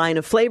Jersey line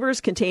of flavors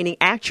containing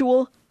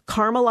actual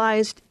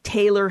caramelized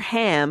Taylor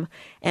ham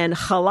and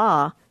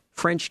challah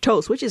French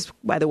toast, which is,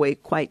 by the way,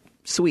 quite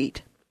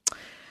sweet.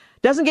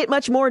 Doesn't get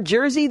much more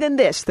Jersey than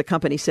this, the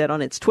company said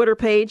on its Twitter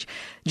page.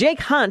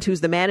 Jake Hunt, who's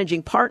the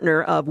managing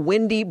partner of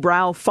Wendy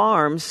Brow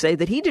Farms, said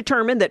that he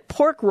determined that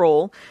pork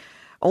roll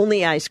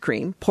only ice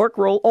cream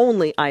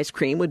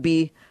would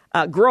be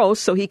gross,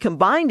 so he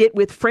combined it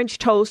with French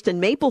toast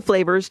and maple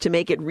flavors to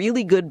make it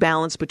really good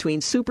balance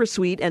between super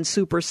sweet and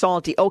super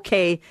salty.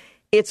 Okay,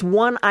 it's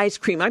one ice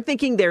cream. I'm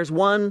thinking there's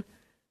one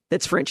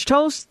that's French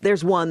toast,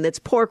 there's one that's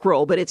pork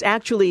roll, but it's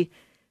actually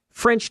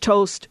French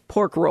toast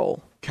pork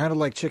roll. Kind of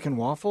like chicken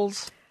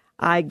waffles?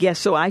 I guess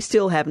so. I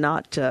still have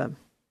not,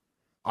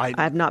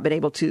 I've not been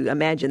able to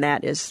imagine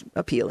that as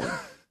appealing.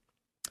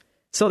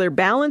 So they're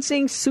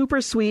balancing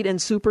super sweet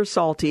and super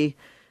salty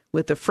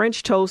with the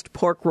French toast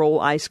pork roll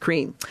ice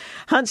cream.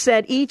 Hunt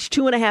said each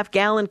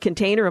 2.5-gallon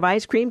container of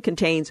ice cream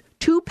contains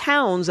 2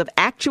 pounds of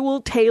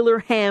actual Taylor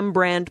ham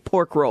brand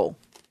pork roll.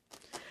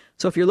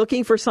 So if you're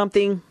looking for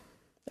something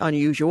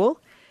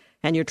unusual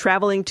and you're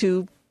traveling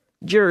to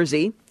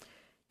Jersey,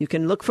 you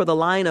can look for the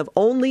line of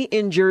only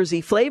in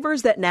Jersey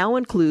flavors that now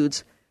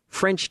includes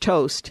French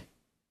toast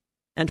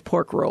and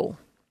pork roll.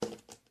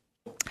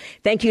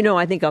 Thank you. No,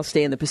 I think I'll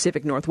stay in the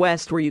Pacific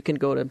Northwest where you can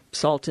go to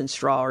Salt and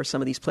Straw or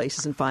some of these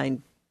places and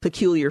find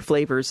peculiar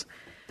flavors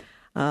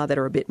that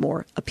are a bit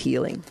more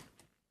appealing.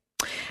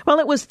 Well,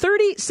 it was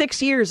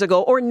 36 years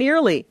ago, or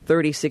nearly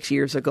 36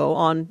 years ago,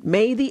 on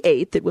May the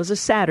 8th, it was a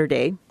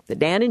Saturday, that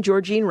Dan and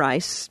Georgene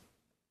Rice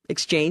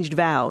exchanged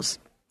vows.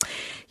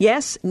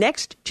 Yes,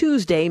 next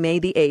Tuesday, May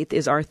the 8th,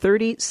 is our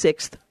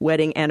 36th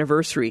wedding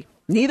anniversary.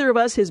 Neither of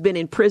us has been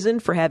in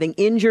prison for having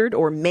injured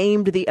or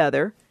maimed the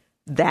other.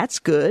 That's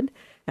good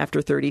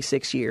after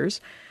 36 years.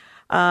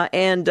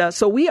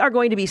 So we are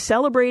going to be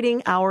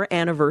celebrating our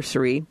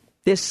anniversary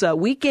this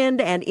weekend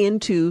and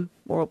into,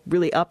 or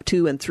really up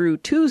to and through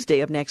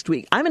Tuesday of next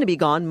week. I'm going to be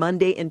gone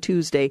Monday and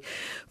Tuesday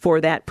for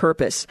that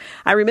purpose.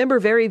 I remember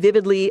very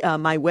vividly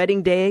my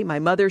wedding day. My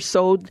mother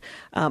sewed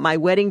my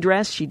wedding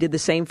dress. She did the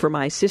same for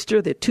my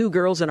sister, the 2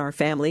 girls in our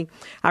family.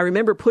 I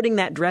remember putting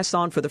that dress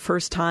on for the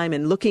first time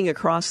and looking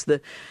across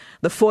the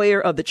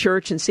foyer of the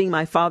church and seeing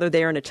my father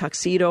there in a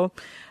tuxedo.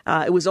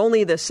 It was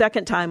only the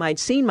second time I'd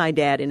seen my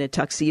dad in a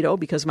tuxedo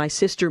because my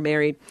sister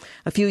married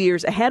a few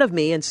years ahead of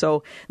me. And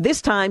so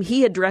this time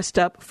he had dressed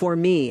up for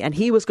me and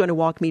he was going to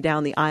walk me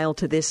down the aisle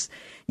to this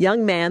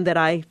young man that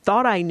I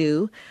thought I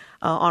knew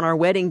on our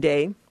wedding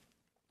day.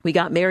 We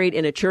got married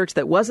in a church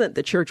that wasn't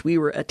the church we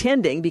were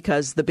attending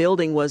because the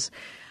building was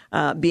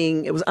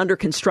it was under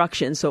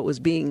construction, so it was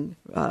being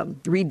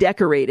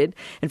redecorated.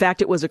 In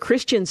fact, it was a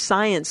Christian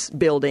Science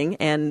building,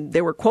 and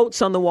there were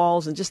quotes on the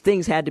walls, and just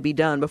things had to be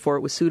done before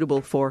it was suitable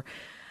for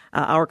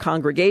our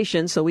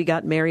congregation. So we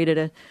got married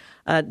at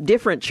a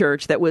different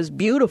church that was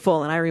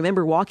beautiful, and I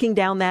remember walking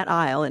down that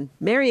aisle and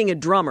marrying a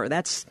drummer.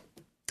 That's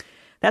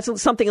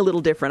something a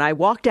little different. I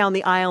walked down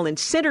the aisle and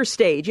center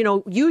stage.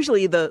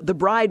 Usually the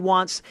bride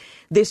wants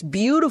this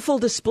beautiful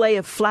display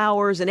of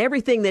flowers and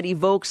everything that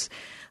evokes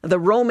the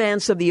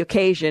romance of the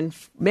occasion.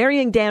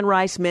 Marrying Dan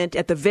Rice meant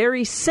at the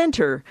very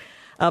center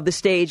of the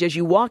stage as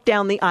you walk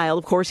down the aisle.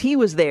 Of course, he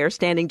was there,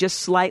 standing just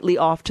slightly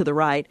off to the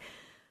right.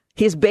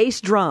 His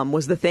bass drum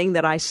was the thing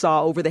that I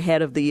saw over the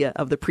head of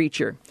the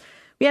preacher.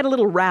 We had a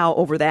little row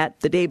over that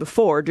the day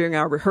before during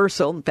our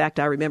rehearsal. In fact,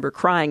 I remember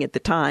crying at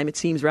the time. It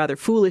seems rather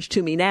foolish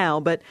to me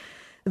now, but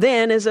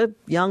then as a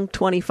young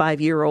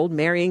 25-year-old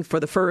marrying for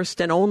the first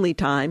and only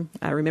time,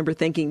 I remember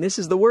thinking, this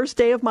is the worst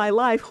day of my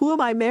life. Who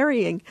am I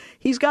marrying?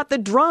 He's got the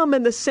drum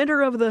in the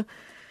center of the...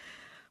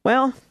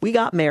 Well, we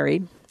got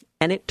married,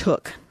 and it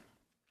took.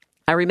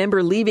 I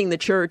remember leaving the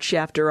church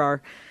after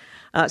our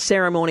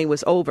ceremony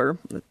was over.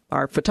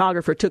 Our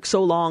photographer took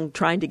so long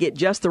trying to get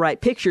just the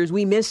right pictures,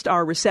 we missed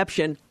our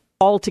reception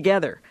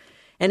altogether.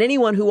 And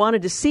anyone who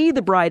wanted to see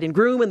the bride and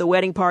groom and the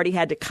wedding party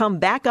had to come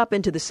back up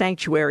into the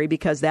sanctuary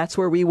because that's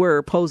where we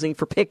were posing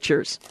for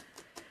pictures.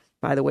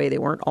 By the way, they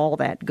weren't all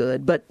that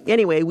good. But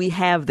anyway, we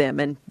have them,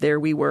 and there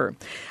we were.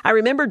 I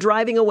remember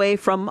driving away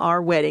from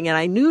our wedding, and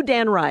I knew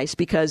Dan Rice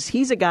because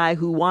he's a guy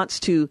who wants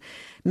to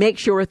make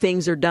sure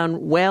things are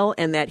done well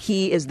and that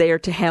he is there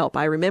to help.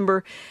 I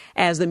remember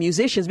as the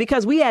musicians,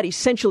 because we had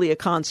essentially a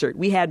concert.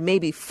 We had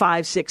maybe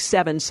 5, 6,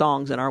 7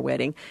 songs in our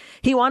wedding.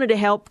 He wanted to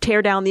help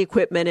tear down the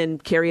equipment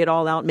and carry it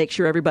all out, make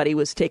sure everybody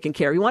was taken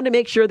care of. He wanted to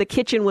make sure the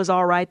kitchen was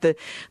all right. The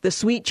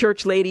sweet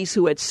church ladies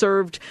who had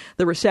served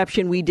the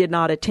reception we did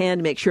not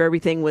attend, make sure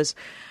everything was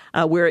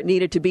where it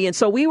needed to be. And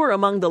so we were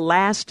among the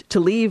last to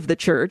leave the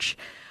church.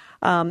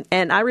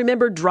 And I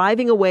remember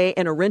driving away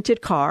in a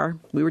rented car.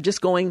 We were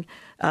just going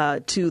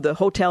to the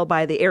hotel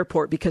by the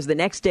airport because the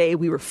next day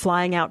we were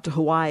flying out to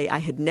Hawaii. I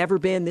had never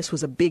been. This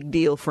was a big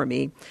deal for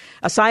me.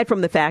 Aside from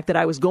the fact that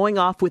I was going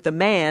off with a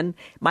man,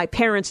 my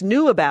parents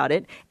knew about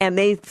it, and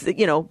they,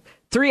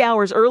 3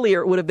 hours earlier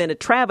it would have been a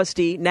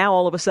travesty. Now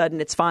all of a sudden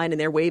it's fine, and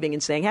they're waving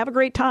and saying, "Have a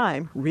great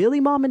time." Really,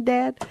 Mom and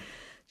Dad?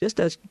 Just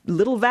a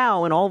little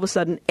vow, and all of a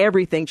sudden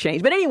everything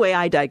changed. But anyway,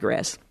 I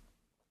digress.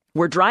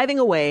 We're driving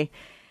away,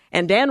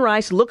 and Dan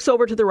Rice looks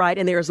over to the right,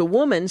 and there's a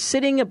woman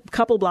sitting a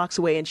couple blocks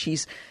away, and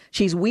she's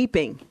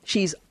weeping.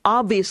 She's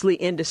obviously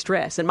in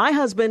distress. And my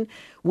husband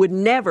would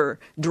never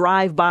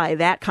drive by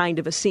that kind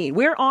of a scene.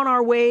 We're on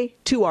our way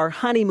to our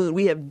honeymoon.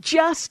 We have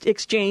just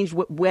exchanged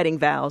wedding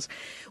vows.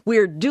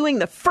 We're doing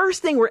the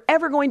first thing we're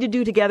ever going to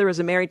do together as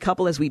a married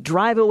couple as we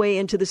drive away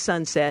into the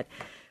sunset.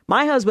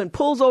 My husband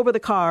pulls over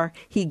the car,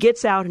 he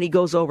gets out, and he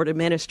goes over to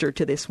minister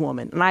to this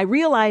woman. And I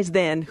realized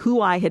then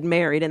who I had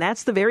married, and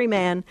that's the very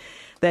man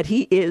that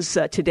he is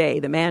today,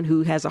 the man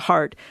who has a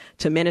heart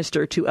to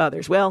minister to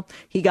others. Well,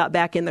 he got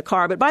back in the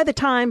car, but by the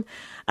time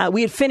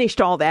we had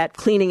finished all that,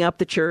 cleaning up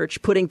the church,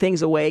 putting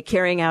things away,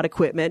 carrying out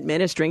equipment,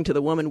 ministering to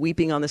the woman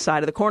weeping on the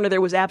side of the corner,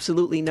 there was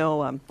absolutely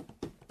no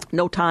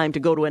time to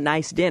go to a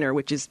nice dinner,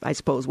 which is, I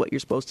suppose, what you're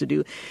supposed to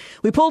do.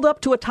 We pulled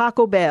up to a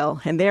Taco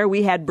Bell, and there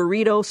we had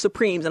Burrito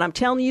Supremes, and I'm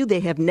telling you,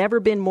 they have never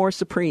been more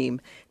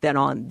supreme than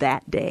on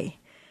that day.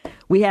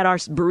 We had our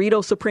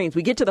Burrito Supremes.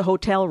 We get to the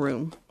hotel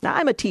room. Now,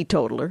 I'm a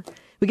teetotaler.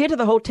 We get to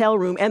the hotel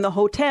room, and the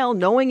hotel,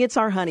 knowing it's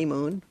our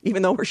honeymoon,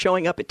 even though we're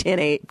showing up at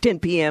 10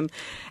 p.m.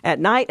 at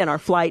night and our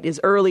flight is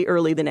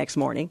early the next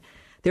morning,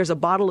 there's a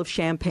bottle of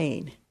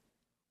champagne.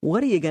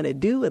 What are you going to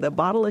do with a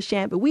bottle of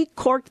champagne? We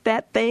corked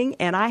that thing,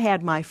 and I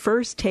had my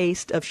first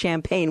taste of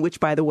champagne,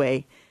 which, by the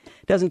way,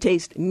 doesn't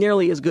taste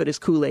nearly as good as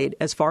Kool-Aid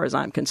as far as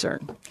I'm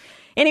concerned.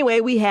 Anyway,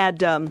 we had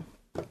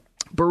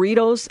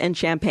burritos and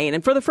champagne.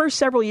 And for the first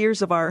several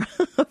years of our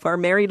of our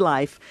married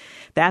life,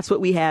 that's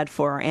what we had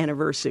for our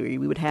anniversary.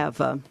 We would have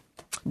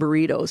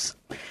burritos.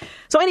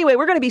 So anyway,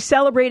 we're going to be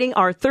celebrating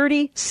our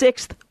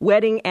 36th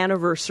wedding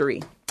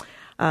anniversary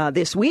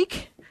this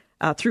week.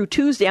 Through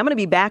Tuesday. I'm going to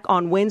be back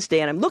on Wednesday,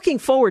 and I'm looking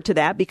forward to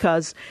that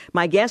because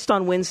my guest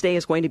on Wednesday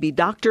is going to be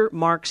Dr.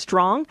 Mark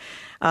Strong.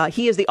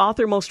 He is the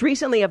author most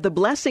recently of The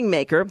Blessing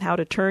Maker, How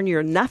to Turn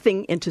Your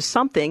Nothing into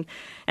Something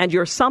and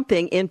Your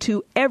Something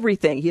into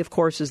Everything. He, of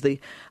course, is the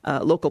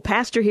local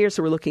pastor here,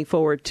 so we're looking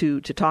forward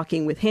to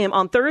talking with him.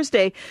 On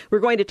Thursday, we're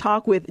going to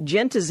talk with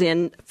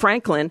Jentazin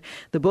Franklin.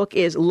 The book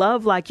is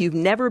Love Like You've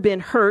Never Been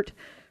Hurt,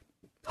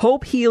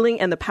 Hope,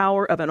 Healing, and the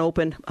Power of an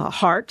Open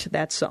Heart.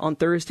 That's on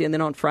Thursday, and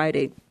then on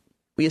Friday,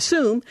 we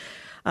assume,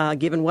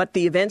 given what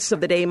the events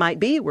of the day might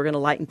be, we're going to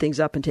lighten things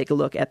up and take a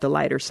look at the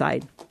lighter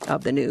side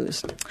of the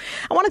news.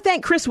 I want to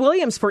thank Chris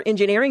Williams for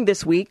engineering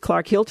this week.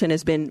 Clark Hilton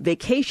has been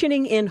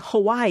vacationing in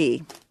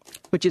Hawaii,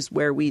 which is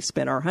where we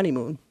spent our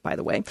honeymoon, by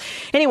the way.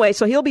 Anyway,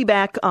 so he'll be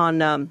back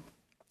on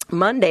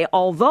Monday,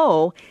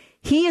 although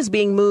he is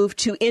being moved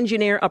to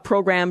engineer a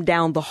program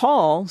down the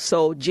hall.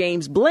 So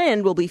James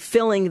Blend will be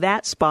filling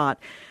that spot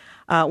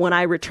when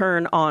I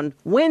return on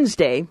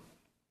Wednesday.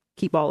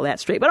 Keep all of that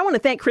straight. But I want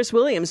to thank Chris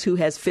Williams, who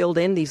has filled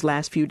in these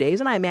last few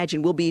days, and I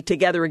imagine we'll be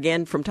together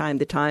again from time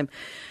to time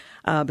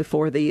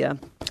before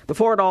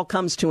it all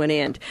comes to an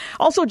end.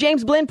 Also,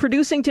 James Blend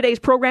producing today's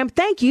program.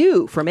 Thank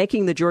you for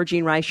making the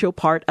Georgene Rice Show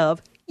part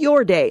of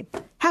your day.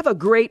 Have a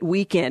great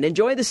weekend.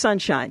 Enjoy the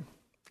sunshine.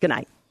 Good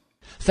night.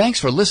 Thanks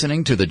for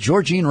listening to the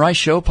Georgene Rice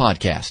Show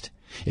podcast.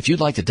 If you'd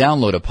like to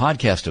download a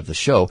podcast of the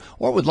show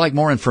or would like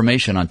more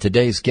information on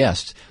today's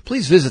guests,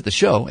 please visit the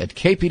show at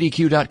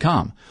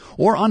kpdq.com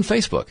or on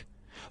Facebook.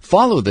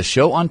 Follow the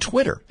show on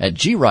Twitter at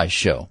GRice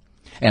Show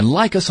and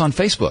like us on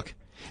Facebook.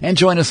 And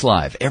join us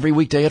live every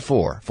weekday at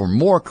 4 for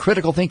more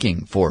critical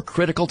thinking for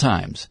critical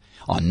times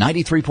on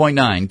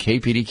 93.9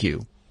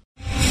 KPDQ.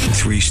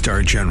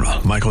 3-star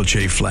General Michael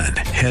J. Flynn,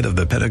 head of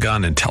the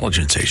Pentagon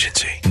Intelligence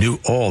Agency, knew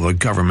all the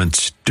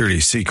government's dirty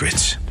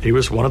secrets. He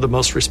was one of the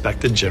most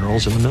respected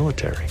generals in the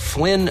military.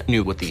 Flynn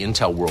knew what the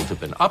intel world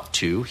had been up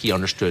to. He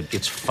understood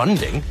its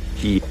funding.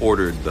 He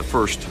ordered the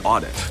first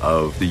audit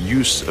of the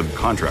use of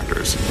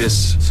contractors.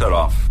 This set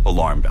off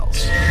alarm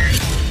bells.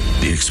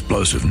 The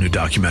explosive new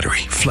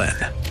documentary, Flynn,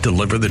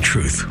 deliver the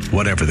truth,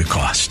 whatever the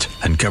cost,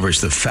 uncovers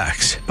the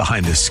facts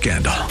behind the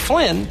scandal.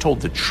 Flynn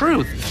told the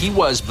truth. He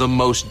was the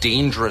most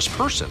dangerous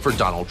person for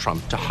Donald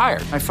Trump to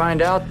hire. I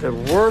find out the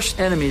worst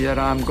enemy that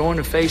I'm going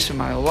to face in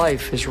my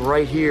life is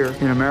right here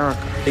in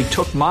America. They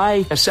took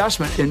my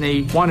assessment and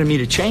they wanted me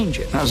to change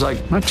it. And I was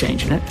like, I'm not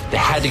changing it. They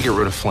had to get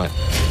rid of Flynn.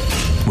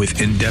 With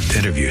in-depth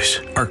interviews,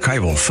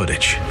 archival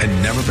footage,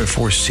 and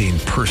never-before-seen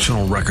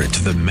personal records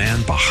of the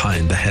man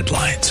behind the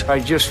headlines. I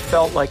just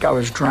felt like I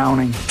was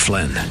drowning.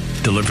 Flynn,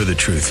 deliver the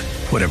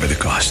truth, whatever the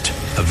cost.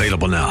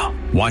 Available now.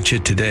 Watch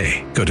it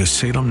today. Go to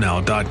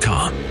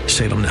salemnow.com.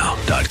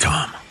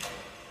 salemnow.com.